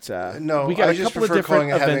 But No, we got I a just couple of prefer different calling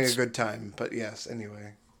it having events. a good time. But yes,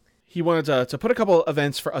 anyway. He wanted to put a couple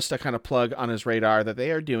events for us to kind of plug on his radar that they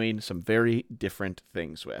are doing some very different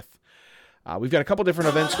things with. We've got a couple different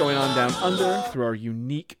events going on down under through our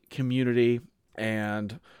unique community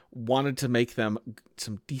and wanted to make them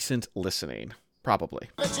some decent listening, probably.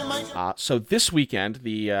 So this weekend,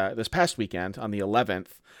 this past weekend on the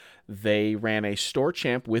 11th, they ran a store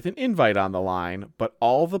champ with an invite on the line, but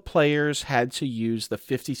all the players had to use the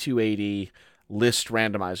 5280 list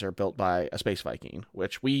randomizer built by a Space Viking,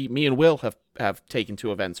 which me and Will have taken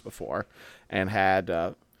to events before and had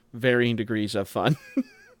varying degrees of fun.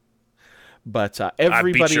 But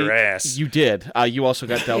everybody, your ass. You did. You also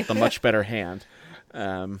got dealt the much better hand.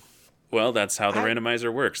 Well, that's how the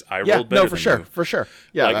randomizer works. I Yeah, rolled better no, for than sure, you. for sure.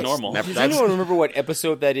 Yeah, Like that's normal. Does that's anyone remember what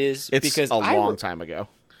episode that is? it's because a I long time ago.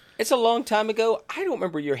 It's a long time ago. I don't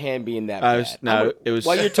remember your hand being that It bad. was- no, it was-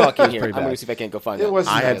 While you're talking here, pretty I'm going bad. to see if I can't go find It out.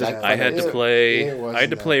 wasn't I had that to- bad. I had to It play. wasn't I had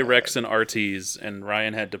to that play bad. Rex and RTs, and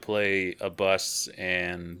Ryan had to play a bus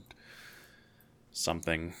and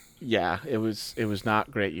something. Yeah, it was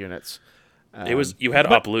not great units. It was you had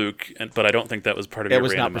Up Luke, but I don't think that was part of It your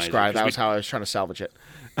was not randomizer, prescribed. 'cause That was how I was trying to salvage it.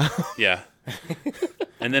 yeah.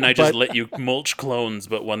 And then I just But- let you mulch clones,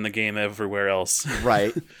 but won the game everywhere else.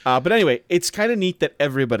 Right. But anyway, it's kind of neat that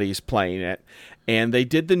everybody's playing it. And they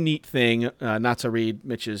did the neat thing, not to read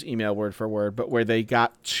Mitch's email word for word, but where they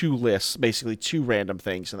got two lists, basically two random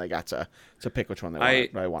things, and they got to pick which one they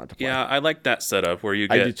wanted to play. Yeah, I like that setup where you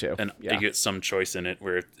I get do too, yeah. you get some choice in it,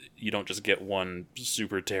 where you don't just get one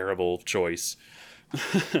super terrible choice.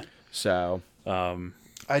 So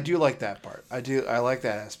I do like that part. I like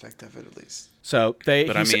that aspect of it at least. But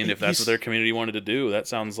I mean, if that's what their community wanted to do, that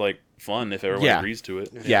sounds like fun if everyone Yeah. agrees to it.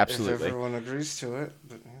 Yeah, If absolutely. everyone agrees to it.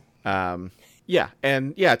 But, Yeah,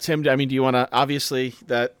 and yeah, Tim, I mean, do you want to, obviously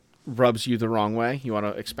that rubs you the wrong way. You want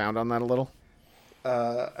to expound on that a little?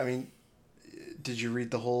 I mean, did you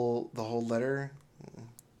read the whole letter?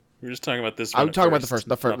 We're just talking about this. I'm one talking about first,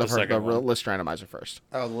 the not second one. list randomizer first.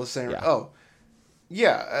 Oh, the listener. Yeah. Oh,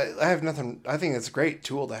 yeah. I have nothing. I think it's a great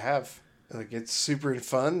tool to have. Like, it's super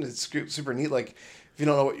fun. It's super neat. Like, if you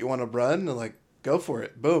don't know what you want to run, like, go for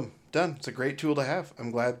it. Boom, done. It's a great tool to have.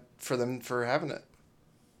 I'm glad for them for having it.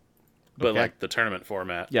 but like the tournament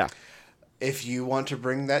format. Yeah. If you want to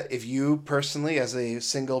bring that, if you personally, as a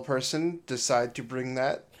single person, decide to bring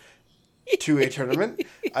that to a tournament,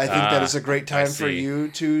 I think that is a great time for you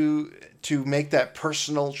to make that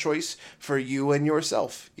personal choice for you and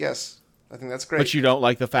yourself. Yes, I think that's great. But you don't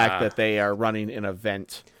like the fact that they are running an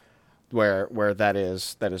event where that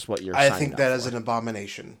is what you're. I think that is an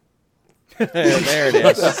abomination. There it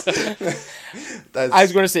is. I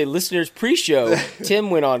was going to say, listeners, pre-show, Tim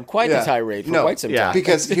went on quite a tirade for quite some time.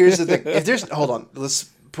 Because here's the thing: if there's, hold on, let's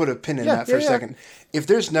put a pin in that for a second. If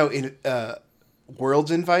there's no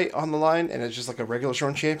Worlds invite on the line and it's just like a regular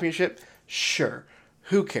Shorn Championship, sure,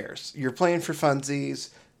 who cares? You're playing for funsies,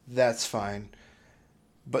 that's fine.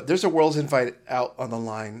 But there's a Worlds invite out on the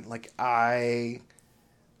line. Like I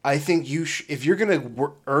think if you're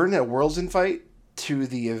gonna earn a Worlds invite to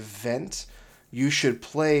the event, you should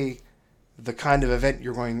play the kind of event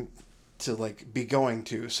you're going to like be going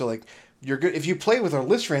to. So like you're good if you play with a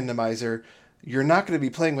list randomizer, you're not going to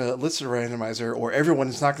be playing with a list randomizer, or everyone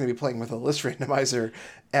is not going to be playing with a list randomizer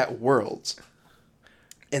at Worlds.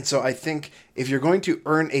 And so I think if you're going to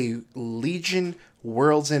earn a Legion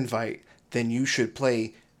Worlds invite, then you should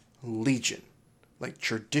play Legion, like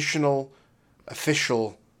traditional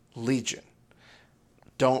official Legion.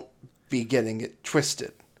 Don't be getting it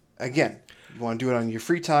twisted. Again, you want to do it on your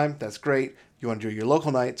free time, that's great. You want to do it your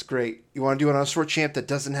local nights, great. You want to do it on a Sword Champ that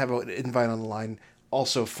doesn't have an invite on the line,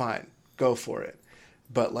 also fine. Go for it.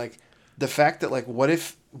 But like the fact that like what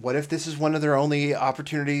if this is one of their only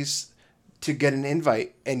opportunities to get an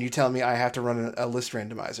invite and you tell me I have to run a list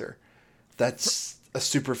randomizer? That's a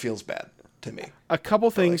super feels bad to me. A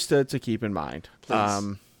couple things to keep in mind.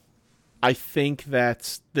 Please. I think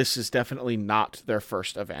that this is definitely not their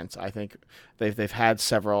first event. I think they've had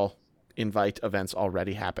several invite events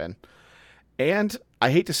already happen. And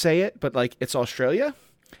I hate to say it, but like it's Australia.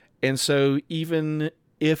 And so even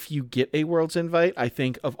if you get a Worlds invite, I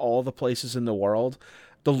think of all the places in the world,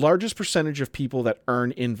 the largest percentage of people that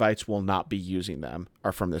earn invites will not be using them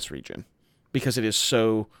are from this region because it is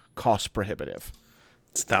so cost prohibitive.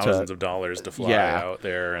 It's thousands of dollars to fly out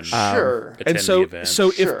there and sure. attend and so, the event.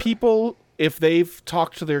 So Sure. if they've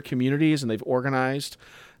talked to their communities and they've organized,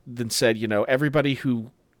 then said, everybody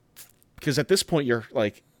who, because at this point you're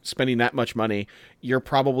like spending that much money, you're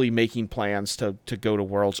probably making plans to go to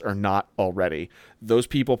Worlds or not already. Those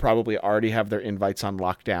people probably already have their invites on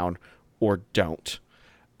lockdown or don't.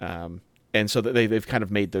 And so that they've kind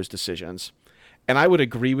of made those decisions. And I would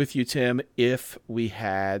agree with you, Tim, if we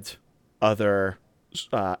had other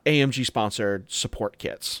AMG sponsored support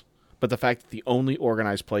kits, but the fact that the only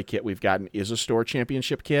organized play kit we've gotten is a store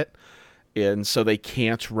championship kit, and so they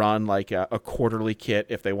can't run like a quarterly kit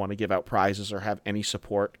if they want to give out prizes or have any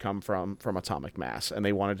support come from Atomic Mass, and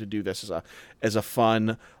they wanted to do this as a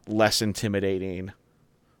fun, less intimidating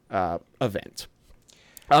event.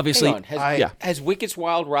 Obviously, has Wicked's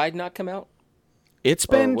Wild Ride not come out? It's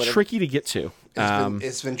been tricky to get to.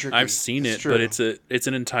 It's been tricky. I've seen it, but it's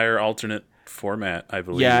an entire alternate format, I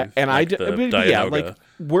believe. Yeah, and like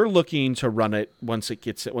we're looking to run it once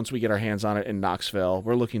we get our hands on it in Knoxville.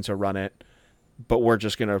 We're looking to run it, but we're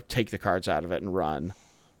just going to take the cards out of it and run.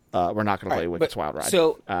 We're not going to play Wicked's Wild Ride.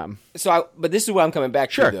 But this is what I'm coming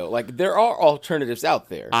back to, though. Like there are alternatives out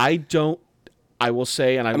there. I will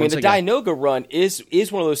say, and I mean, the Dianoga run is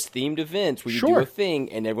one of those themed events where you do a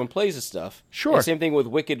thing and everyone plays the stuff. Sure. And same thing with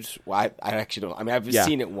Wicked. Well, I actually don't. I mean, I've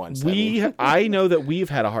seen it once. I know that we've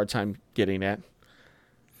had a hard time getting it.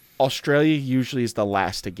 Australia usually is the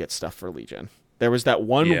last to get stuff for Legion. There was that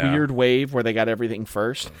one weird wave where they got everything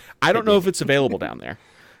first. I don't know if it's available down there.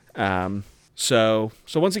 So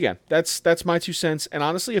once again, that's my 2 cents. And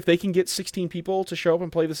honestly, if they can get 16 people to show up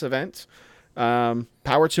and play this event,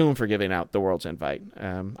 power to them for giving out the World's invite.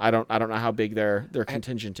 I don't know how big their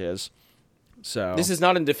contingent is. So this is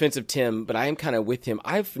not in defense of Tim, but I am kind of with him.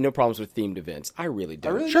 I have no problems with themed events. I really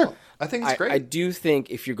don't. I really don't. I think it's great. I do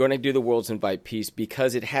think if you're going to do the World's invite piece,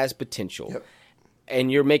 because it has potential,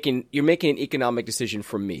 and you're making an economic decision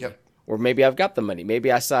for me, or maybe I've got the money.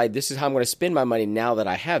 Maybe I decide this is how I'm going to spend my money now that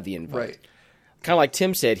I have the invite. Right. Kind of like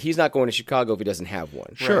Tim said, he's not going to Chicago if he doesn't have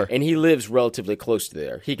one. Sure. And he lives relatively close to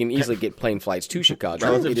there. He can easily get plane flights to Chicago.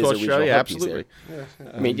 Relative to Australia, absolutely.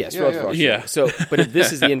 I mean, yes, relative to Australia. So, but if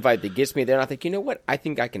this is the invite that gets me there, and I think, you know what? I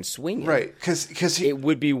think I can swing it. Right. Because it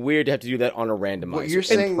would be weird to have to do that on a randomizer. What you're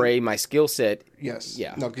saying, and pray my skill set. Yes.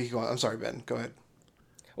 Yeah. No, keep going. I'm sorry, Ben. Go ahead.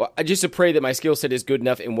 Well, just to pray that my skill set is good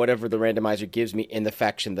enough in whatever the randomizer gives me in the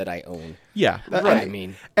faction that I own. Yeah. I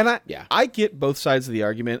mean, and I get both sides of the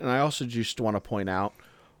argument, and I also just want to point out,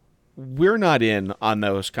 we're not in on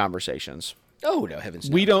those conversations. Oh, no, heavens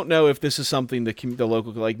no. We don't know if this is something the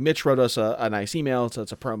local, like Mitch wrote us a nice email, so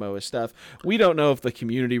it's a promo with stuff. We don't know if the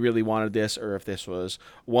community really wanted this or if this was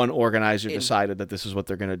one organizer decided that this is what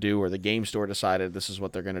they're going to do, or the game store decided this is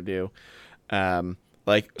what they're going to do. And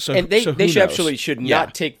they should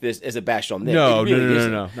not take this as a bash on them. No, really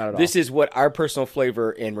no, not at all. This is what our personal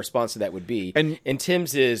flavor in response to that would be. And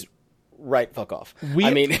Tim's is right, fuck off. We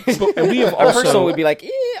have our also personal would be like,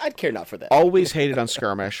 I'd care not for that. Always hated on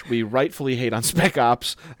Skirmish. We rightfully hate on Spec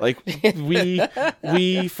Ops. Like we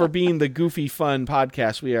for being the goofy fun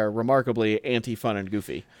podcast, we are remarkably anti-fun and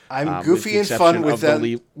goofy. I'm goofy and fun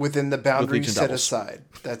within the boundaries set aside.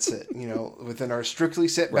 That's it. Within our strictly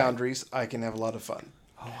set boundaries, I can have a lot of fun.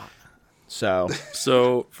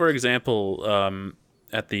 So for example,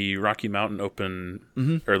 at the Rocky Mountain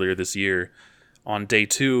Open earlier this year, on day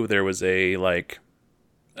 2, there was a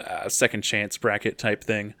second chance bracket type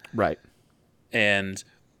thing. Right. And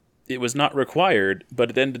it was not required, but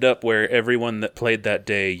it ended up where everyone that played that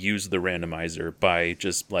day used the randomizer by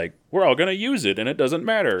just we're all going to use it and it doesn't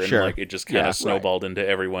matter. And sure. It just kind of snowballed into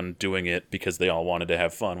everyone doing it because they all wanted to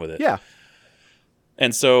have fun with it. Yeah.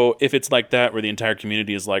 And so if it's like that where the entire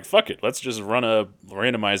community is like, fuck it, let's just run a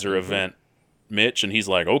randomizer event, Mitch, and he's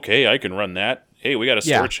like, okay, I can run that. Hey, we got a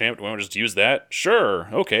store champ. Do we want to just use that? Sure.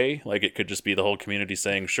 Okay. It could just be the whole community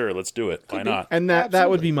saying, sure, let's do it. Why not? And that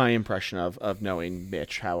would be my impression of knowing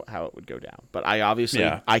Mitch, how it would go down. But I obviously,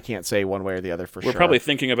 I can't say one way or the other for sure. We're probably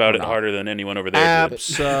thinking about it harder than anyone over there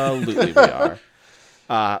Absolutely we are.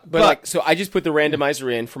 So I just put the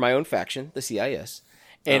randomizer in for my own faction, the CIS.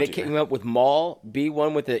 And it came up with Maul,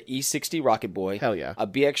 B1 with the E60 rocket boy, hell yeah, a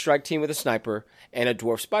BX strike team with a sniper, and a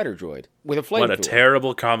dwarf spider droid with a flamethrower. What a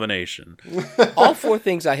terrible combination. All 4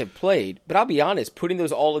 things I have played, but I'll be honest, putting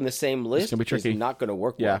those all in the same list is not going to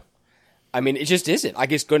work well. I mean, it just isn't.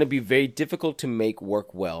 It's going to be very difficult to make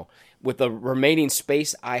work well with the remaining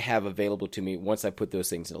space I have available to me once I put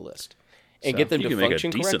those things in a list. And get them to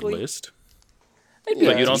function correctly. You can make a decent list. But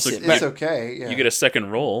you'd also, it's okay. Yeah. You get a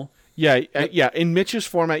second roll. Yeah. In Mitch's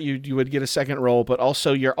format, you would get a second roll, but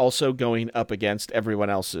also you're also going up against everyone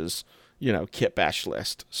else's, kit bash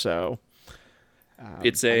list. So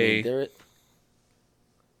it's at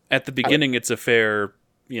the beginning, it's a fair,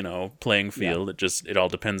 playing field. Yeah. It all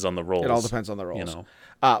depends on the rolls. It all depends on the rolls.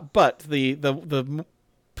 But the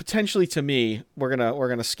potentially to me, we're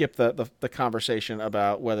gonna skip the conversation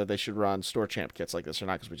about whether they should run store champ kits like this or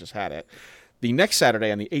not because we just had it. The next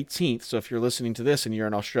Saturday on the 18th, so if you're listening to this and you're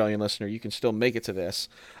an Australian listener, you can still make it to this.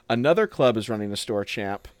 Another club is running a store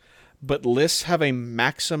champ, but lists have a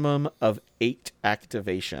maximum of 8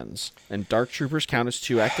 activations, and Dark Troopers count as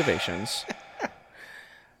 2 activations.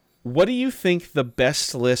 What do you think the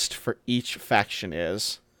best list for each faction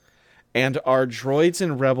is? And are droids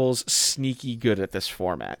and rebels sneaky good at this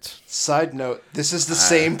format? Side note, this is the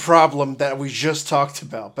same problem that we just talked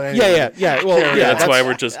about. But anyway. Yeah. Well, that's why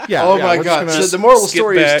we're just... my God. So the moral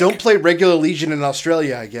story is don't play regular Legion in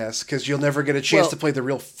Australia, I guess, because you'll never get a chance to play the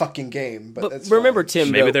real fucking game. But that's remember,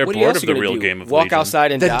 Tim, maybe they're bored of the real game of Walk Legion.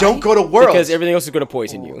 Outside and then die. Don't go to Worlds. Because everything else is going to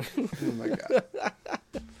poison you. Oh, my God.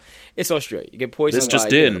 It's Australia. You get poisoned. This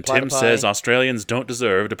just in. Tim says Australians don't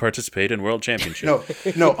deserve to participate in World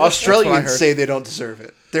Championship. No. Australians say they don't deserve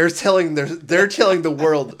it. They're telling the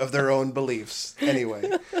world of their own beliefs. Anyway,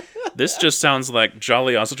 this just sounds like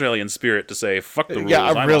jolly Australian spirit to say fuck the rules.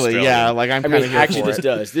 Yeah, really. Yeah, I'm kind of actually this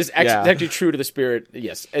does. This actually true to the spirit.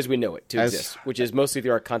 Yes, as we know it to exist, which is mostly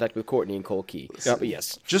through our contact with Courtney and Cole Key. Yep. But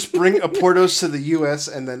yes, just bring a Portos to the U.S.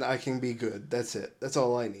 and then I can be good. That's it. That's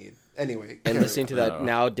all I need. Anyway, and listening to that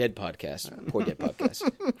now dead podcast, poor dead podcast.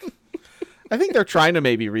 I think they're trying to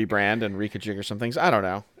maybe rebrand and reconfigure some things. I don't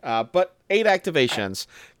know. But 8 activations.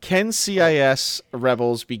 Can CIS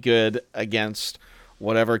Rebels be good against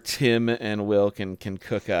whatever Tim and Will can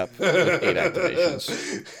cook up with 8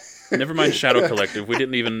 activations? Never mind Shadow Collective. We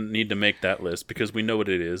didn't even need to make that list because we know what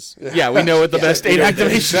it is. Yeah, we know what the best 8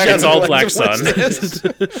 activations. It's all Black Sun.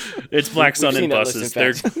 It's Black Sun and buses.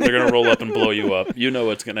 They're going to roll up and blow you up. You know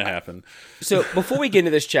what's going to happen. So before we get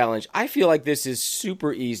into this challenge, I feel like this is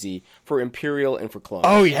super easy for Imperial and for clones.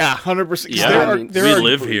 Oh yeah, 100%. Yeah, we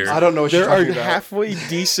live here. I don't know what you're talking about. There are halfway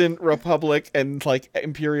decent Republic and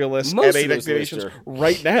Imperialists at 8 activations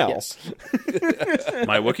right now. Yes.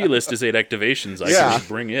 My Wookiee list is 8 activations. I can just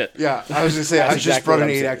bring it. Yeah, I was going to say, I just brought an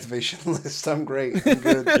 8 activation list. I'm great. I'm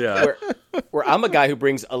good. Yeah. Where I'm a guy who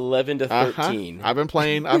brings 11 to 13. I've been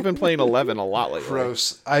playing 11 a lot lately.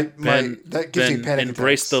 Gross. That gives me panic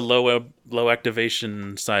embrace attacks. the low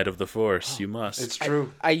activation side of the Force. You must. It's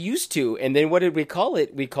true. I used to, and then what did we call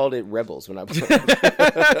it? We called it Rebels when I was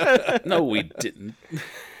playing. No, we didn't.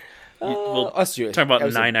 We'll That's true. talk about That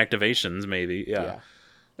was 9 activations, maybe. Yeah.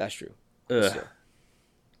 That's true. Ugh. So,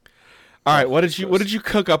 All right, what did you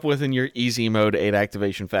cook up with in your easy mode 8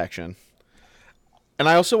 activation faction? And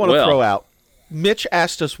I also want to throw out, Mitch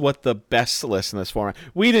asked us what the best list in this format.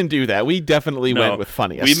 We didn't do that. We definitely went with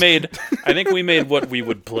funniest. I think we made what we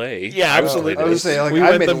would play. Yeah, absolutely. I was saying, like, We I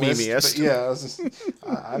went made the a list, memeiest. but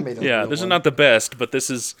yeah, I made a Yeah, real this is one. not the best, but this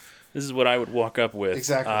is what I would walk up with.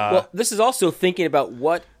 Exactly. well, this is also thinking about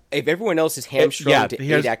what if everyone else is hamstrung to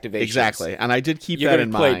 8 activations. Exactly, and I did keep You're that going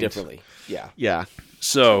in to play mind. differently. Yeah. Yeah.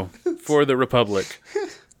 So, for the Republic,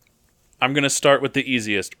 I'm going to start with the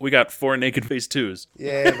easiest. We got 4 naked phase 2s.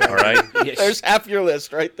 Yeah, man. All right? There's half your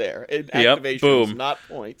list right there. In Yep, activations, boom. not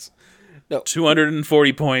points.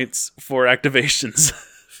 240 points for activations.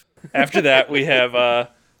 After that, we have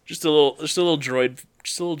just a little droid,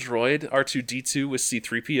 R2D2 with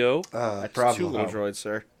C3PO. Two Problem. little droids,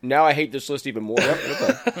 sir. Now I hate this list even more.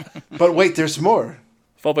 But wait, there's more.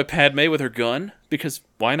 Followed by Padme with her gun, because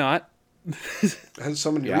why not? There's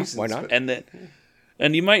so many Yeah, reasons. why not? but-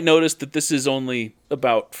 And you might notice that this is only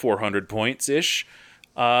about 400 points ish.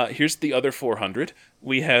 Here's the other 400.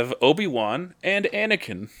 We have Obi-Wan and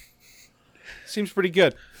Anakin. Seems pretty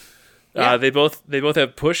good. They both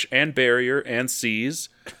have push and barrier and seize.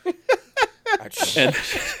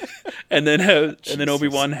 and then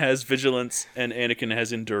Obi-Wan has vigilance and Anakin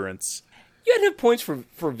has endurance. You had enough points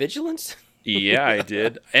for vigilance? Yeah, I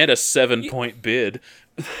did. And a 7-point bid.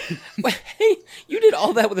 Hey, you did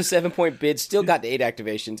all that with a 7-point bid, still got the 8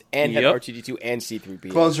 activations, and had Yep. R2D2 and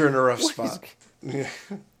C3PO. Clones are in a rough What spot. Yeah.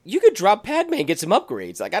 You could drop Padme and get some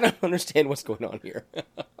upgrades. Like, I don't understand what's going on here.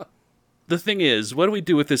 The thing is, what do we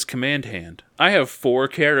do with this command hand? I have 4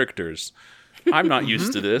 characters. I'm not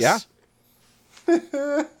used to this. Yeah.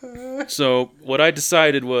 So what I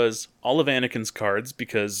decided was all of Anakin's cards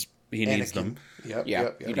because he needs them. Yep, Yeah,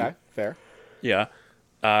 yep, yep. okay, fair. Yeah.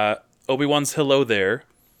 Obi-Wan's hello there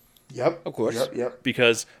Yep. Of course. Yep.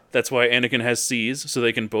 because that's why Anakin has C's, so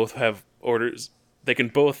they can both have orders. They can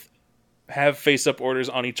both have face-up orders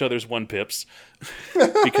on each other's 1-pips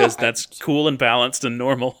because that's cool and balanced and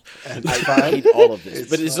normal. And I fine. hate all of this,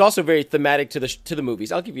 but it's also very thematic to the movies.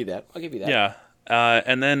 I'll give you that. Yeah.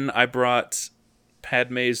 And then I brought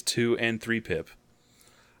Padme's 2 and 3-pip.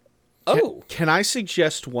 Oh, Can I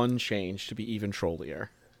suggest one change to be even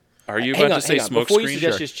trollier? Are you hang about on, to say hang on. smoke Before you screen?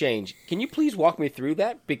 suggest this change, can you please walk me through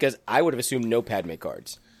that? Because I would have assumed no Padme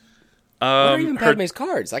cards. What are even Padme's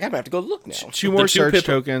cards? Like, I'm going to have to go look now. 2 more surge pip-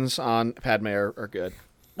 tokens on Padme are good.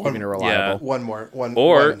 Keeping her reliable. One more.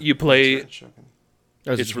 Or one. you play- Those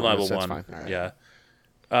are It's just reliable bonus, one. that's fine. All right.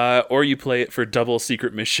 Yeah. Or you play it for double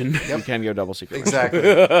secret mission. You can go double secret. Exactly.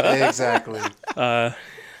 Exactly.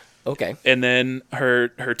 Okay. And then her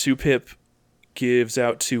 2-pip gives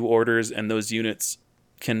out 2 orders, and those units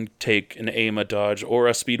can take an aim, a dodge, or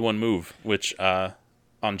a speed 1 move, which on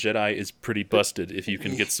Jedi is pretty busted if you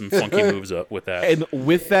can get some funky moves up with that. And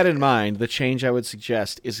with that in mind, the change I would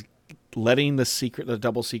suggest is letting the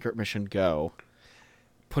double secret mission go,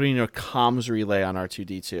 putting a comms relay on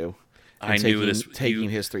R2D2, and I knew this.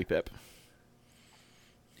 taking his 3-pip.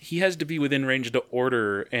 He has to be within range to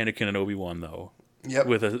order Anakin and Obi-Wan, though. Yep.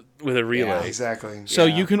 With a relay, Yeah. Exactly. So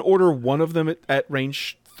Yeah. you can order one of them at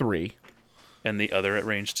range 3 and the other at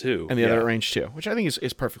range 2. and the other at range 2, which I think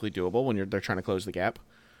is perfectly doable when they're trying to close the gap.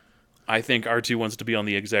 I think R2 wants to be on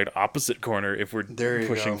the exact opposite corner if we're There you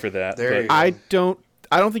pushing go. for that. There but you go.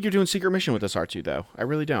 I don't think you're doing secret mission with this R2 though. I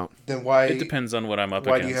really don't. Then why? it depends on what I'm up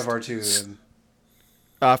Why against. do you have R2 then?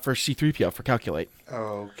 For C3PO for calculate.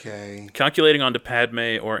 Okay. Calculating onto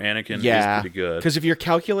Padme or Anakin Yeah, is pretty good. because if you're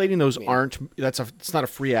calculating, those it's not a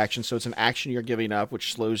free action, so it's an action you're giving up,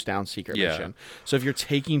 which slows down secret Yeah. mission. So if you're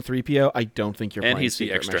taking 3PO, I don't think you're And playing he's the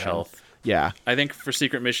secret extra mission. health. Yeah, I think for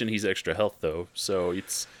secret mission he's extra health though, so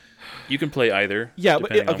you can play either. yeah, but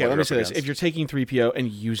depending on okay. what Let me you're say up this: against. if you're taking 3PO and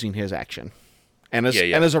using his action, and as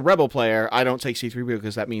Yeah. and as a rebel player, I don't take C3PO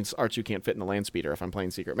because that means R2 can't fit in the land speeder if I'm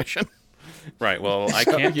playing secret mission. Right, well, I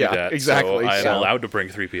can't do yeah, that. exactly, So I'm so- allowed to bring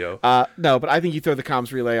 3PO. No, but I think you throw the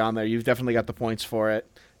comms relay on there. You've definitely got the points for it,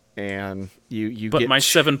 and you but get my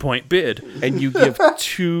 7-point bid. and you give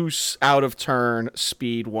 2 out of turn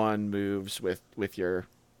speed 1 moves with your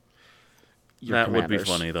That would be commanders.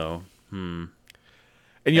 funny though. And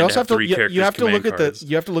you And also have have to 3 you characters have to look command at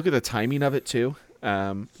cards. the timing of it too,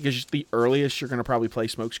 because the earliest you're going to probably play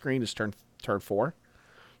smokescreen is turn 4,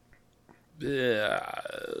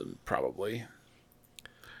 Probably.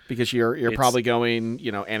 because you're It's- probably going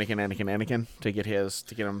Anakin to get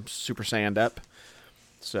him Super Saiyan up.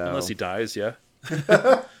 So Unless he dies, yeah.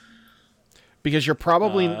 because you're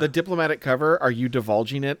probably the diplomatic cover. Are you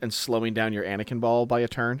divulging it and slowing down your Anakin ball by a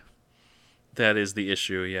turn? That is the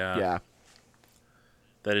issue, yeah. Yeah.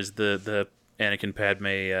 That is the Anakin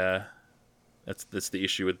Padme, that's the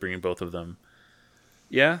issue with bringing both of them.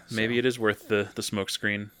 Yeah, maybe it is worth the smoke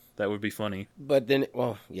screen. That would be funny. But then,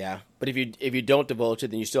 well, yeah. But if you don't divulge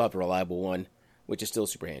it, then you still have a reliable one, which is still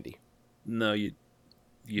super handy. No, you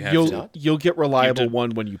have to. You'll get reliable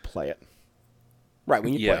one when you play it. Right,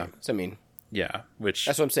 when you play it. So, I mean... Yeah, which...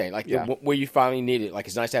 That's what I'm saying. Like, where you finally need it. Like,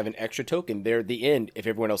 it's nice to have an extra token there at the end if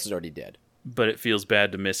everyone else is already dead. But it feels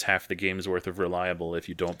bad to miss half the game's worth of reliable if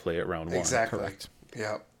you don't play it round one. Exactly. Correct.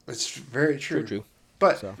 Yeah, it's very true. True.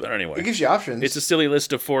 But anyway, it gives you options. It's a silly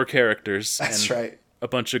list of 4 characters. That's and right. A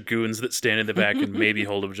bunch of goons that stand in the back and maybe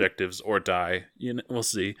hold objectives or die. We'll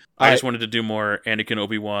see. I just wanted to do more Anakin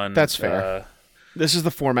Obi-Wan. That's fair. This is the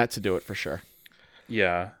format to do it for sure.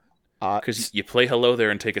 Yeah. Because you play hello there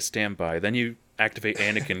and take a standby. Then you activate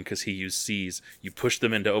Anakin because he used C's. You push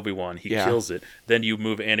them into Obi-Wan. He kills it. Then you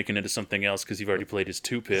move Anakin into something else because you've already played his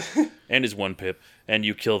 2-pip and his 1-pip, and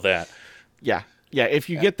you kill that. Yeah. Yeah, if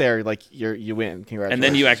you get there, like, you win. Congratulations. And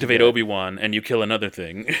then you activate Obi-Wan, and you kill another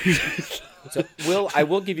thing. So, I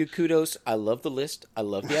will give you kudos. I love the list. I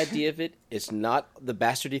love the idea of it. It's not the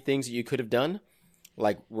bastardy things that you could have done,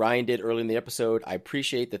 like Ryan did early in the episode. I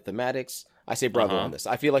appreciate the thematics. I say bravo on this.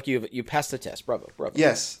 I feel like you passed the test. Bravo.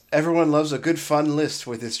 Yes, everyone loves a good fun list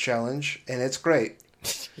with this challenge, and it's great.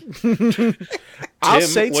 I'll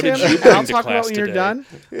say, what Tim, did you bring I'll to talk about class when you're today? done.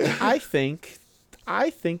 I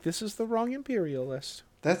think this is the wrong Imperial list.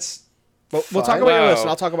 That's We'll talk fine. about your list, and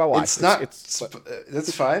I'll talk about why. It's not.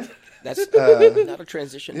 That's fine. That's not a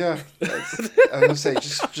transition. Yeah, I was gonna say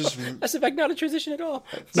just That's in fact not a transition at all.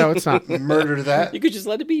 No, it's not. murder that. You could just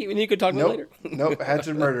let it be, and you could talk about it later. Nope, had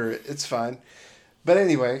to murder it. It's fine. But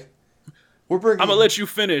anyway, I'm gonna let you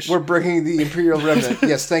finish. We're bringing the Imperial Remnant.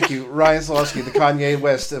 Yes, thank you, Ryan Slawski, the Kanye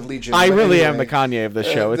West of Legion. I But really anyway, am the Kanye of this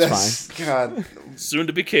show. It's fine. God, Soon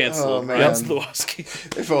to be canceled. Oh, man. Ryan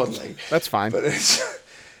Slawski. if only. That's fine. But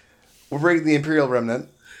we're bringing the Imperial Remnant.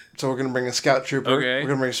 So we're going to bring a Scout Trooper. Okay. We're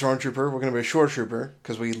going to bring a Stormtrooper. We're going to bring a Shore Trooper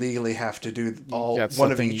because we legally have to do all That's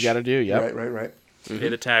one of something each. you got to do. Yep. Right. Pay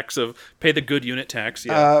the tax pay the good unit tax.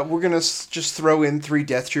 Yeah. We're going to just throw in 3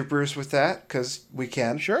 Death Troopers with that because we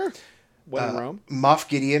can. Sure. When in Rome. Moff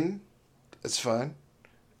Gideon. That's fine.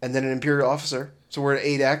 And then an Imperial Officer. So we're at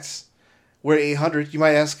 8 acts. We're at 800. You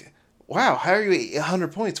might ask, wow, how are you at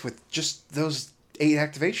 800 points with just those 8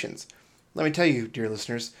 activations? Let me tell you, dear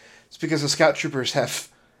listeners, it's because the Scout Troopers have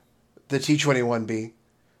the T-21B,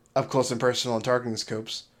 up close and personal and targeting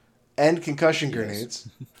scopes, and concussion grenades.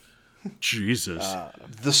 Jesus.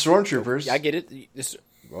 The Stormtroopers... I get it.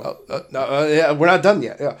 we're not done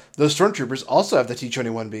yet. Yeah. The Stormtroopers also have the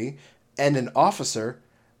T-21B, and an officer,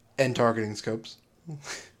 and targeting scopes.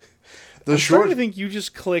 I'm starting to think you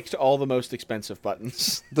just clicked all the most expensive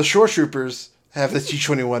buttons. The Shore Troopers have the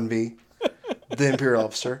T-21B, the Imperial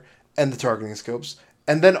Officer, and the targeting scopes.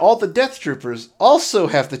 And then all the Death Troopers also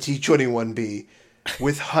have the T-21B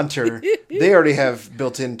with Hunter. They already have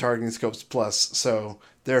built-in targeting scopes plus, so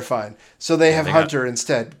they're fine. So they have Hunter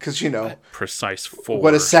instead, because, Precise 4.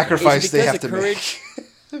 what a sacrifice they have to make.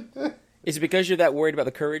 make. Is it because you're that worried about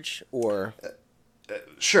the courage, or...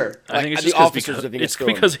 Sure. I think it's the just officers of the it's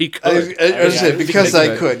Storm. because he could. I was saying, because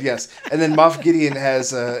I could, yes. And then Moff Gideon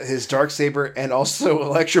has his Darksaber and also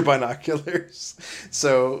Electro binoculars.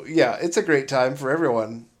 So, yeah, it's a great time for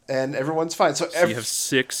everyone. And everyone's fine. So you have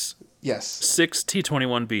 6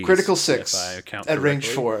 T-21Bs. Critical 6 if I count at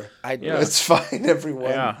range correctly. 4. Yeah. It's fine,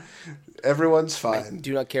 everyone. Yeah. Everyone's fine.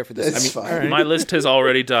 do not care for this. It's fine. My list has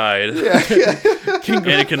already died.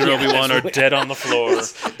 Anakin and Obi-Wan are dead on the floor.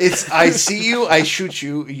 It's I see you, I shoot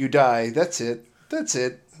you, you die. That's it.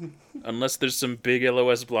 Unless there's some big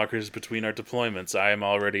LOS blockers between our deployments, I am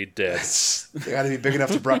already dead. They got to be big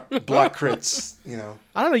enough to block crits,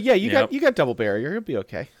 I don't know. Yeah, you got double barrier. You'll be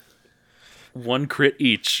okay. 1 crit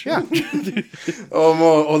each. Yeah.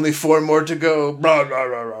 Oh, only 4 more to go. Blah, blah,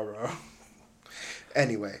 blah, blah, blah.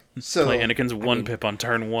 Anyway, so Play Anakin's 1-pip on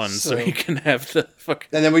turn 1 so he can have the fucking...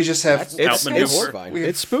 and then we just have outmaneuver. horrifying. we have,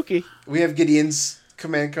 It's spooky. we have Gideon's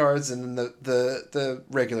command cards and then the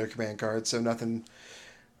regular command cards, so nothing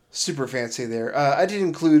super fancy there. I did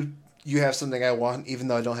include You Have Something I Want, even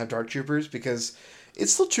though I don't have Dark Troopers, because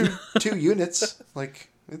it's still two units. Like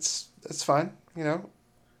it's fine,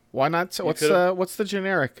 Why not? So what's the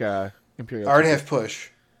generic Imperial? I already have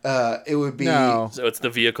push. It would be No. So it's the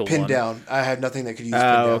vehicle pinned one. down. I have nothing that could use pinned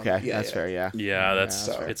down. Oh, okay. Yeah, That's fair, yeah. Yeah, that's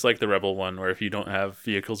that's fair. it's like the Rebel one, where if you don't have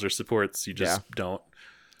vehicles or supports, you just don't.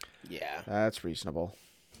 Yeah. That's reasonable.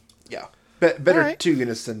 Yeah. Better right. 2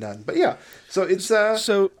 units than none. But yeah, so it's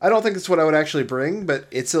So I don't think it's what I would actually bring, but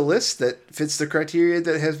it's a list that fits the criteria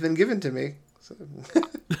that has been given to me. So.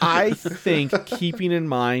 I think keeping in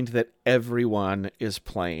mind that everyone is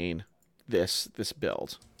playing this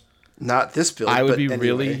build. Not this build. I would but be anyway.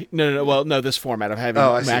 really no. Well, no, this format of having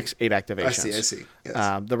max 8 activations. I see.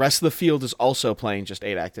 Yes. The rest of the field is also playing just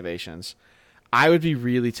 8 activations. I would be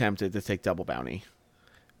really tempted to take double bounty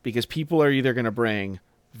because people are either going to bring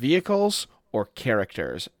vehicles or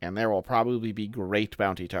characters, and there will probably be great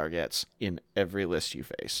bounty targets in every list you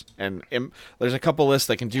face. And there's a couple lists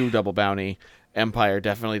that can do double bounty. Empire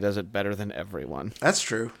definitely does it better than everyone. That's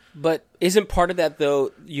true. But isn't part of that,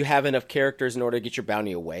 though, you have enough characters in order to get your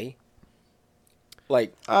bounty away?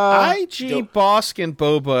 Like IG, Bosk, and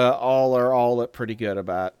Boba are all pretty good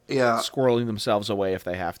about squirreling themselves away if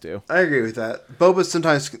they have to. I agree with that. Boba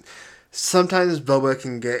sometimes Boba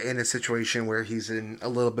can get in a situation where he's in a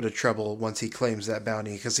little bit of trouble once he claims that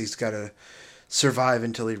bounty because he's got to survive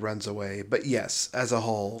until he runs away. But yes, as a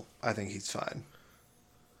whole, I think he's fine.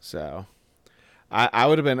 So I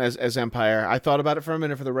would have been as Empire. I thought about it for a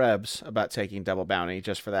minute for the Rebs about taking double bounty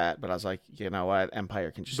just for that, but I was like, you know what,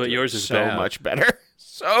 Empire can just do yours is so bad. much better,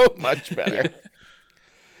 so much better.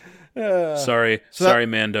 Sorry,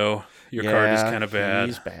 Mando. Your card is kind of bad.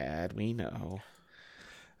 He's bad. We know.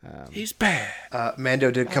 He's bad.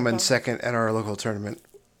 Mando did come in second at our local tournament.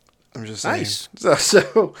 I'm just saying. Nice.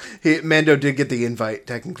 So Mando did get the invite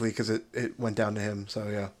technically because it went down to him. So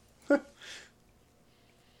yeah.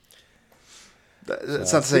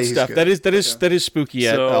 That's not to say he's stuff. good. That is spooky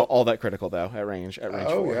at So- all that critical though at range.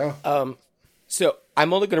 Oh 4. yeah. So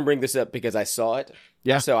I'm only going to bring this up because I saw it.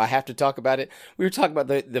 Yeah. So I have to talk about it. We were talking about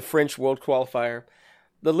the French World Qualifier.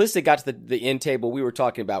 The list that got to the end table we were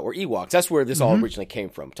talking about were Ewoks. That's where this all originally came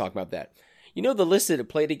from, talking about that. You know, the list that it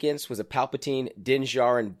played against was a Palpatine, Din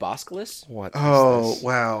Djarin, and Bosk list? What? Is Oh this?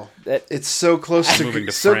 wow! That- It's so close Moving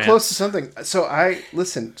to so France. close to something. So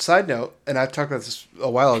listen. Side note, and I've talked about this a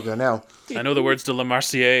while ago now. I know the words to La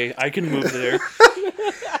Marseillaise. I can move there.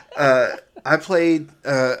 I played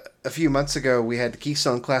a few months ago. We had the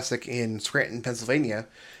Keystone Classic in Scranton, Pennsylvania,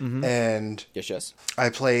 and Yes. I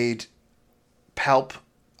played Palp,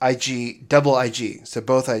 IG, double IG, so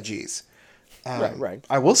both IGs. Right.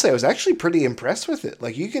 I will say I was actually pretty impressed with it.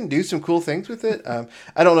 Like, you can do some cool things with it.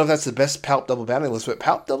 I don't know if that's the best Palp double bounty list, but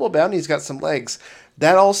Palp double bounty's got some legs.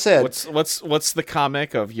 That all said, What's the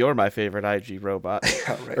comic of "You're my favorite IG robot,"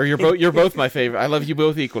 right. or you're both my favorite. I love you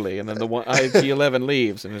both equally, and then the one IG-11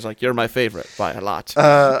 leaves, and it's like you're my favorite by a lot.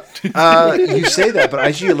 you say that, but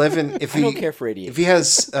IG-11, if I don't care for if 88. he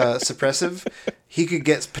has suppressive, he could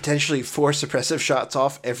get potentially 4 suppressive shots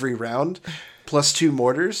off every round, plus 2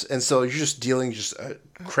 mortars, and so you're just dealing just a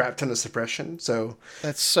crap ton of suppression. So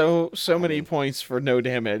That's so many points for no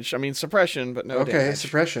damage. I mean suppression, but no damage.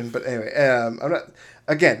 suppression. But anyway, I'm not.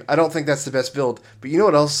 Again, I don't think that's the best build. But you know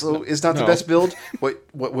what also is not the No. best build? What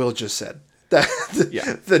Will just said.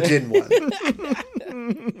 The Din one.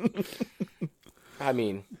 I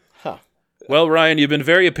mean, Well, Ryan, you've been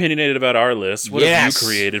very opinionated about our list. What Yes. have you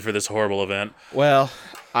created for this horrible event? Well,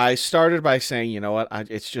 I started by saying, you know what,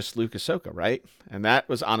 it's just Luke Ahsoka, right? And that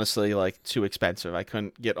was honestly like too expensive. I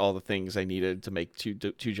couldn't get all the things I needed to make two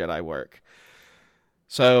Jedi work.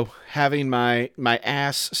 So having my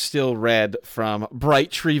ass still red from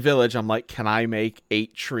Bright Tree Village, I'm like, can I make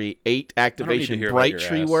 8 activation hear about Bright your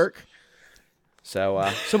Tree ass. work?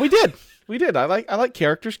 So we did. We did. I like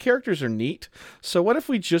characters. Characters are neat. So what if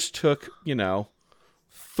we just took,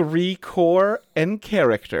 3 core and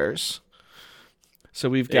characters? So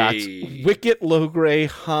we've got Hey. Wicket, Logray,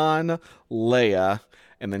 Han, Leia,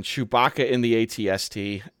 and then Chewbacca in the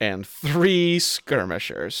ATST, and 3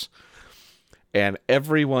 skirmishers. And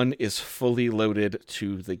everyone is fully loaded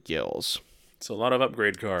to the gills. It's a lot of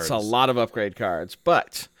upgrade cards. It's a lot of upgrade cards,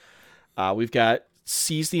 but we've got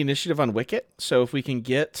Seize the Initiative on Wicket. So if we can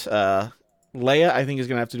get Leia, I think is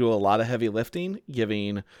going to have to do a lot of heavy lifting,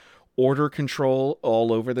 giving order control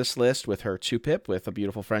all over this list with her 2-pip with a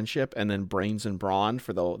beautiful friendship, and then brains and brawn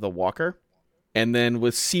for the walker. And then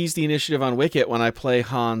with Seize the Initiative on Wicket, when I play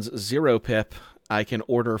Han's 0-pip, I can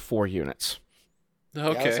order 4 units. yeah,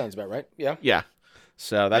 Okay. that sounds about right. Yeah. Yeah.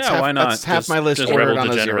 So that's Yeah, why not? That's half Just- my list just ordered rebel on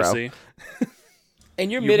a 0. degeneracy. And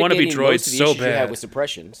you're You wanna be mitigating droids most of the so issues you bad. have with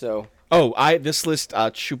suppression. So Oh, this list,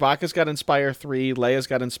 Chewbacca's got Inspire 3, Leia's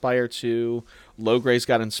got Inspire 2, Logray's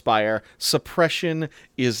got Inspire. Suppression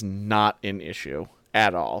is not an issue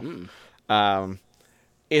at all.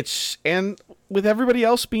 and with everybody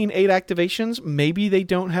else being 8 activations, maybe they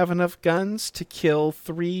don't have enough guns to kill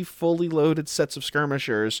 3 fully loaded sets of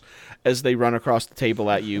skirmishers as they run across the table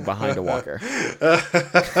at you behind a walker.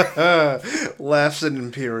 Laughs at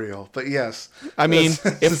Imperial, but yes. I mean,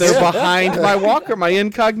 if they're behind my walker, my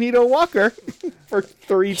incognito walker, for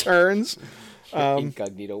 3 turns.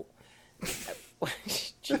 Incognito.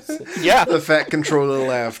 Yeah. The fat controller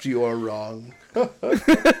laughed. You are wrong.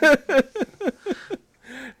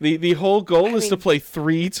 The whole goal is to play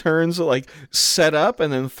 3 turns of, like, set up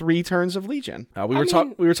and then 3 turns of Legion. We were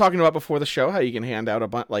talking about before the show how you can hand out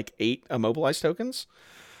 8 immobilized tokens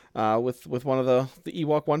with one of the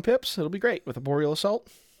Ewok 1 pips. It'll be great with a Boreal Assault.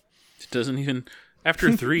 It doesn't even...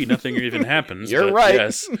 After 3, nothing even happens. You're but right.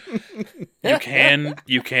 Yes,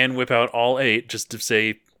 you can whip out all 8 just to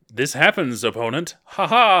say, this happens, opponent.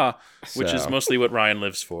 Ha-ha! Which is mostly what Ryan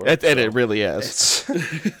lives for. And it really is.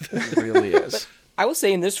 It really is. I will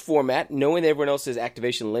say in this format, knowing that everyone else is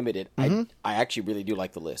activation limited, I actually really do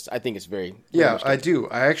like the list. I think it's very I do.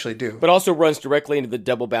 I actually do. But also runs directly into the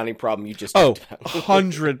double bounty problem you just talked about.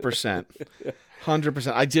 100%.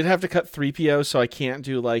 100%. I did have to cut 3PO, so I can't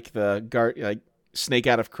do like the snake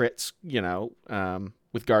out of crits,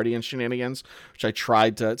 with Guardian shenanigans, which I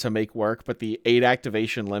tried to make work, but the 8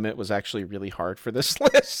 activation limit was actually really hard for this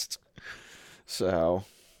list. So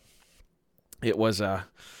it was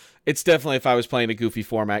it's definitely, if I was playing a goofy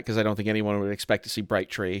format, because I don't think anyone would expect to see Bright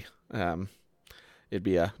Tree, it'd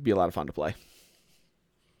be a lot of fun to play.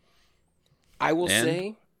 I will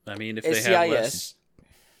say, I mean, if SCIS, they have less...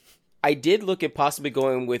 I did look at possibly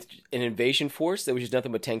going with an invasion force that was just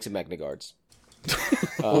nothing but tanks and Magna Guards.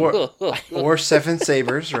 Or 7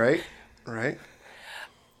 sabers, right? Right.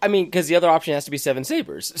 I mean, because the other option has to be 7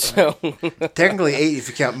 sabers. So technically 8 if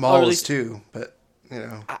you count Mauls too, but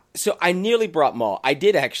So I nearly brought Maul. I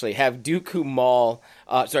did actually have Dooku Maul,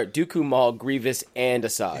 Grievous, and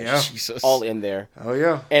Asajj all in there. Oh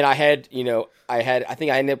yeah. And I had, I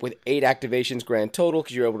think I ended up with 8 activations grand total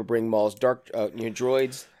because you're able to bring Maul's dark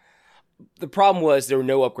droids. The problem was there were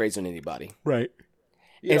no upgrades on anybody. Right.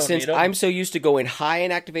 And since I'm so used to going high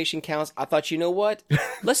in activation counts, I thought, you know what?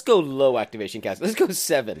 Let's go low activation counts. Let's go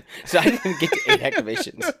 7. So I didn't get to 8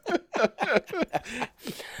 activations.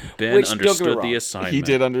 Ben understood the assignment. He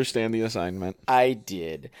did understand the assignment. I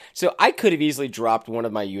did. So I could have easily dropped one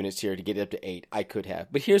of my units here to get it up to 8. I could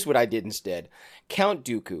have. But here's what I did instead. Count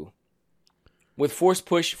Dooku with Force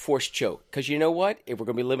Push, Force Choke. Because you know what? If we're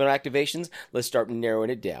going to be limited on activations, let's start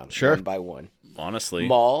narrowing it down one by one. Honestly.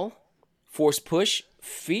 Maul, Force Push,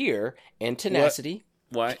 Fear, and Tenacity.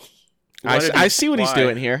 Why? I see what he's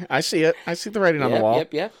doing here. I see it. I see the writing on the wall.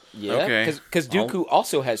 Yep. Yeah. Okay. Because Dooku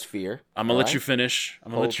also has Fear. I'm going to let you finish.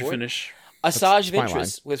 Asajj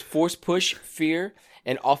Ventress with Force Push, Fear,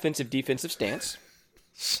 and Offensive-Defensive Stance.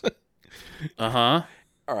 Uh-huh.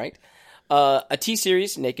 All right. A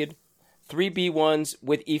T-Series, Naked. 3 B1s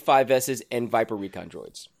with E5Ss and Viper Recon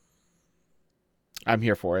droids. I'm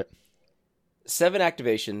here for it. 7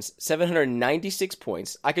 activations, 796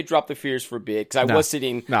 points. I could drop the fears for a bid because I was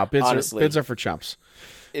sitting. No, bids bids are for chumps.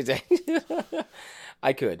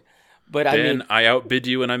 I could, but Ben, I outbid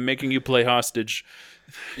you, and I'm making you play hostage.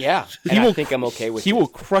 Yeah, and I think I'm okay with it. He will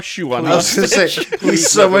crush you on I was going to say, he's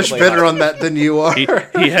so much better on that than you are.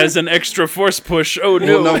 He has an extra force push. Oh,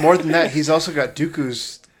 no. Well, no, more than that, he's also got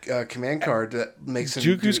Dooku's command card that makes him...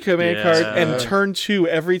 Dooku's command card, and turn 2,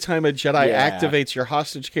 every time a Jedi activates, your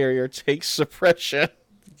hostage carrier takes suppression.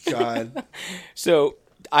 God. So,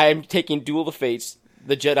 I'm taking Duel the Fates,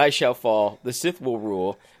 the Jedi shall fall, the Sith will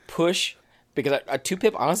rule, push, because a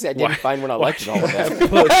 2-pip, honestly, I didn't find one I liked at all of that.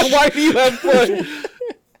 Why do you have push?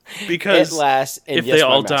 Because if they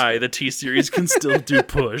all die, the T-Series can still do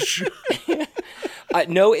push.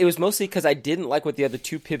 No, it was mostly because I didn't like what the other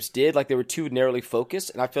 2 pips did. Like, they were too narrowly focused,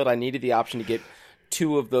 and I felt I needed the option to get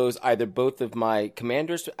 2 of those, either both of my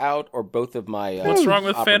commanders out or both of my What's wrong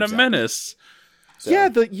with Phantom Menace? So, yeah,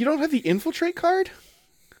 you don't have the Infiltrate card?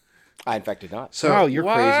 I, in fact, did not. So, you're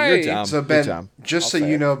crazy. You're dumb. So, Ben, just so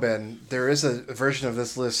you know, Ben, there is a version of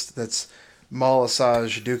this list that's Maul,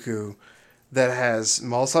 Asajj, Dooku, that has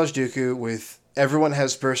Maul, Asajj, Dooku with everyone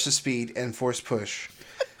has Burst of Speed and Force Push.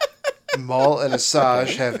 Maul and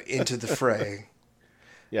Asajj have Into the Fray.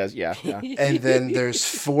 Yeah. And then there's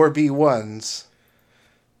 4 B1s,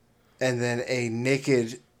 and then a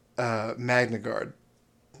naked Magna Guard.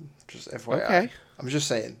 Just FYI. Okay. I'm just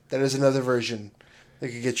saying. That is another version that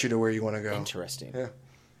could get you to where you want to go. Interesting. Yeah.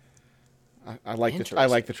 I like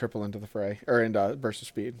the triple Into the Fray, or into Burst of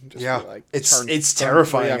Speed. Just it's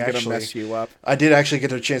terrifying, I'm going to actually. mess you up. I did actually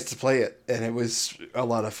get a chance to play it, and it was a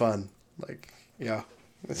lot of fun. Like, yeah.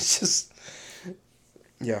 It's just...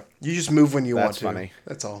 Yeah, you just move when you want to. That's funny.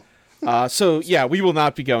 That's all. So yeah, we will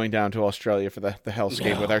not be going down to Australia for the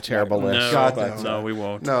hellscape with our terrible list. God, but, no, we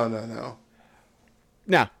won't. No.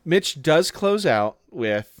 Now, Mitch does close out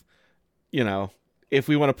with, if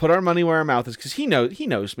we want to put our money where our mouth is, because he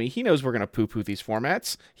knows me. He knows we're going to poo-poo these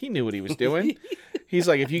formats. He knew what he was doing. He's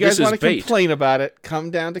like, if you guys want to complain about it, come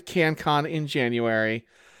down to CanCon in January.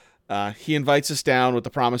 He invites us down with the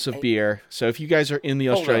promise of beer. So if you guys are in the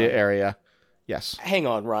Australia area, yes. Hang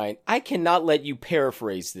on, Ryan. I cannot let you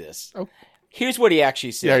paraphrase this. Oh. Here's what he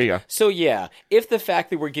actually said. There you go. So yeah, if the fact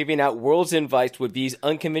that we're giving out World's Invites with these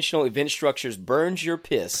unconventional event structures burns your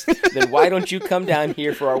piss, then why don't you come down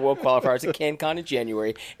here for our World Qualifiers at CanCon in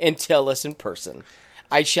January and tell us in person?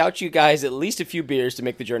 I shout you guys at least a few beers to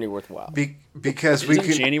make the journey worthwhile. Because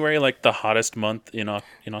Isn't January like the hottest month in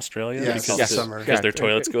Australia? Yes, summer. Because their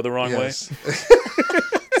toilets go the wrong way.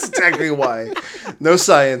 That's exactly why. No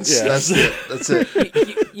science. Yeah. That's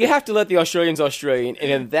it. You have to let the Australians Australian, and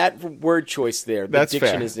in that word choice there, the That's diction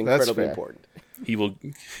fair. is incredibly That's important. He will,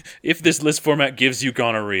 if this list format gives you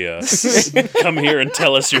gonorrhea, come here and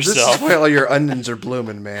tell us This yourself. is why all your onions are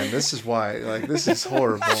blooming, man. This is why. This is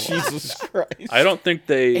horrible. Jesus Christ. I don't think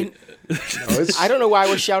they. And- I don't know why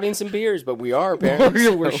we're shouting some beers, but we are, apparently.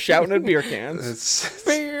 We're shouting at beer cans. It's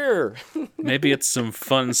Beer! Maybe it's some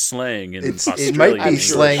fun slang in Australia. it might be I'm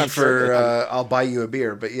sure. slang I'm for sure. I'll buy you a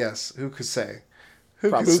beer, but yes, who could say? Who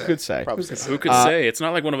Probably. Who could say? Probably so. Who could say? It's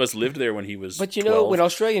not like one of us lived there when he was. But 12. when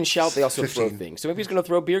Australians shout, they also throw 15. things. So maybe he's going to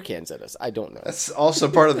throw beer cans at us. I don't know. That's also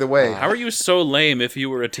part of the way. How are you so lame if you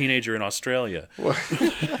were a teenager in Australia? I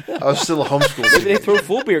was still a homeschool Maybe they kid. throw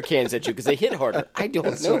full beer cans at you because they hit harder. I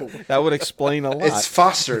don't know. That would explain a lot. It's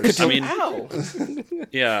Foster's. I mean, How?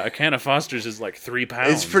 yeah, a can of Foster's is like 3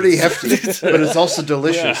 pounds. It's pretty hefty, but it's also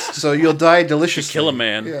delicious. Yeah. So you'll die deliciously. Kill a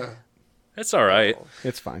man. Yeah. It's all right.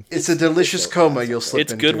 It's fine. It's a delicious coma you'll slip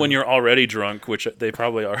It's into. good when you're already drunk, which they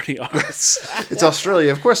probably already are. It's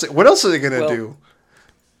Australia, of course. What else are they going to Well, do?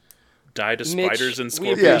 Die to Mitch, spiders and we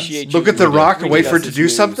scorpions. appreciate you Look at The Rock and bringing wait for us it to this do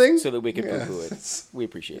news something? so that we can Yeah. poo-poo it. We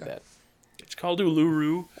appreciate that. It's called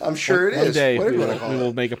Uluru. I'm sure it One is. day Whatever we you want to call it.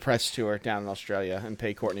 will make a press tour down in Australia and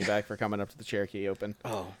pay Courtney back for coming up to the Cherokee Open.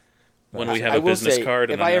 Oh. When we have I a will business say, card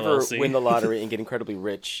if and I an ever LLC. win the lottery and get incredibly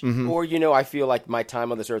rich, Mm-hmm. or I feel like my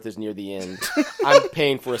time on this earth is near the end, I'm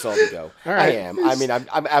paying for us all to go. All right. I am. I mean, I'm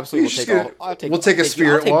absolutely You're just will take gonna- all. I'll take. we'll take a I'll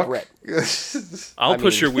spirit take walk. Brett. I'll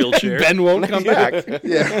push your wheelchair. Ben won't come back.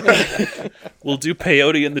 Yeah, We'll do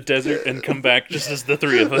peyote in the desert and come back just as the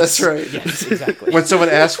 3 of us. that's right. Yes, exactly. When someone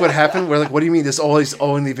asks what happened, we're like, "What do you mean? There's always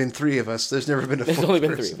only been 3 of us. There's never been a There's fourth only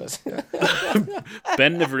been person." 3 of us.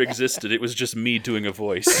 Ben never existed. It was just me doing a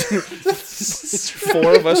voice.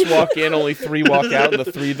 4 of us walk in, only 3 walk out, and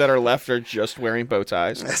the 3 that are left are just wearing bow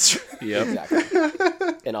ties. That's right. Yep. Exactly.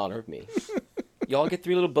 In honor of me. Y'all get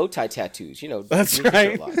 3 little bow tie tattoos. That's move your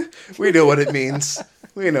right. life. We know what it means.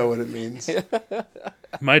 We know what it means.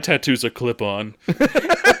 My tattoos are clip-on.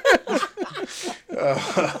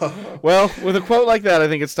 Well, with a quote like that, I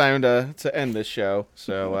think it's time to end this show.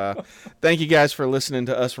 So thank you guys for listening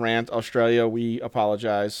to us rant. Australia, we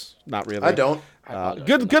apologize. Not really. I don't.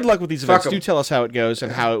 Good luck with these events. 'em. Do tell us how it goes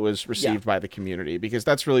and how it was received by the community, because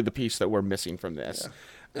that's really the piece that we're missing from this.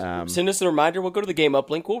 Send us a reminder. We'll go to the game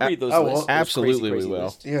uplink. We'll read those oh, lists. well, those absolutely crazy we will.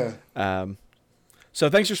 lists. Yeah. So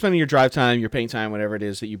thanks for spending your drive time, your paint time, whatever it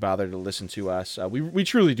is that you bother to listen to us. We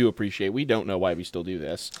truly do appreciate. We don't know why we still do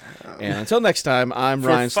this. And until next time, I'm For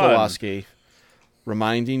Ryan fun. Slawski,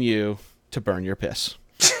 reminding you to burn your piss.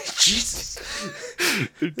 Jesus.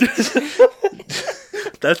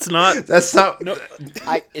 That's not... That's not. No,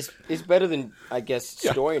 It's better than, I guess,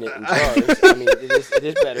 storing it in jars. I mean, it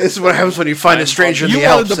is better. This is what happens when you find a stranger in You the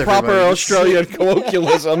wanted Alps. the proper everybody. Australian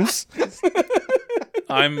colloquialisms.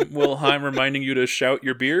 I'm reminding you to shout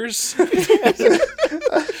your beers.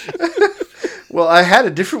 Well, I had a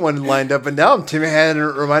different one lined up, but now I'm Tim had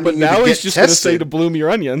reminding But you to now get he's just going to tested. say to bloom your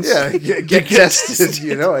onions. Yeah, get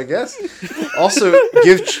tested. I guess. Also,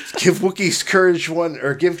 give Wookiees courage one,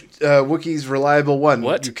 or give Wookiees reliable one.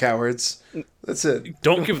 What? You cowards? That's it.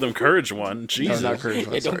 Don't give them courage one. No, Jesus. not courage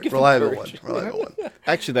one. Yeah, don't Sorry. give them Reliable courage. one. Reliable one.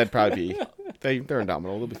 Actually, that'd probably be... They're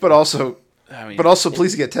indomitable. They'll be But also, I mean,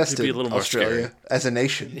 please get tested. be a little more Australia scary. as a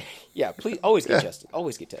nation. Yeah, please always get tested.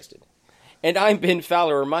 Always get tested. And I'm Ben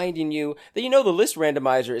Fowler reminding you that the list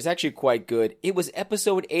randomizer is actually quite good. It was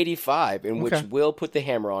episode 85 in which Will put the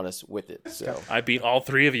hammer on us with it. So I beat all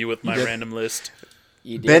 3 of you with my random list.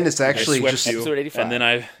 you did. Ben is I actually swept just you, Episode 85. and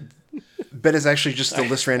then Ben is actually just the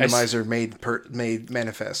list randomizer made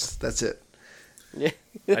manifest. That's it.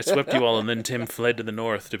 I swept you all, and then Tim fled to the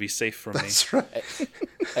north to be safe from me. That's right.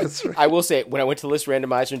 That's right. I will say, when I went to List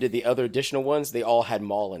Randomizer and did the other additional ones, they all had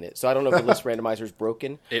mall in it. So I don't know if the List Randomizer is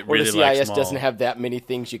broken, It or really the likes CIS mall. doesn't have that many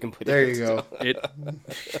things you can put There in. you go. It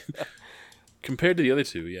compared to the other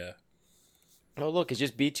two, yeah. Oh, look, it's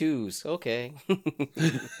just B2s. Okay.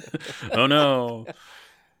 Oh no.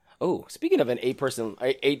 Oh, speaking of an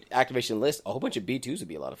 8 activation list, a whole bunch of B2s would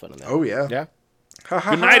be a lot of fun on that. Oh, yeah. Yeah. Ha,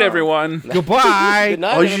 ha, Good night, ha. everyone. Goodbye. Good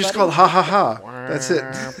night, Oh, you just everybody. called ha ha ha. That's it.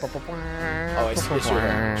 Oh, it's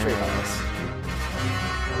straight on.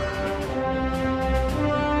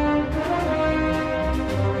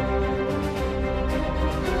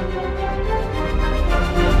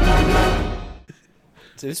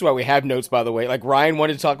 So this is why we have notes, by the way. Like, Ryan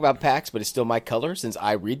wanted to talk about PAX, but it's still my color. Since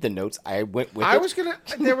I read the notes, I went with it. I was gonna.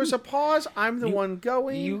 There was a pause. I'm the one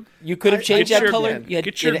going. You could have changed Get that your- color. You had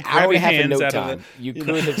get your an hour and a half of grabby note hands out of time. it. You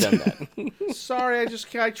could have done that. Sorry,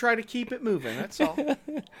 I try to keep it moving. That's all.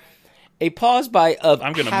 A pause by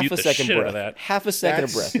I'm gonna half mute a the second shit out breath. of that. Half a second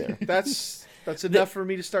of breath there. That's enough for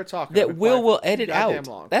me to start talking. That I've been Will quiet for edit goddamn out.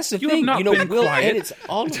 long. That's the You have thing. not You know, been Will quiet. edits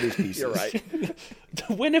all of these pieces. You're right.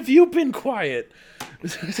 When have you been quiet?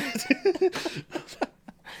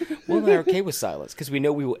 Will and I are okay with silence because we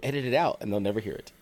know we will edit it out and they'll never hear it.